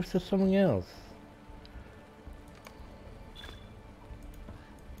thought it was just something else.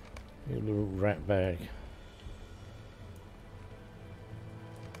 You little rat bag.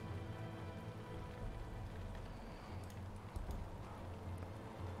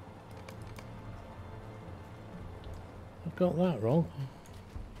 I got that wrong.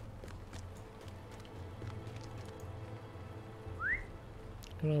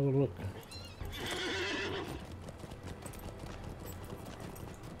 Can I have a look?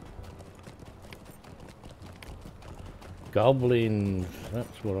 Goblins,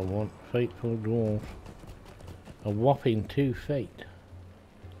 that's what I want. Fateful dwarf. A whopping 2 fate.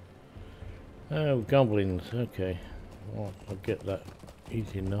 Oh, goblins, okay. Well, I'll get that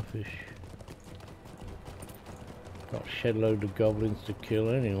easy enough-ish. Got a shed load of goblins to kill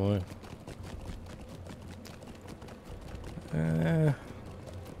anyway. Oh,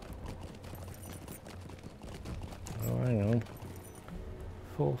 hang on.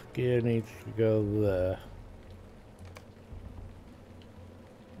 4th gear needs to go there.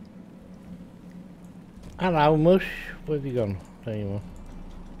 Hello, Mush. Where have you gone? There you are.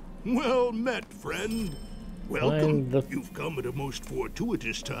 Well met, friend. Welcome. You've come at a most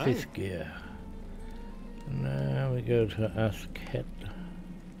fortuitous time. 5th gear. Now we go to Asket.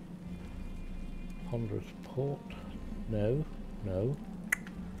 Ponderous port. No, no.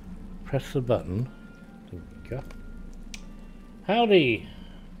 Press the button. There we go. Howdy!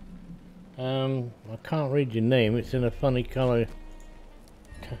 I can't read your name. It's in a funny colour.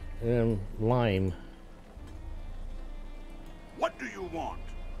 Lime. What do you want?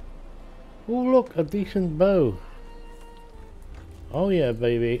 Oh look, a decent bow. Oh yeah,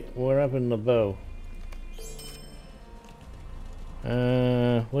 baby, we're having the bow.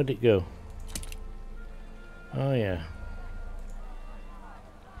 Where'd it go? Oh yeah.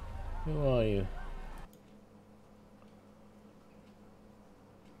 Who are you?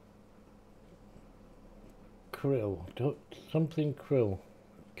 Krill. Something Krill.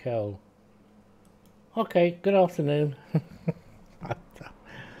 Cal. Okay, good afternoon.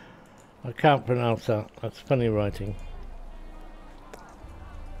 I can't pronounce that. That's funny writing.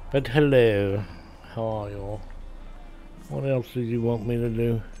 But hello. How are you all? What else did you want me to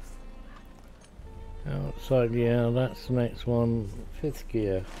do? Outside, yeah, that's the next one. 5th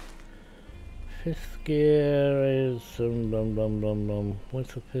gear. 5th gear is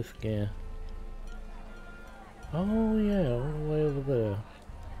what's the 5th gear? Oh yeah, all the way over there.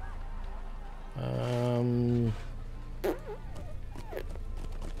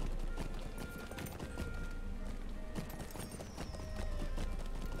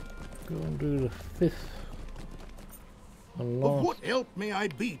 Go and do the 5th and last. Of what help may I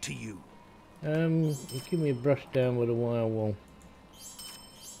be to you? You give me a brush down with a wire wool.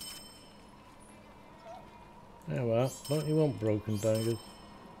 There we are. Don't you want broken daggers?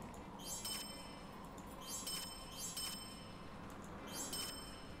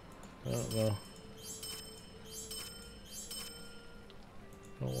 Don't know.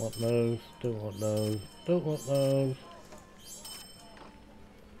 Don't want those. Don't want those. Don't want those.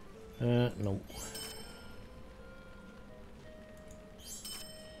 No.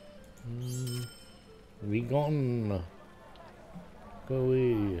 We gone. Go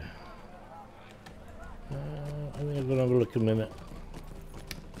away. I think I'm gonna have a look a minute.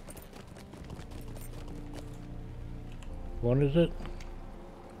 What is it?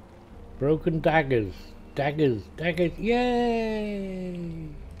 Broken daggers. Daggers. Daggers. Yay!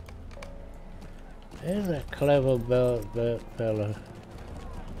 There's a clever fella.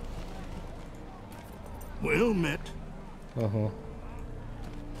 Well met. Uh-huh.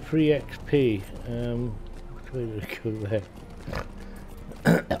 Free XP. Which way did it go there?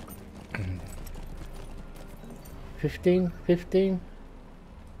 15? 15?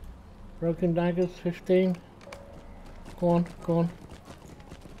 Broken daggers, 15? Go on, go on.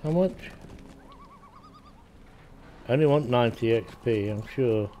 How much? I only want 90 XP, I'm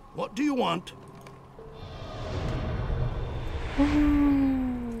sure. What do you want?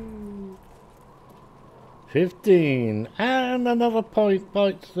 15! And another point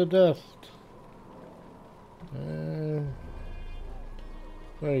bites the dust.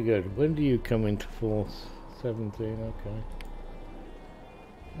 Very good. When do you come into force? 17, okay.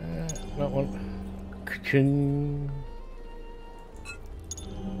 That one. Ka-ching.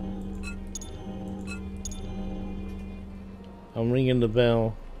 I'm ringing the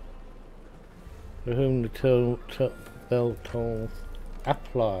bell. For whom the bell tolls.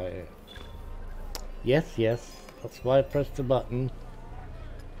 Apply. Yes, yes. That's why I pressed the button.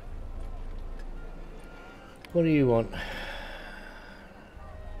 What do you want?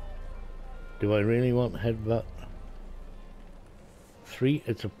 Do I really want headbutt?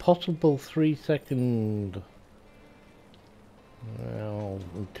 It's a possible 3-second. Well,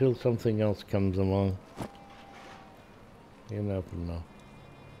 until something else comes along. You never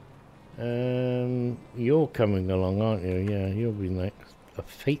know. You're coming along, aren't you? Yeah, you'll be next. A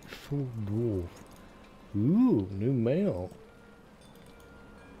fateful dwarf. Ooh, new mail.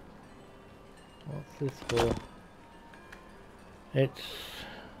 What's this for? It's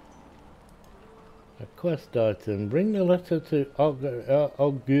a quest item. Bring the letter to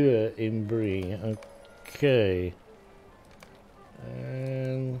Augur in Brie. Okay.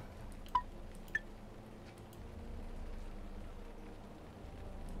 And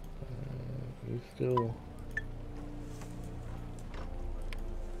you still.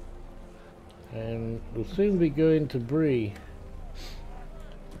 And we'll soon be going to Brie.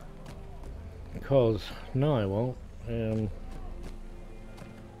 Because no, I won't.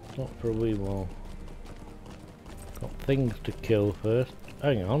 Not for a wee while. Got things to kill first.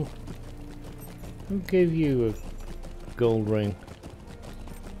 Hang on. Who gave you a gold ring?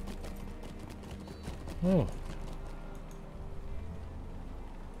 Oh.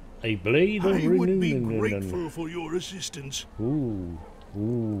 A blade of I would be renewal. grateful for your assistance. Ooh.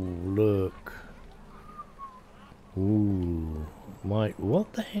 Ooh, look. Ooh.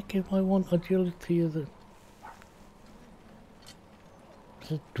 What the heck if I want agility of the...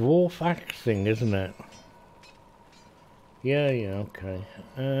 It's a dwarf axe thing, isn't it? Yeah, okay.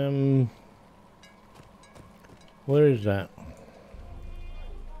 Where is that?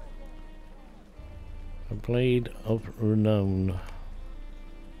 A blade of renown.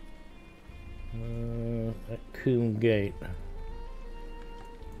 At Coombe Gate.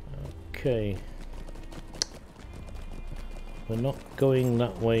 Okay. We're not going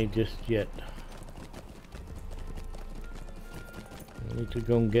that way just yet. We need to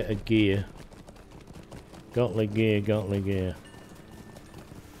go and get a gear. Gauntlet gear.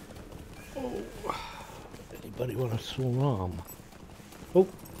 Oh. Anybody want a sore arm? Oh.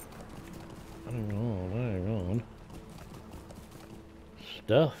 Hang on.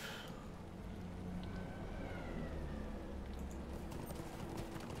 Stuff.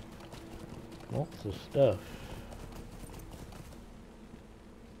 What's the stuff?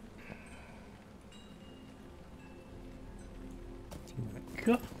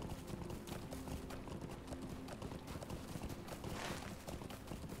 God.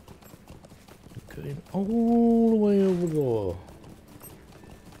 Going all the way over there.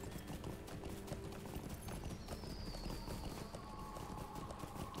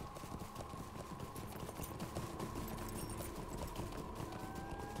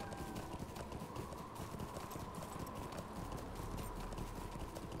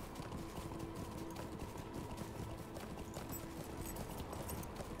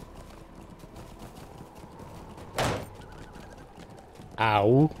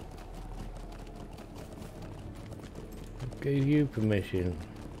 Ow. Who gave you permission?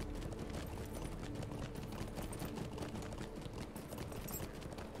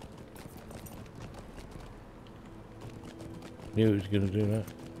 Knew he was going to do that.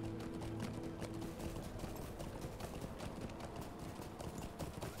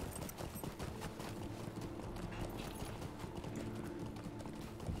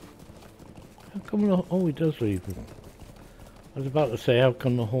 How come not? Oh, he does leave. I was about to say, how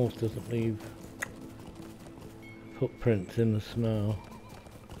come the horse doesn't leave footprints in the snow?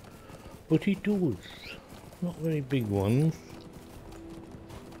 But he does. Not very big ones.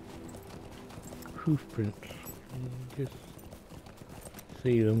 Hoof prints. You just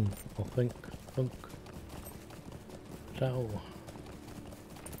see them, I think. So,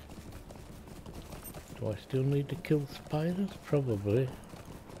 do I still need to kill spiders? Probably.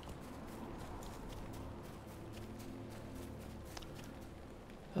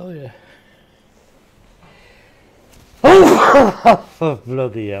 Oh yeah. Oh,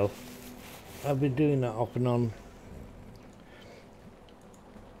 bloody hell. I've been doing that off and on.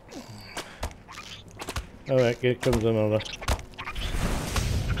 Alright, here comes another.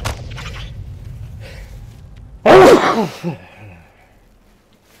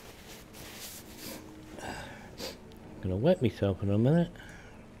 Gonna wet myself in a minute.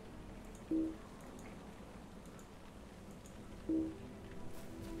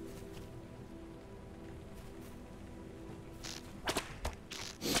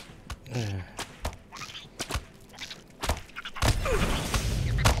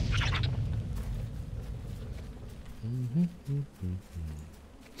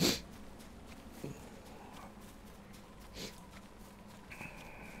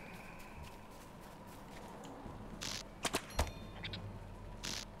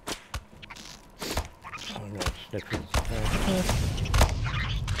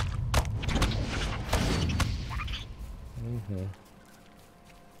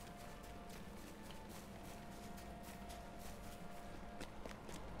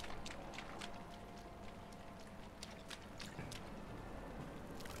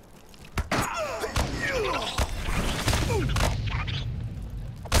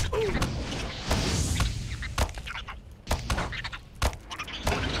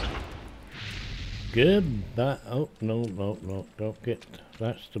 Good. That. Oh no, no, no! Don't get.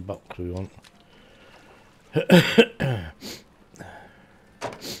 That's the box we want.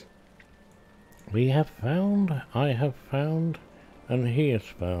 We have found. I have found, and he has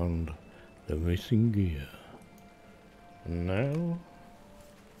found the missing gear. And now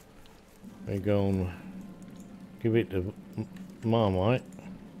we're going to give it to Marmite.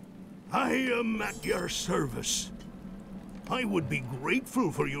 I am at your service. I would be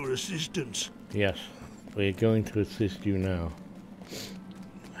grateful for your assistance. Yes, we're going to assist you now.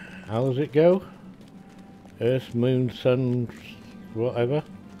 How does it go? Earth, moon, sun, whatever.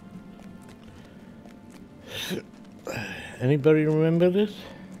 Anybody remember this?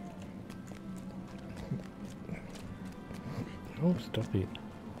 Oh, stop it.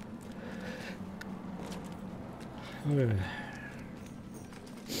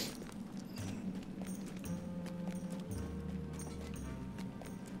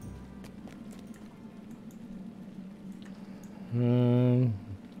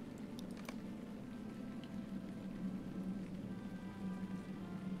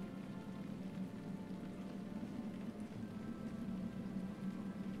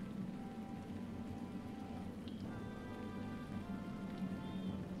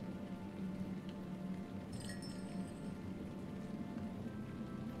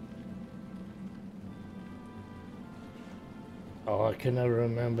 Oh, I can never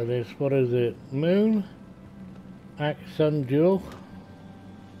remember this. What is it? Moon? Axe, sun, jewel?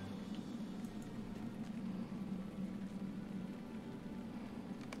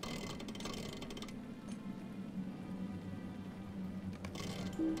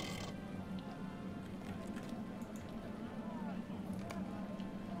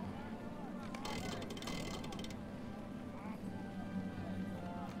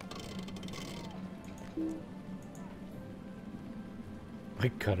 I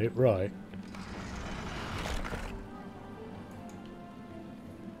got it right.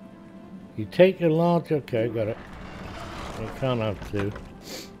 You take a large... Okay, got it. You can't have two.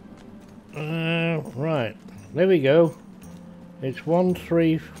 Right. There we go. It's 1,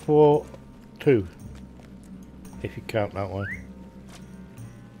 3, 4, 2. If you count that way.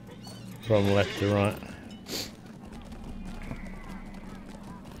 From left to right.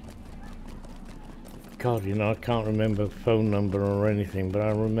 God, you know, I can't remember phone number or anything, but I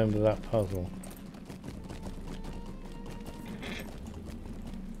remember that puzzle.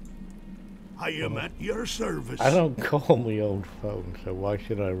 I am at your service. I don't call my old phone, so why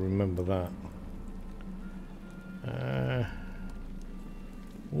should I remember that?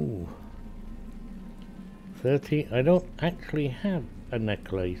 Ooh. 30. I don't actually have a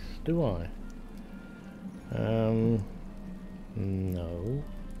necklace, do I? No.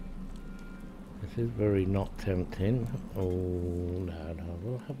 This is very not tempting. Oh, no, no,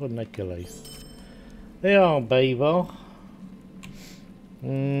 we'll have a necklace. There are, baby.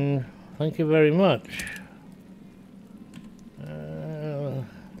 Thank you very much.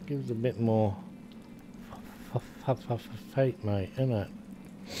 Gives a bit more fate, mate, innit?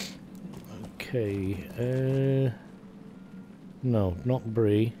 Okay, no, not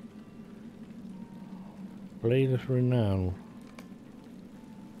Bree. Blade of Renown.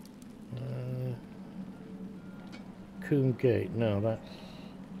 Coombe Gate, no, that's...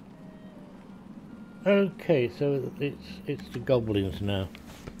 Okay, so it's the goblins now.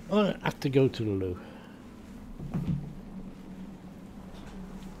 I have to go to the loo.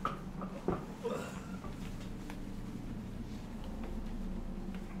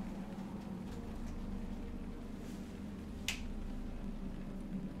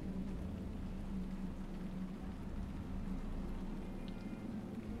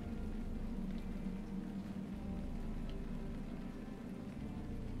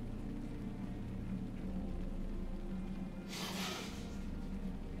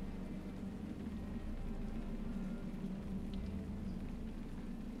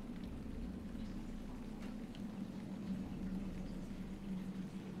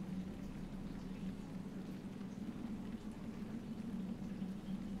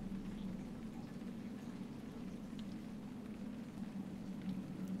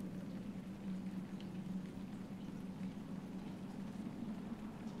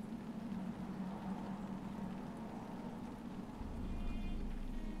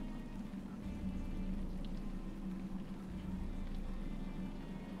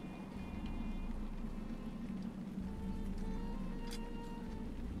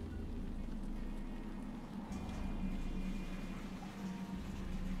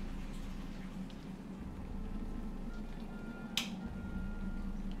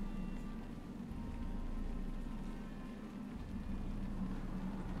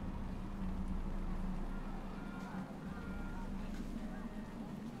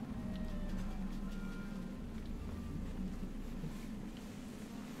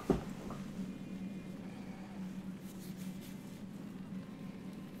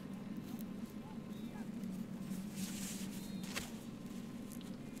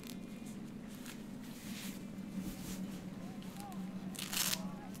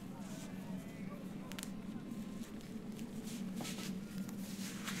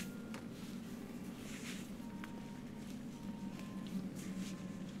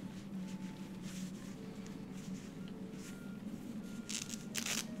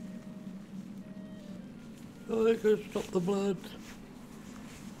 Oh, I can stop the blood.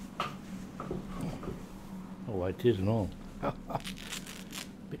 Oh, it isn't on.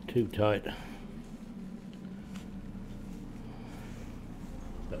 Bit too tight.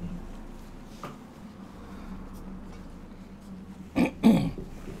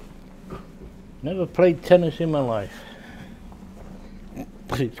 Never played tennis in my life,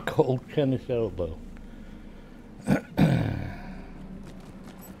 but it's called tennis elbow. At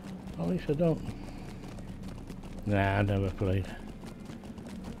least I don't. Nah, I never played.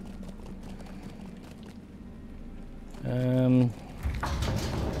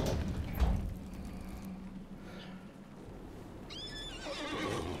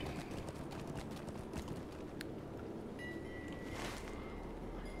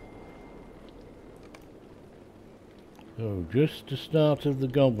 So, just the start of the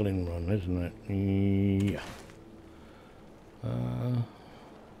goblin run, isn't it? Yeah.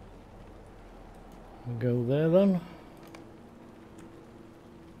 Go there then.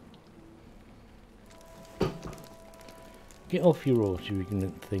 Get off your horse, you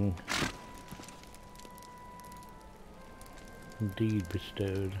ignorant thing. Indeed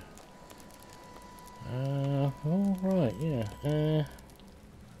bestowed. All right, yeah.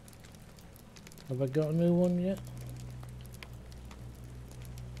 Have I got a new one yet?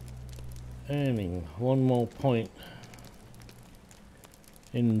 Earning one more point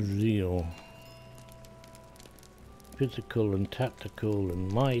in zeal. Physical and tactical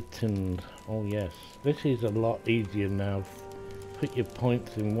and might and oh yes, this is a lot easier now. Put your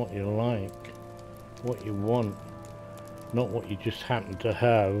points in what you like, what you want, not what you just happen to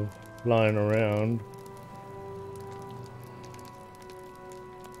have lying around.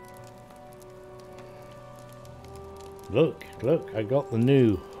 Look, I got the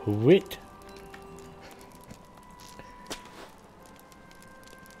new wit.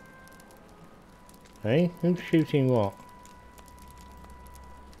 Hey, who's shooting what?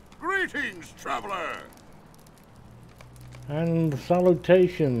 Greetings, traveler! And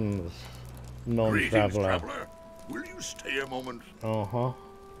salutations, Greetings, non-traveller. traveler. Will you stay a moment? Uh-huh.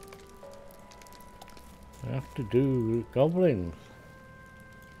 I have to do with goblins.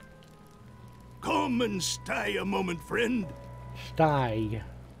 Come and stay a moment, friend. Stay.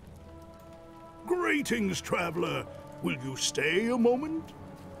 Greetings, traveler. Will you stay a moment?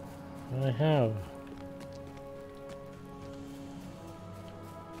 I have.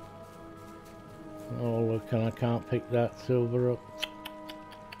 Oh look, and I can't pick that silver up.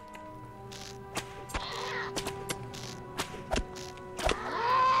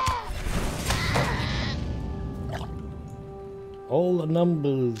 All the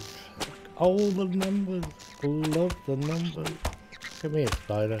numbers. All the numbers. Love the numbers. Come here,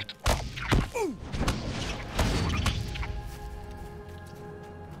 spider.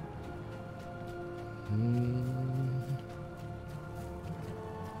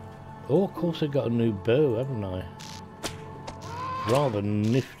 Oh, of course I got a new bow, haven't I? Rather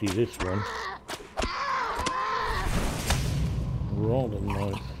nifty, this one. Rather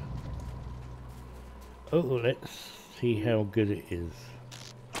nice. Oh, let's see how good it is.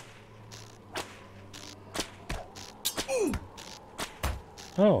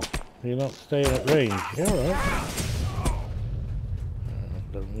 Oh, you're not staying at range. You're alright.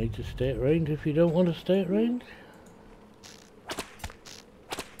 Don't need to stay at range if you don't want to stay at range.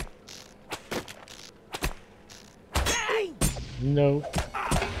 No.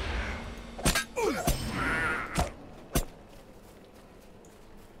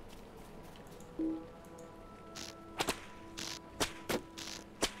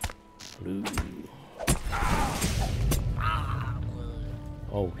 Blue.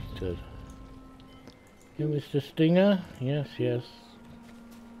 Oh, he's dead. You, Mr. Stinger? Yes, yes.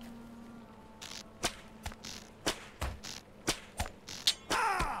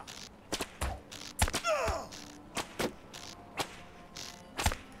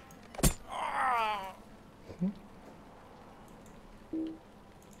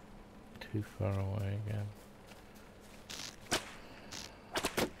 Too far away again.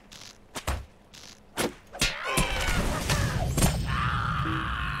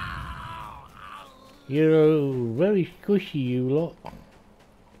 You're very squishy, you lot.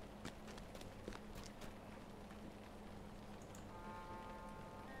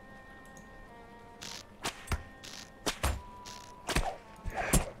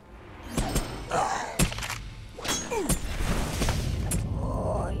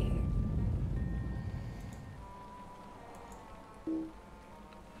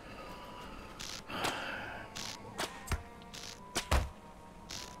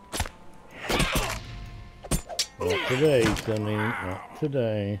 Not today, Sonny. Not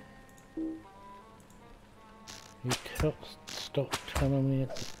today. You stop telling me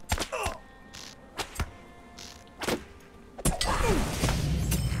it.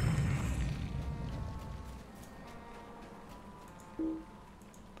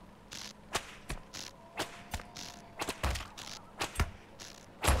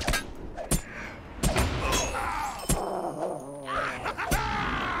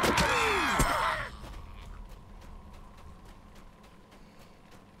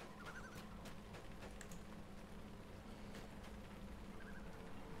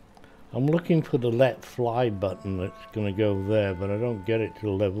 I'm looking for the let fly button that's going to go there, but I don't get it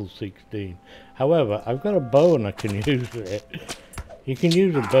till level 16. However, I've got a bow and I can use it. You can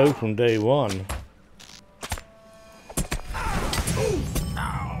use a bow from day one.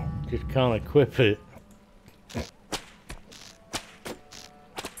 Just can't equip it.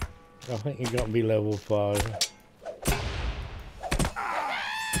 I think you got to be level 5.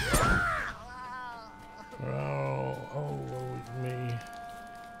 Oh, woe is me.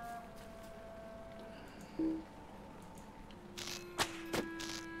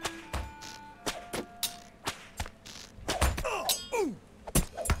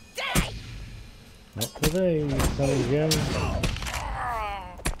 Not today, you son of a gun.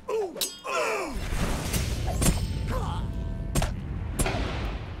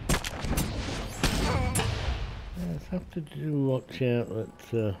 Have to do watch out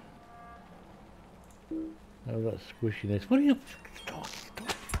that oh, that squishiness. What are you stop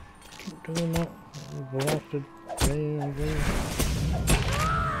keep doing that blasted thing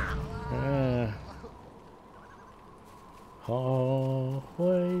there.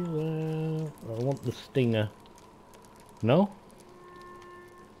 Halfway there. I want the stinger. No?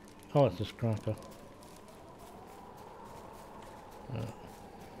 Oh, it's a scrapper.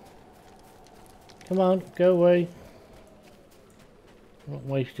 Come on, go away. Not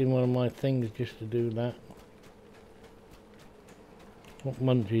wasting one of my things just to do that. What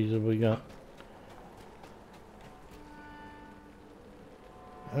munchies have we got?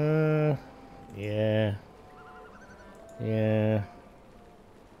 Yeah. Yeah.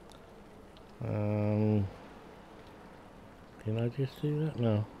 Can I just do that?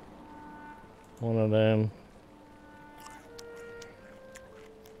 No. One of them.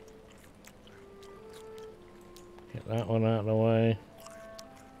 Get that one out of the way.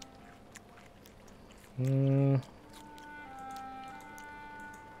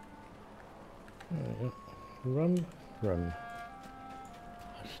 Run, run.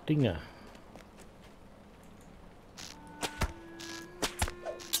 A stinger.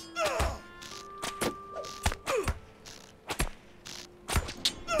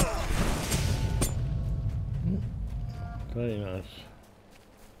 Very nice.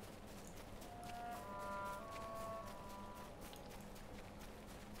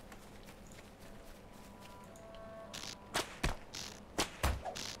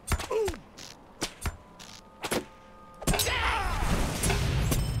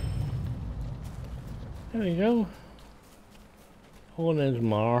 There we go. Oh, and there's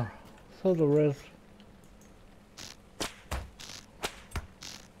more. So the rest.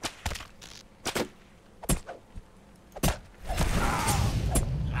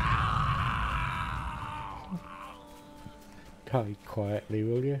 Die quietly,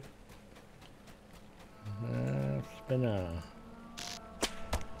 will you? Spinner.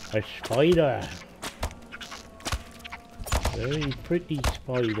 A spider. Very pretty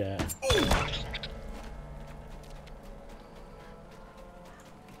spider.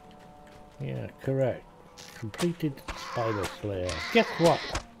 Yeah, correct. Completed spider slayer. Guess what?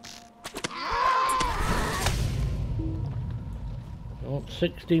 I want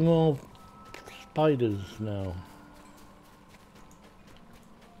 60 more spiders now.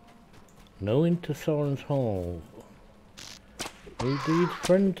 No into Thorin's Hall. Who lead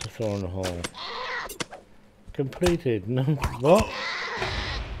friend to Thorin Hall? Completed. No. What?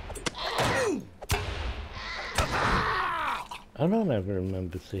 I don't ever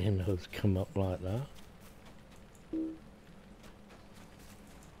remember seeing those come up like that.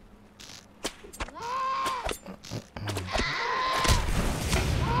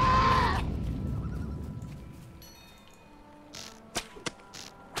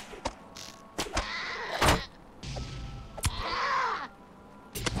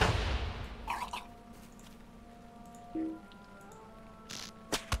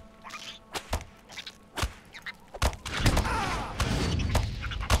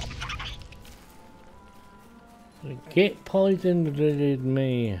 Get poisoned did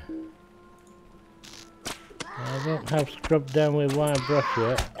me. I don't have scrubbed down with wire brush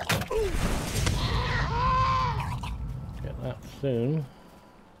yet. Get that soon.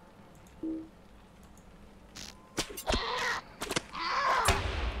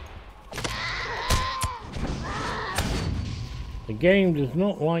 The game does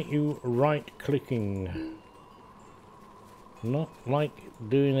not like you right-clicking. Not like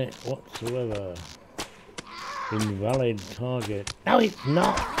doing it whatsoever. Invalid target. No, it's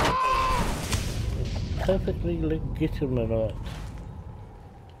not! It's perfectly legitimate.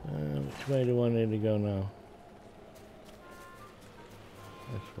 Which way do I need to go now?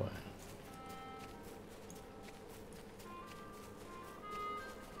 This way.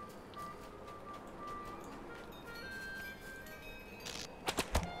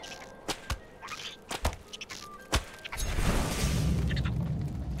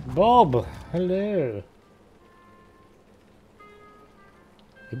 Bob, hello.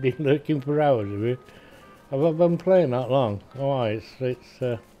 You've been looking for hours, have you? Have I been playing that long? Oh, it's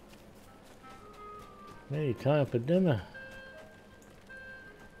nearly time for dinner.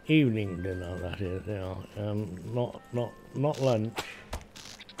 Evening dinner, that is. You know, not lunch.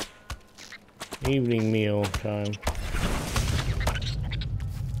 Evening meal time.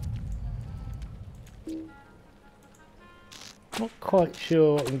 Not quite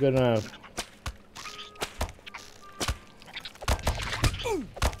sure what I'm gonna have.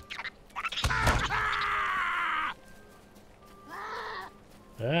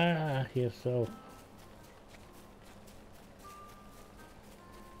 Ah, yourself.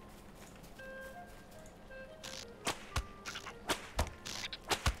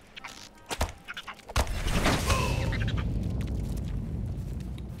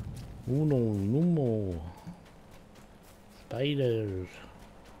 Uno, nummo. Spiders.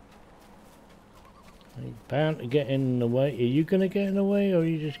 Are you bound to get in the way? Are you gonna get in the way, or are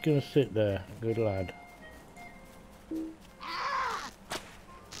you just gonna sit there? Good lad.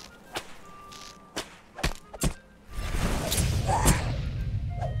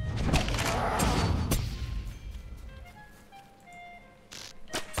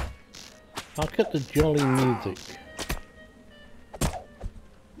 I'll cut the jolly music.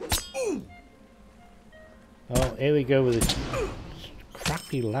 Oh, here we go with this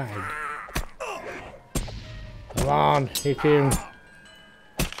crappy lag. Come on, hit him.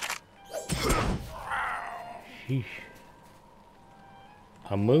 Sheesh.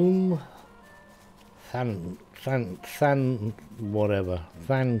 Hamoom San whatever.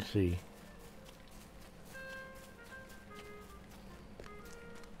 Fancy.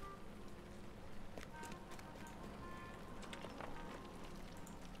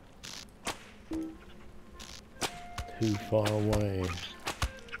 Too far away.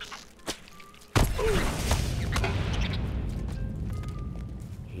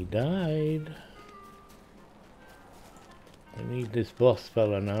 He died. I need this boss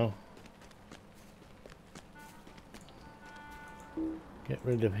fella now. Get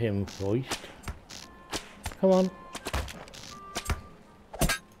rid of him first. Come on.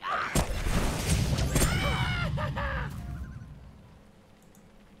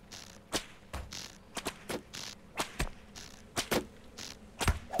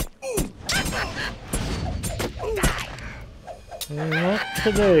 Not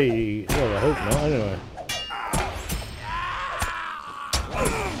today. Well, I hope not, anyway.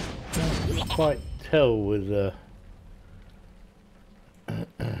 Can't quite tell with the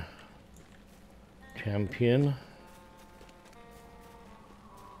champion.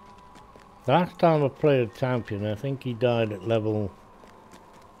 Last time I played a champion, I think he died at level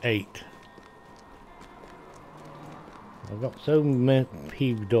 8. I got so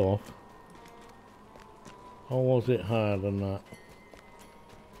peeved off. Or was it higher than that?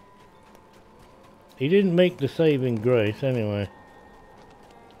 He didn't make the saving grace anyway.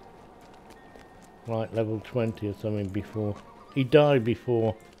 Like level 20 or something before. He died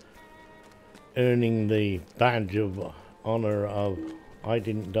before earning the badge of honor of I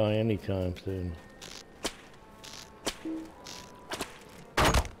didn't die anytime soon.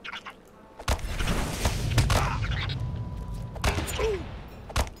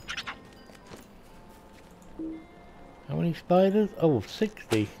 How many spiders? Oh,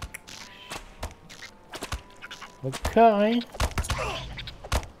 60. Okay.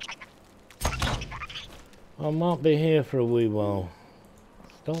 I might be here for a wee while.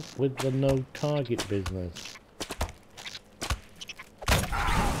 Stop with the no target business.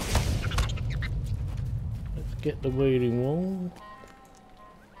 Let's get the waiting wall.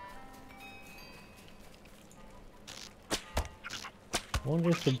 I wonder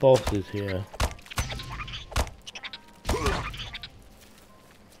if the boss is here.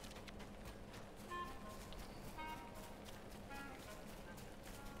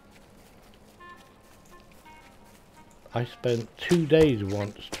 I spent 2 days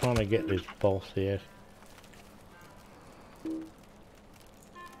once trying to get this boss here.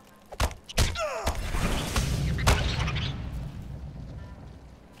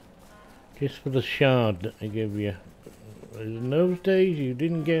 Just for the shard that they give you. In those days you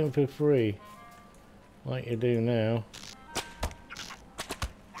didn't get them for free. Like you do now.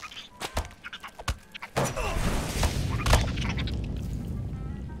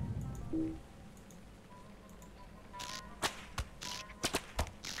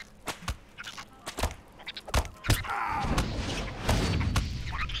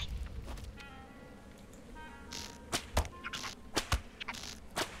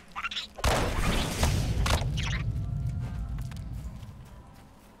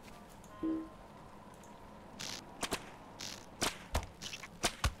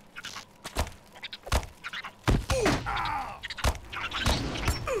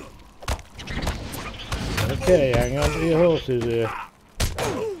 Okay, hang on to your horses here.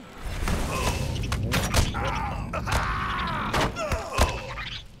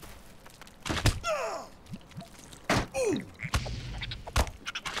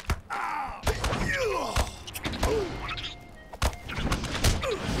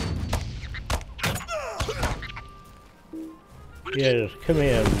 Yes, come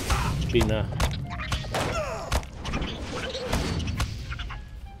here, Bina.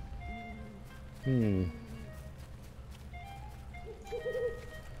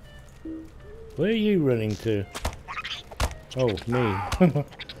 Where are you running to? Oh, me.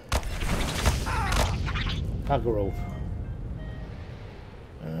 Hagarov.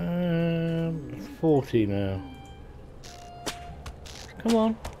 40 now. Come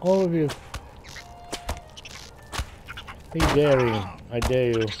on, all of you. Be daring, I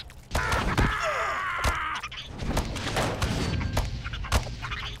dare you.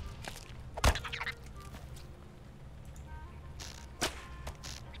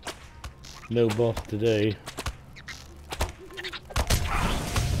 No boss today.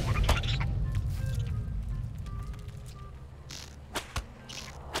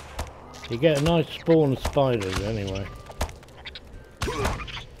 You get a nice spawn of spiders anyway.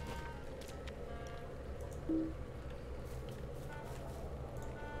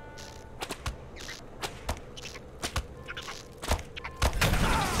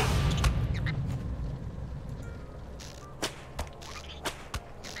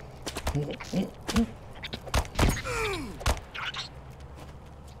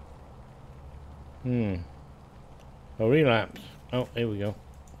 A relapse. Oh, here we go.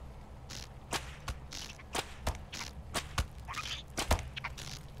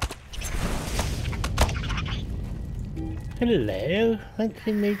 Hello, thanks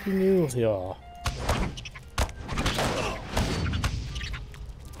for meeting you here.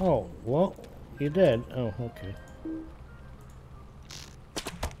 Oh, what? You're dead? Oh, okay.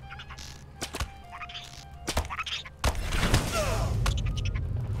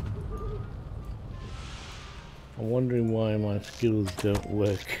 I'm wondering why my skills don't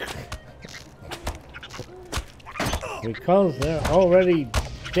work. Because they're already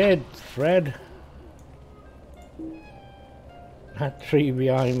dead, Fred. That tree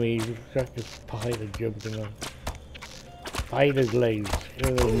behind me is like a spider jumping on. Spider's legs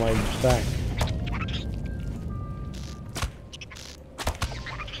over my back.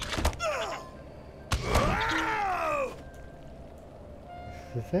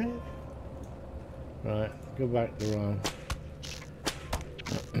 Is that it? Right, go back to Ron.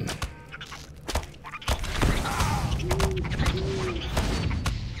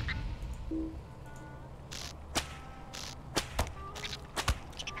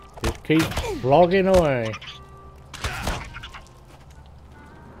 Just keep flogging away.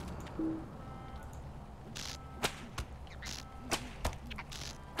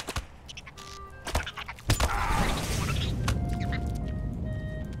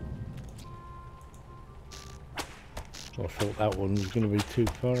 I thought that one was going to be too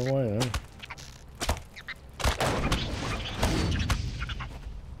far away then.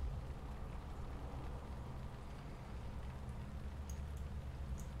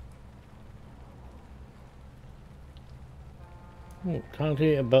 Oh, can't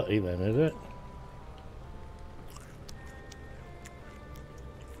eat a butty then, is it?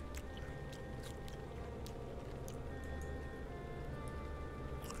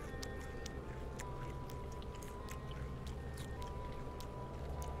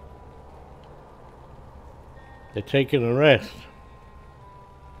 They're taking a rest.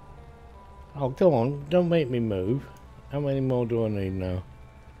 Oh, go on, don't make me move. How many more do I need now?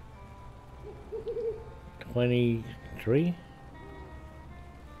 23?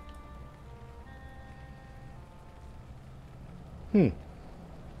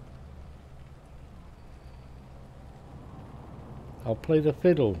 I'll play the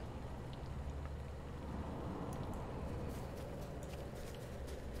fiddle.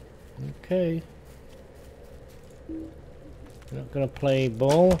 Okay. Not gonna play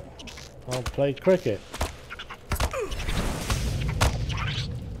ball. I'll play cricket.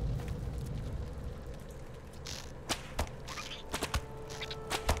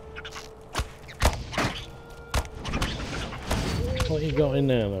 What you got in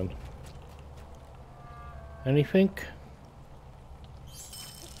there then? Anything?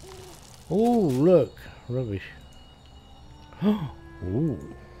 Oh, look. Rubbish.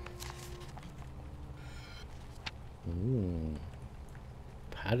 Ooh. Ooh.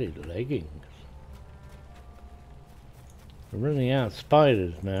 Padded leggings. We're running out of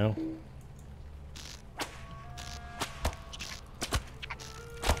spiders now.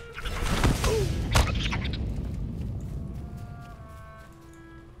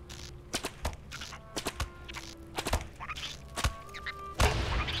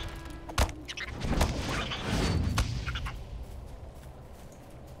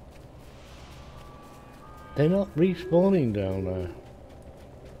 They're not respawning down there.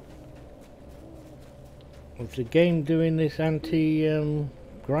 It's the game doing this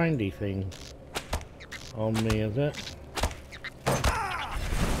anti-grindy thing on me, is it?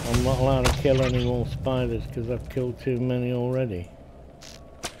 I'm not allowed to kill any more spiders because I've killed too many already.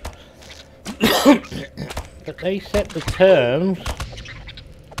 But they set the terms.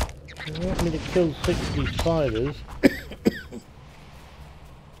 They want me to kill 60 spiders.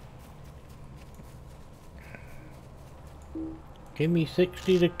 Give me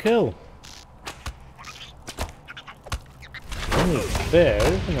 60 to kill. Only fair,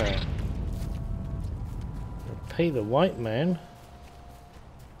 isn't it? I'll pay the white man.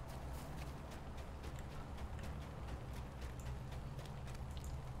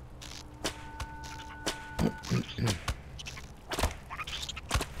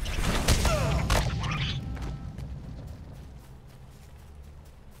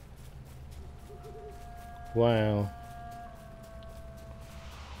 Wow.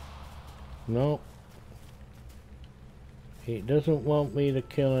 No. It doesn't want me to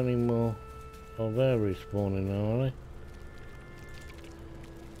kill anymore. Oh, they're respawning now, are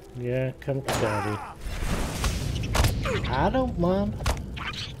they? Yeah, come to daddy. I don't mind.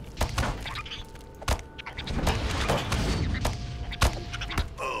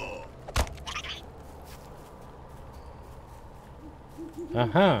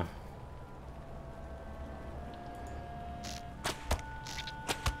 Aha.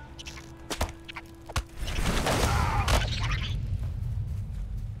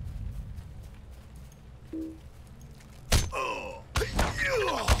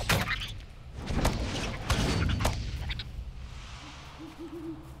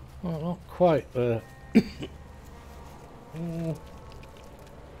 Well, not quite there.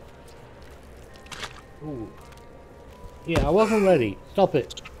 Ooh. Yeah, I wasn't ready. Stop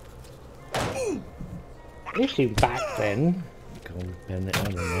it. Is he back then? Go on, Bennett, I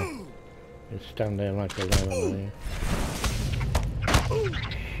don't know. Just stand there like a lemon there.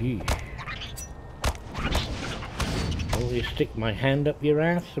 Sheesh. Will you stick my hand up your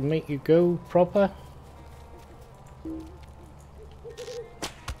ass and make you go proper?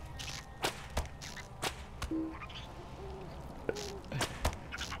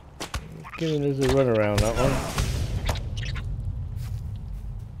 Giving us a run around that one.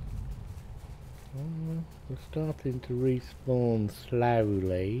 We're starting to respawn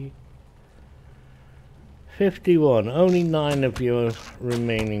slowly. 51. Only 9 of you are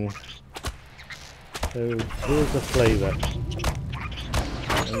remaining. So here's the flavour.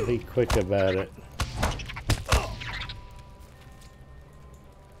 And be quick about it.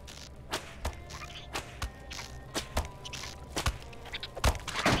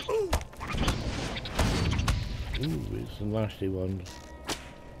 Ooh, it's the nasty ones.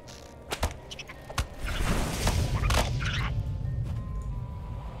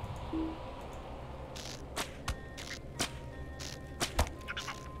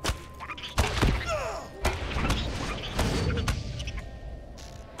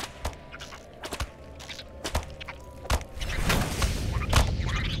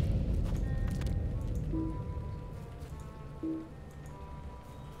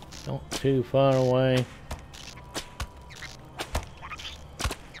 Not too far away.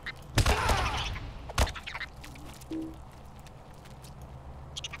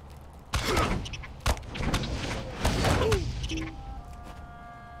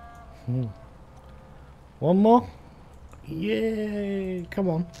 One more? Yay! Come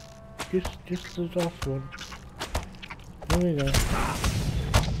on. Just the last one. There we go.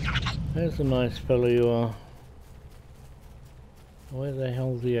 There's a nice fellow you are. Where the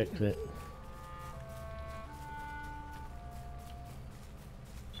hell's the exit?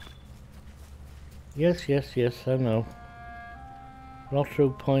 Yes, yes, yes, I know. Lotto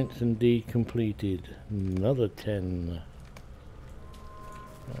points indeed completed. Another 10.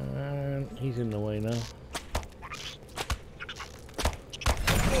 And he's in the way now.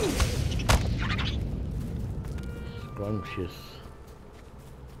 Scrumptious.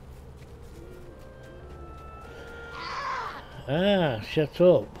 Ah, shut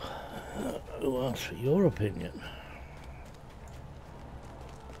up. Who asked for your opinion?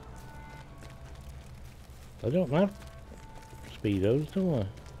 I don't have speedos, do I?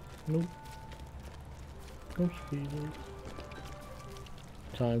 Nope. No speedos.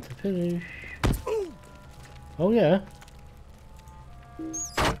 Time to finish. Oh yeah.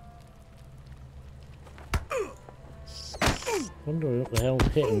 Wonder what the hell's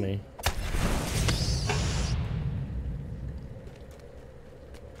hitting me.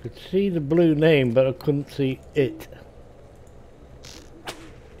 Could see the blue name, but I couldn't see it.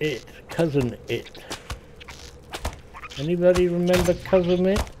 It, cousin it. Anybody remember cousin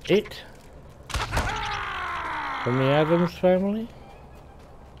it? It? From the Addams Family?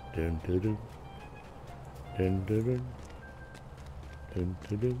 Dun dun dun. Dun dun dun. Dun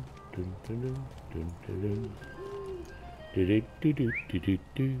dun dun. Dun dun dun. Dun dun dun. Do do do do do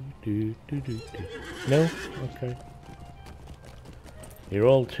do do do do. No? Okay. You're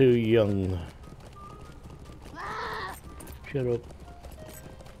all too young. Shut up.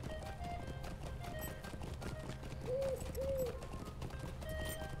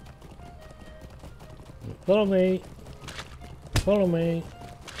 Follow me. Follow me.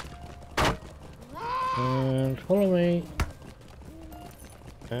 And follow me.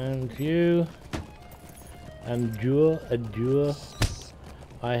 And you. And Adjure.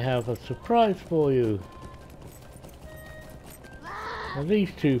 I have a surprise for you. Now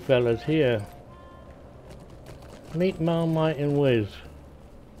these two fellas here. Meet Marmite and Wiz.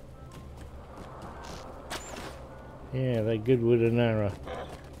 Yeah, they're good with an arrow.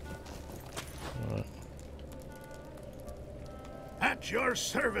 Right. At your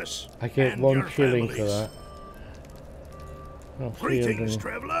service. I get and 1 your shilling families. for that. Oh, Greetings,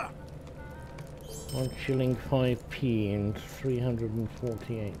 traveller. 1 shilling 5p and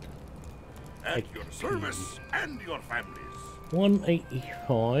 348. At your service and your families.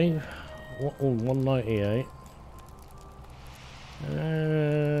 185. Oh, 198.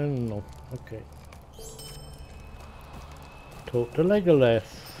 No. Okay. Talk to Legolas.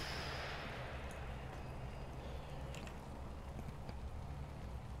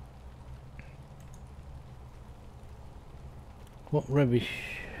 What rubbish?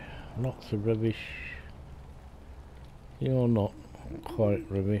 Lots of rubbish. You're not quite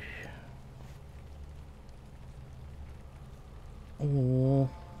rubbish. Oh.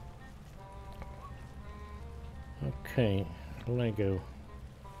 Okay, Lego.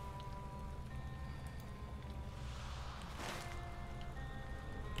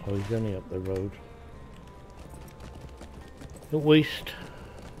 Oh, he's only up the road. Don't waste.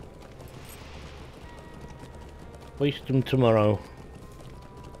 Waste them tomorrow.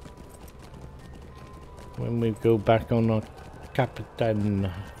 When we go back on our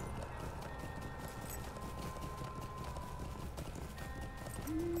Capitan.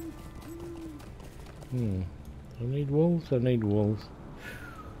 I need wolves, I need wolves.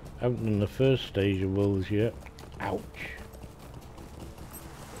 I haven't done the first stage of wolves yet. Ouch.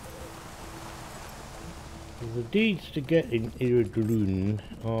 The deeds to get in Iridlun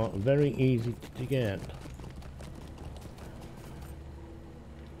are very easy to get.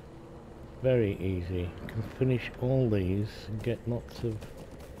 Very easy. You can finish all these and get lots of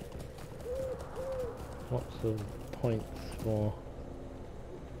points for.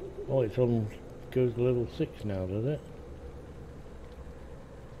 Oh, it's on. Goes to level 6 now, does it?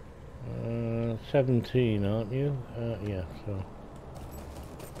 17, aren't you? Yeah. So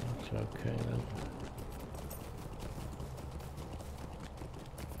that's okay then.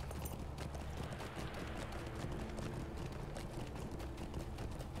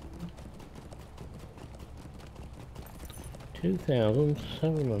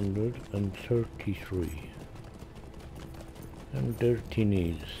 $2,733 and dirty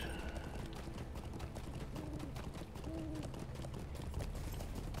knees.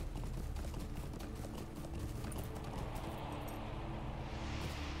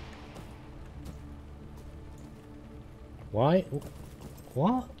 Why?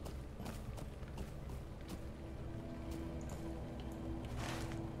 What?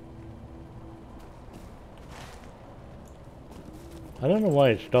 I don't know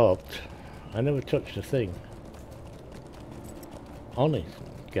why it stopped. I never touched the thing. Honest,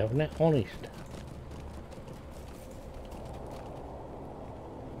 Governor, honest.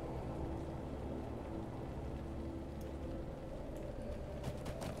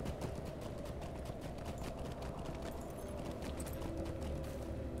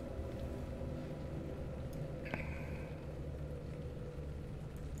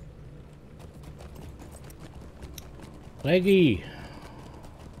 Leggy.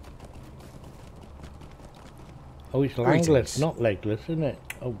 Oh, it's langless, Greetings. not legless, isn't it?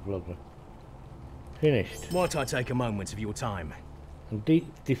 Oh, brother. Finished. Might I take a moment of your time?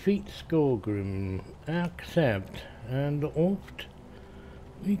 Defeat Skorgrim. Accept. And off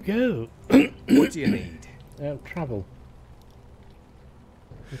we go. What do you need? Travel.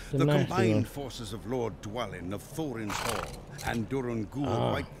 The combined forces of Lord Dwalin of Thorin's Hall and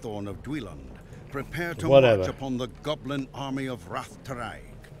Durungur Whitethorn of Dweland prepare to march upon the goblin army of Rath'Tarag.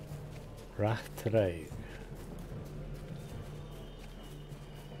 Rath'Tarag.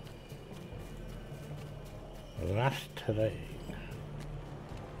 Rath'Tarag.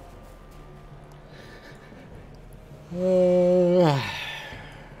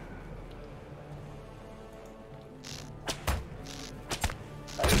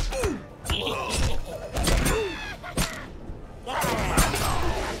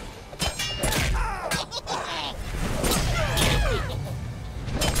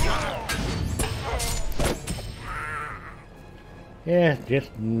 Yeah,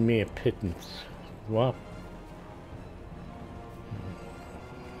 just mere pittance. What?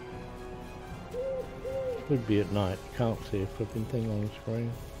 Would be at night. Can't see a flipping thing on the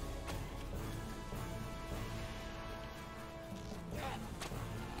screen.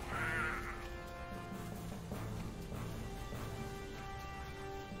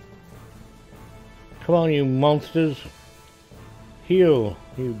 Come on, you monsters! Heal,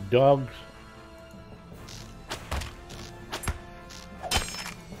 you dogs!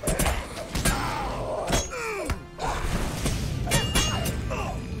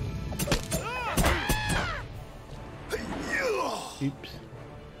 Oops.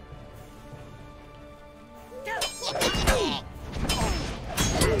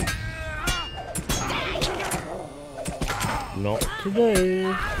 Not today.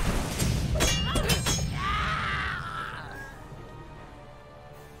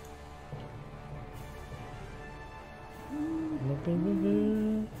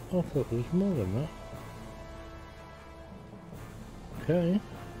 I thought there was more than that. Okay.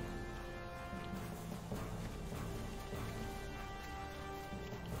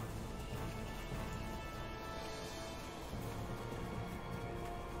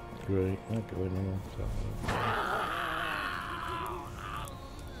 Great, not going on.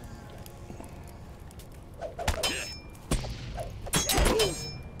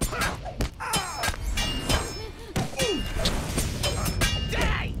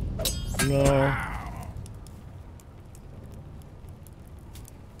 No.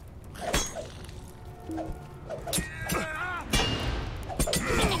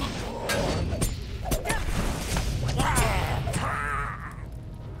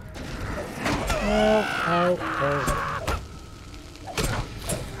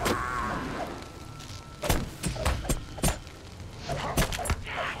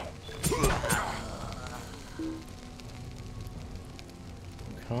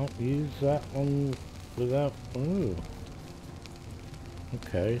 Can't use that one without... Ooh.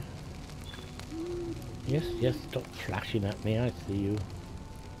 Okay. Yes, yes, stop flashing at me, I see you.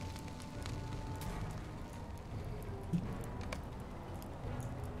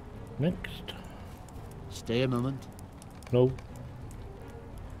 Next. Stay a moment. No.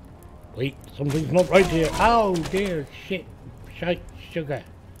 Wait, something's not right here. Oh dear, shit. Shite sugar.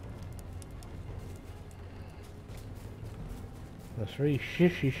 The three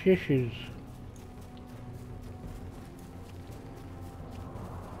shishes.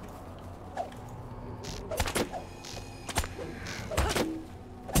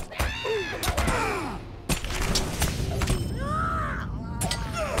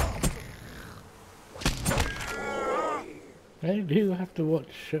 I do have to watch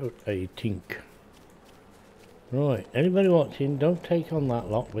show a tink. Right, anybody watching, don't take on that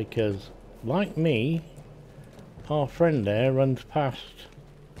lot because, like me, our friend there runs past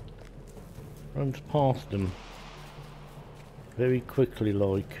them very quickly,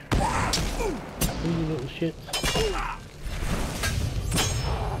 like. You little shits.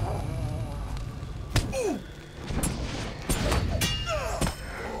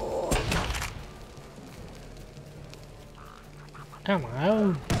 Come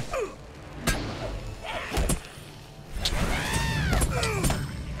on.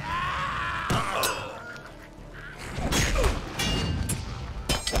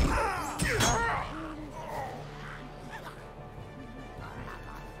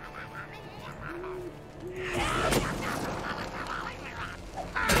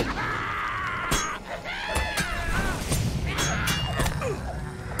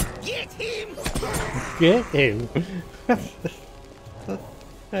 Get him!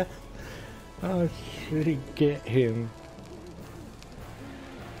 I should get him.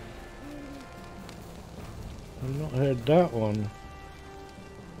 I've not heard that one.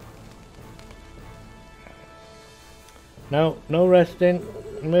 No, no resting.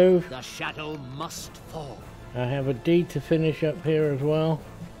 Move. The shadow must fall. I have a deed to finish up here as well.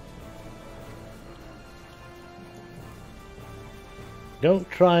 Don't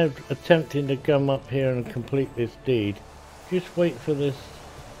try attempting to come up here and complete this deed. Just wait for this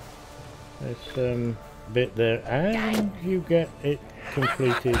bit there, and you get it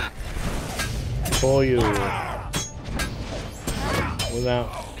completed for you without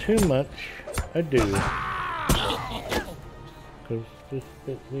too much ado. Because this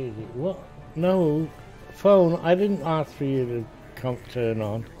bit's easy. What? No, phone. I didn't ask for you to turn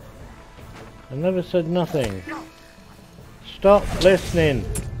on. I never said nothing. Stop listening.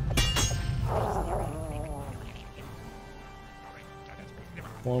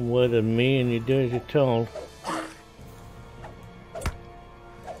 One word of me and you do as you're told.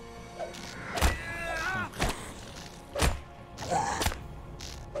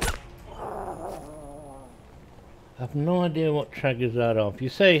 I have no idea what triggers that off. You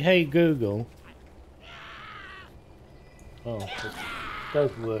say, hey Google. Oh, it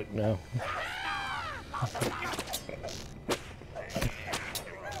does work now.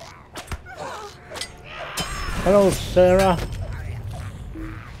 Hello, Sarah.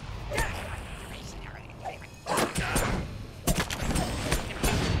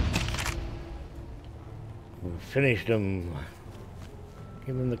 We finished them.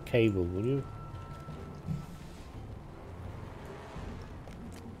 Give him the cable, will you?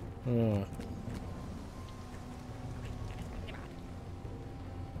 Alright.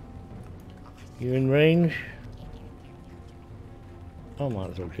 You in range? I might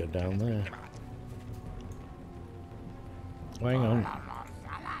as well get down there. Hang on.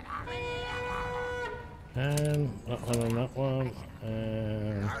 And that one and that one.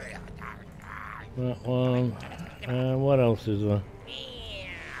 And that one. And what else is there?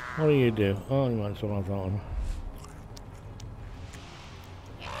 What do you do? Oh, you might as well have that one.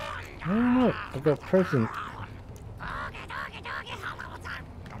 Oh look, I got a present.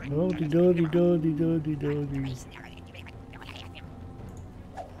 Doddy doddy doddy doddy doddy.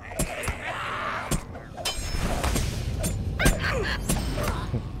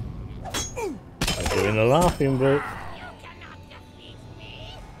 I'm doing a laughing bit.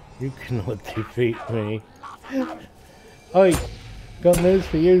 You cannot defeat me. Oi, got news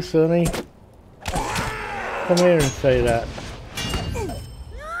for you, Sonny. Come here and say that.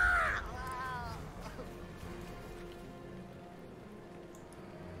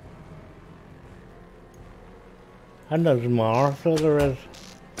 And there's more, so there is.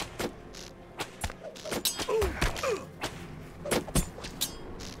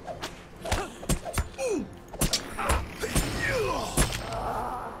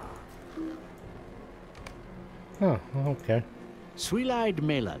 Oh, okay. Sweet-eyed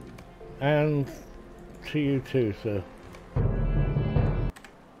melon. And to you too, sir.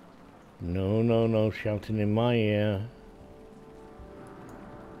 No, no, no shouting in my ear.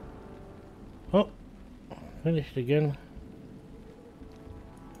 Oh. Finished again.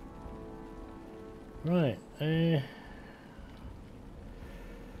 Right.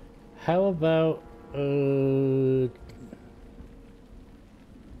 How about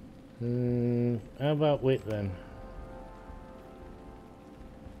wit then?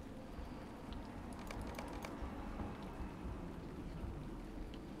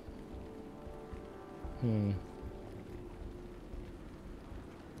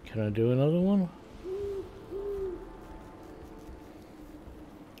 Can I do another one?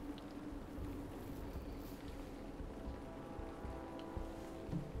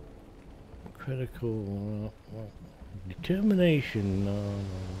 Critical determination. No.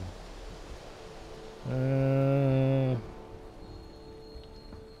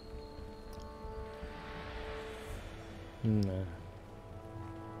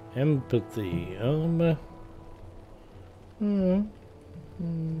 Empathy.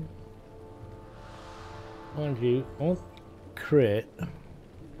 Mind you, on crit.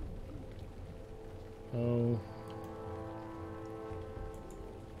 Oh.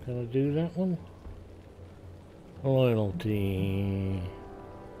 Can I do that one? Loyalty.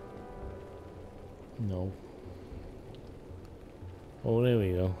 No. Oh, there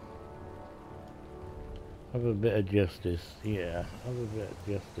we go. Have a bit of justice. Yeah, have a bit of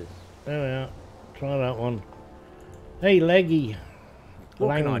justice. There we are. Try that one. Hey, Leggy. What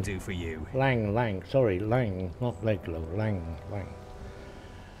Lang. can I do for you? Lang. Sorry, Lang. Not Leglo. Lang.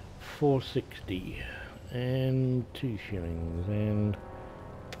 460. And 2 shillings. And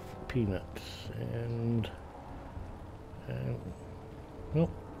peanuts. And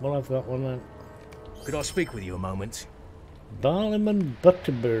nope, we'll have that one then. Could I speak with you a moment? Barnum and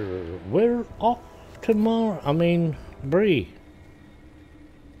Butterbur, we're off tomorrow. I mean, Bree.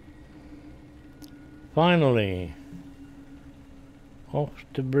 Finally. Off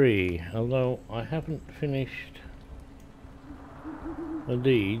to Bree. Although I haven't finished the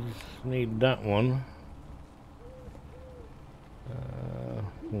deeds. Need that one.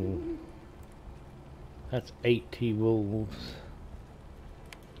 That's 80 wolves.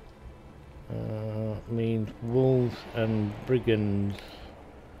 Means wolves and brigands.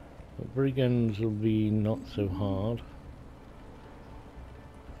 The brigands will be not so hard.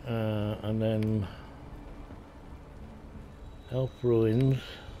 And then elf ruins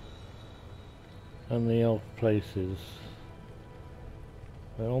and the elf places.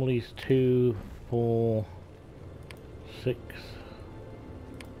 There are all these 2, 4, 6,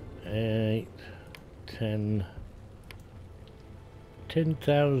 8, 10,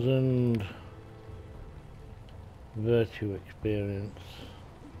 10,000 virtue experience.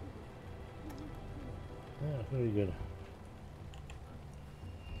 Yeah, very good.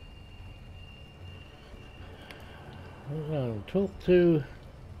 Talk to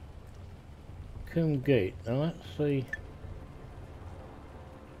Combe Gate. Now let's see.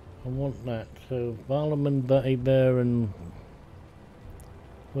 I want that. So Barnum and Betty Bear and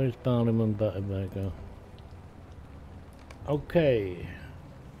where's Barnum and Betty Bear go? Okay.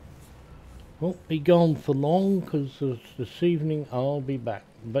 Won't be gone for long because this evening I'll be back,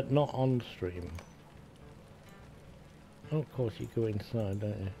 but not on stream. Oh, of course you go inside,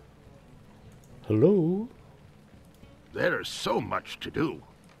 don't you? Hello? There's so much to do.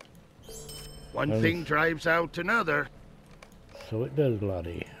 One thing drives out another. So it does,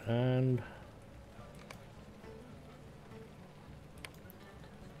 laddie. And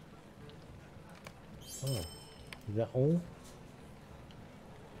oh, is that all?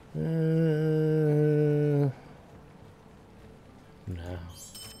 No.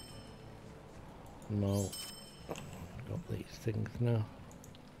 No. Got these things now.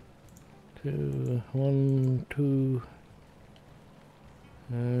 2, 1, 2.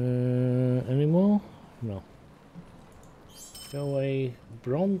 Any more? No. Go away.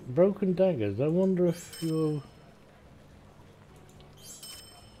 Broken daggers. I wonder if you're...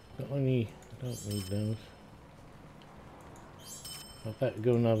 Got any... Don't need those. I better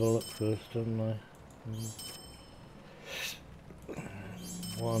go and have a look first, don't I?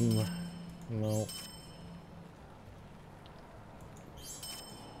 1. No.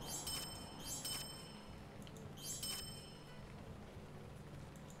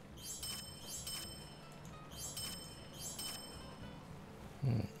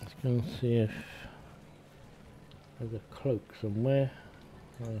 Let's go and see if there's a cloak somewhere.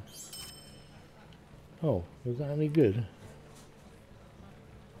 Oh, is that any good?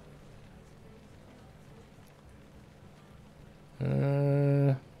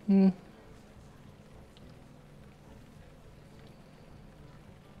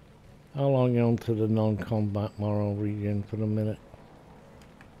 I'll log on to the non-combat moral region for a minute.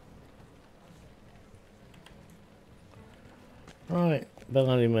 Right,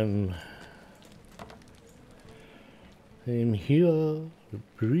 Bellyman. I'm here.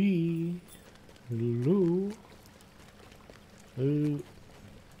 Breathe. Hello.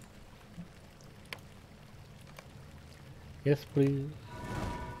 Yes, please.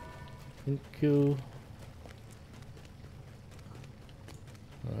 Thank you.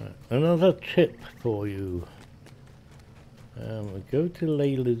 Right, another tip for you. Go to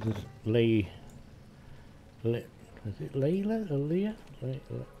Layla's is it Layla or Leah?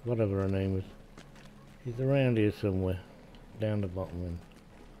 Whatever her name is. She's around here somewhere. Down the bottom end.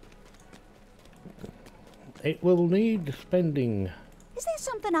 It will need spending. Is there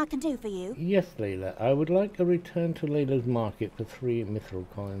something I can do for you? Yes, Layla. I would like a return to Layla's market for 3 mithril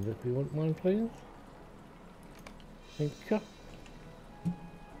coins, if you wouldn't mind, please. Thank you.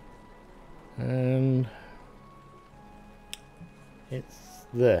 And it's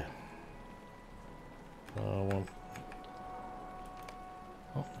there. I want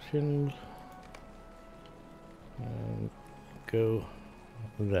options and go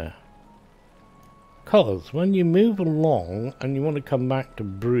there. Cause when you move along and you want to come back to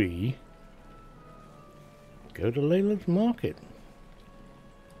Bree, go to Layla's market.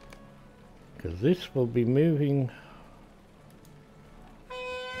 Because this will be moving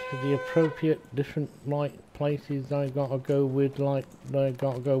to the appropriate different places I gotta go with, I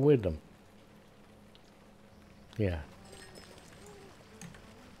gotta go with them. Yeah.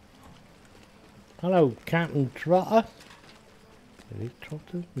 Hello, Captain Trotter. Is he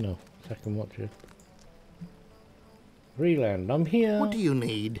Trotter? No, second watcher. Freeland, I'm here. What do you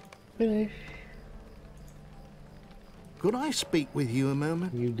need? Finish. Could I speak with you a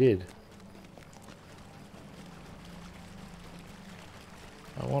moment? You did.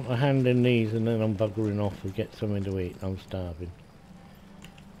 I want a hand in these and then I'm buggering off to get something to eat. I'm starving.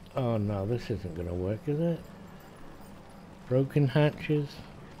 Oh no, this isn't going to work, is it? Broken hatches.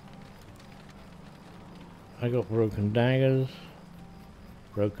 I got broken daggers.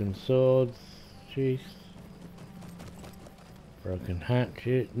 Broken swords. Jeez. Broken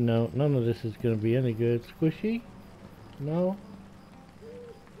hatchet. No, none of this is going to be any good. Squishy? No.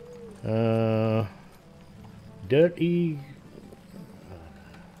 Dirty.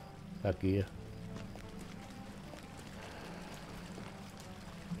 Back here.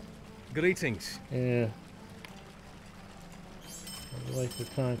 Greetings. Yeah. I'd waste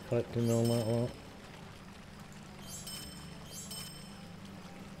of time collecting all that lot.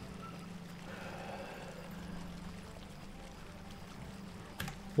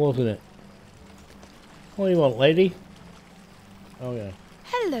 Wasn't it? What do you want, lady? Oh yeah.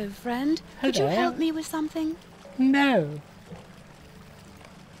 Hello, friend. Could you Hello. help me with something? No.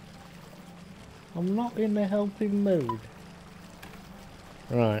 I'm not in the helping mood.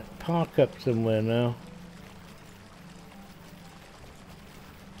 Right, park up somewhere now.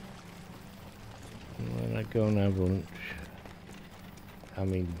 And then I go and have lunch. I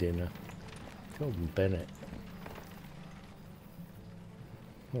mean dinner. Jordan Bennett.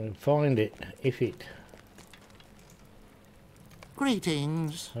 I'll find it, if it.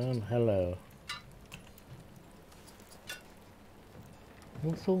 Greetings. And hello.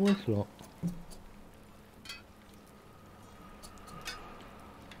 What's all this lot?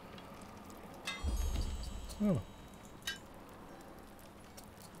 Oh.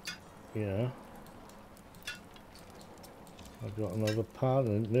 Yeah. I've got another part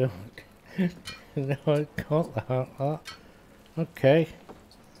and no, no, I got that. Okay.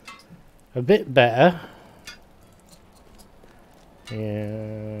 A bit better.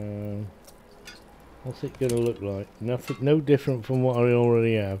 Yeah. What's it gonna look like? Nothing, no different from what I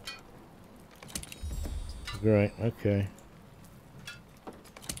already have. Great, okay.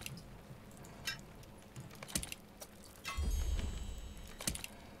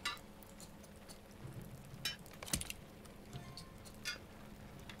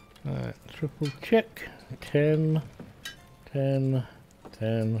 Alright, triple check. 10, 10,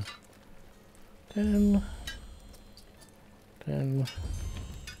 10, 10, 10,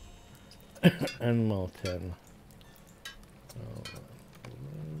 and more 10.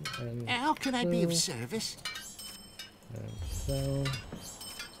 And How can I be of service? and so.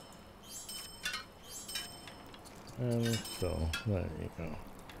 And so, there you go.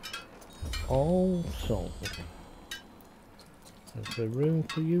 All sold. Is there room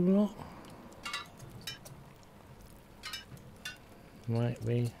for you lot? Might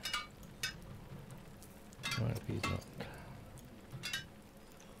be. Might be not.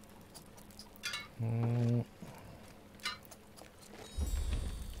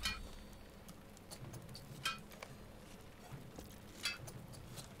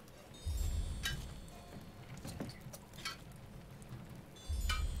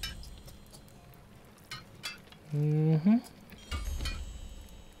 Mm-hmm.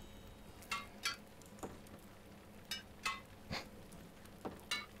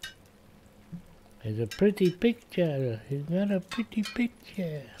 It's a pretty picture. It's not a pretty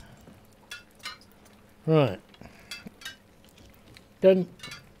picture. Right. Done.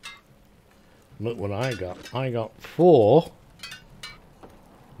 Look what I got. I got 4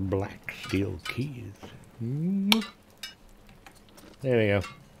 black steel keys. There we go.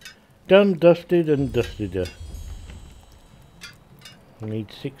 Done, dusted, and dusted. I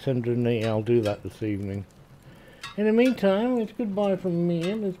need 680. I'll do that this evening. In the meantime, it's goodbye from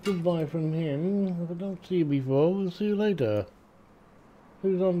me and it's goodbye from him. If I don't see you before, we'll see you later.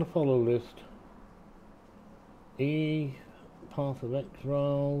 Who's on the follow list? E, Path of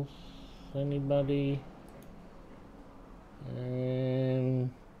X-Rolls, anybody?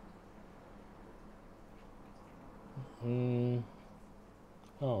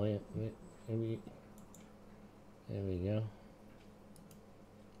 Oh yeah, there we go.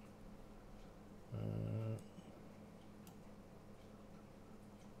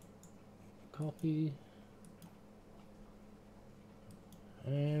 Copy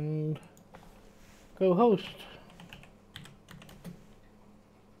and go host.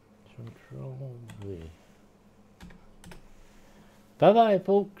 Control V. Bye bye,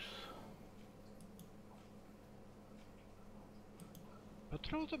 folks.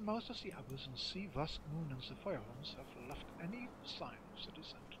 Patrol the mouth of the abyss and see Vask Moon and the Firehorns have left any sign of the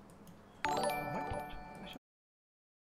descent. For my part,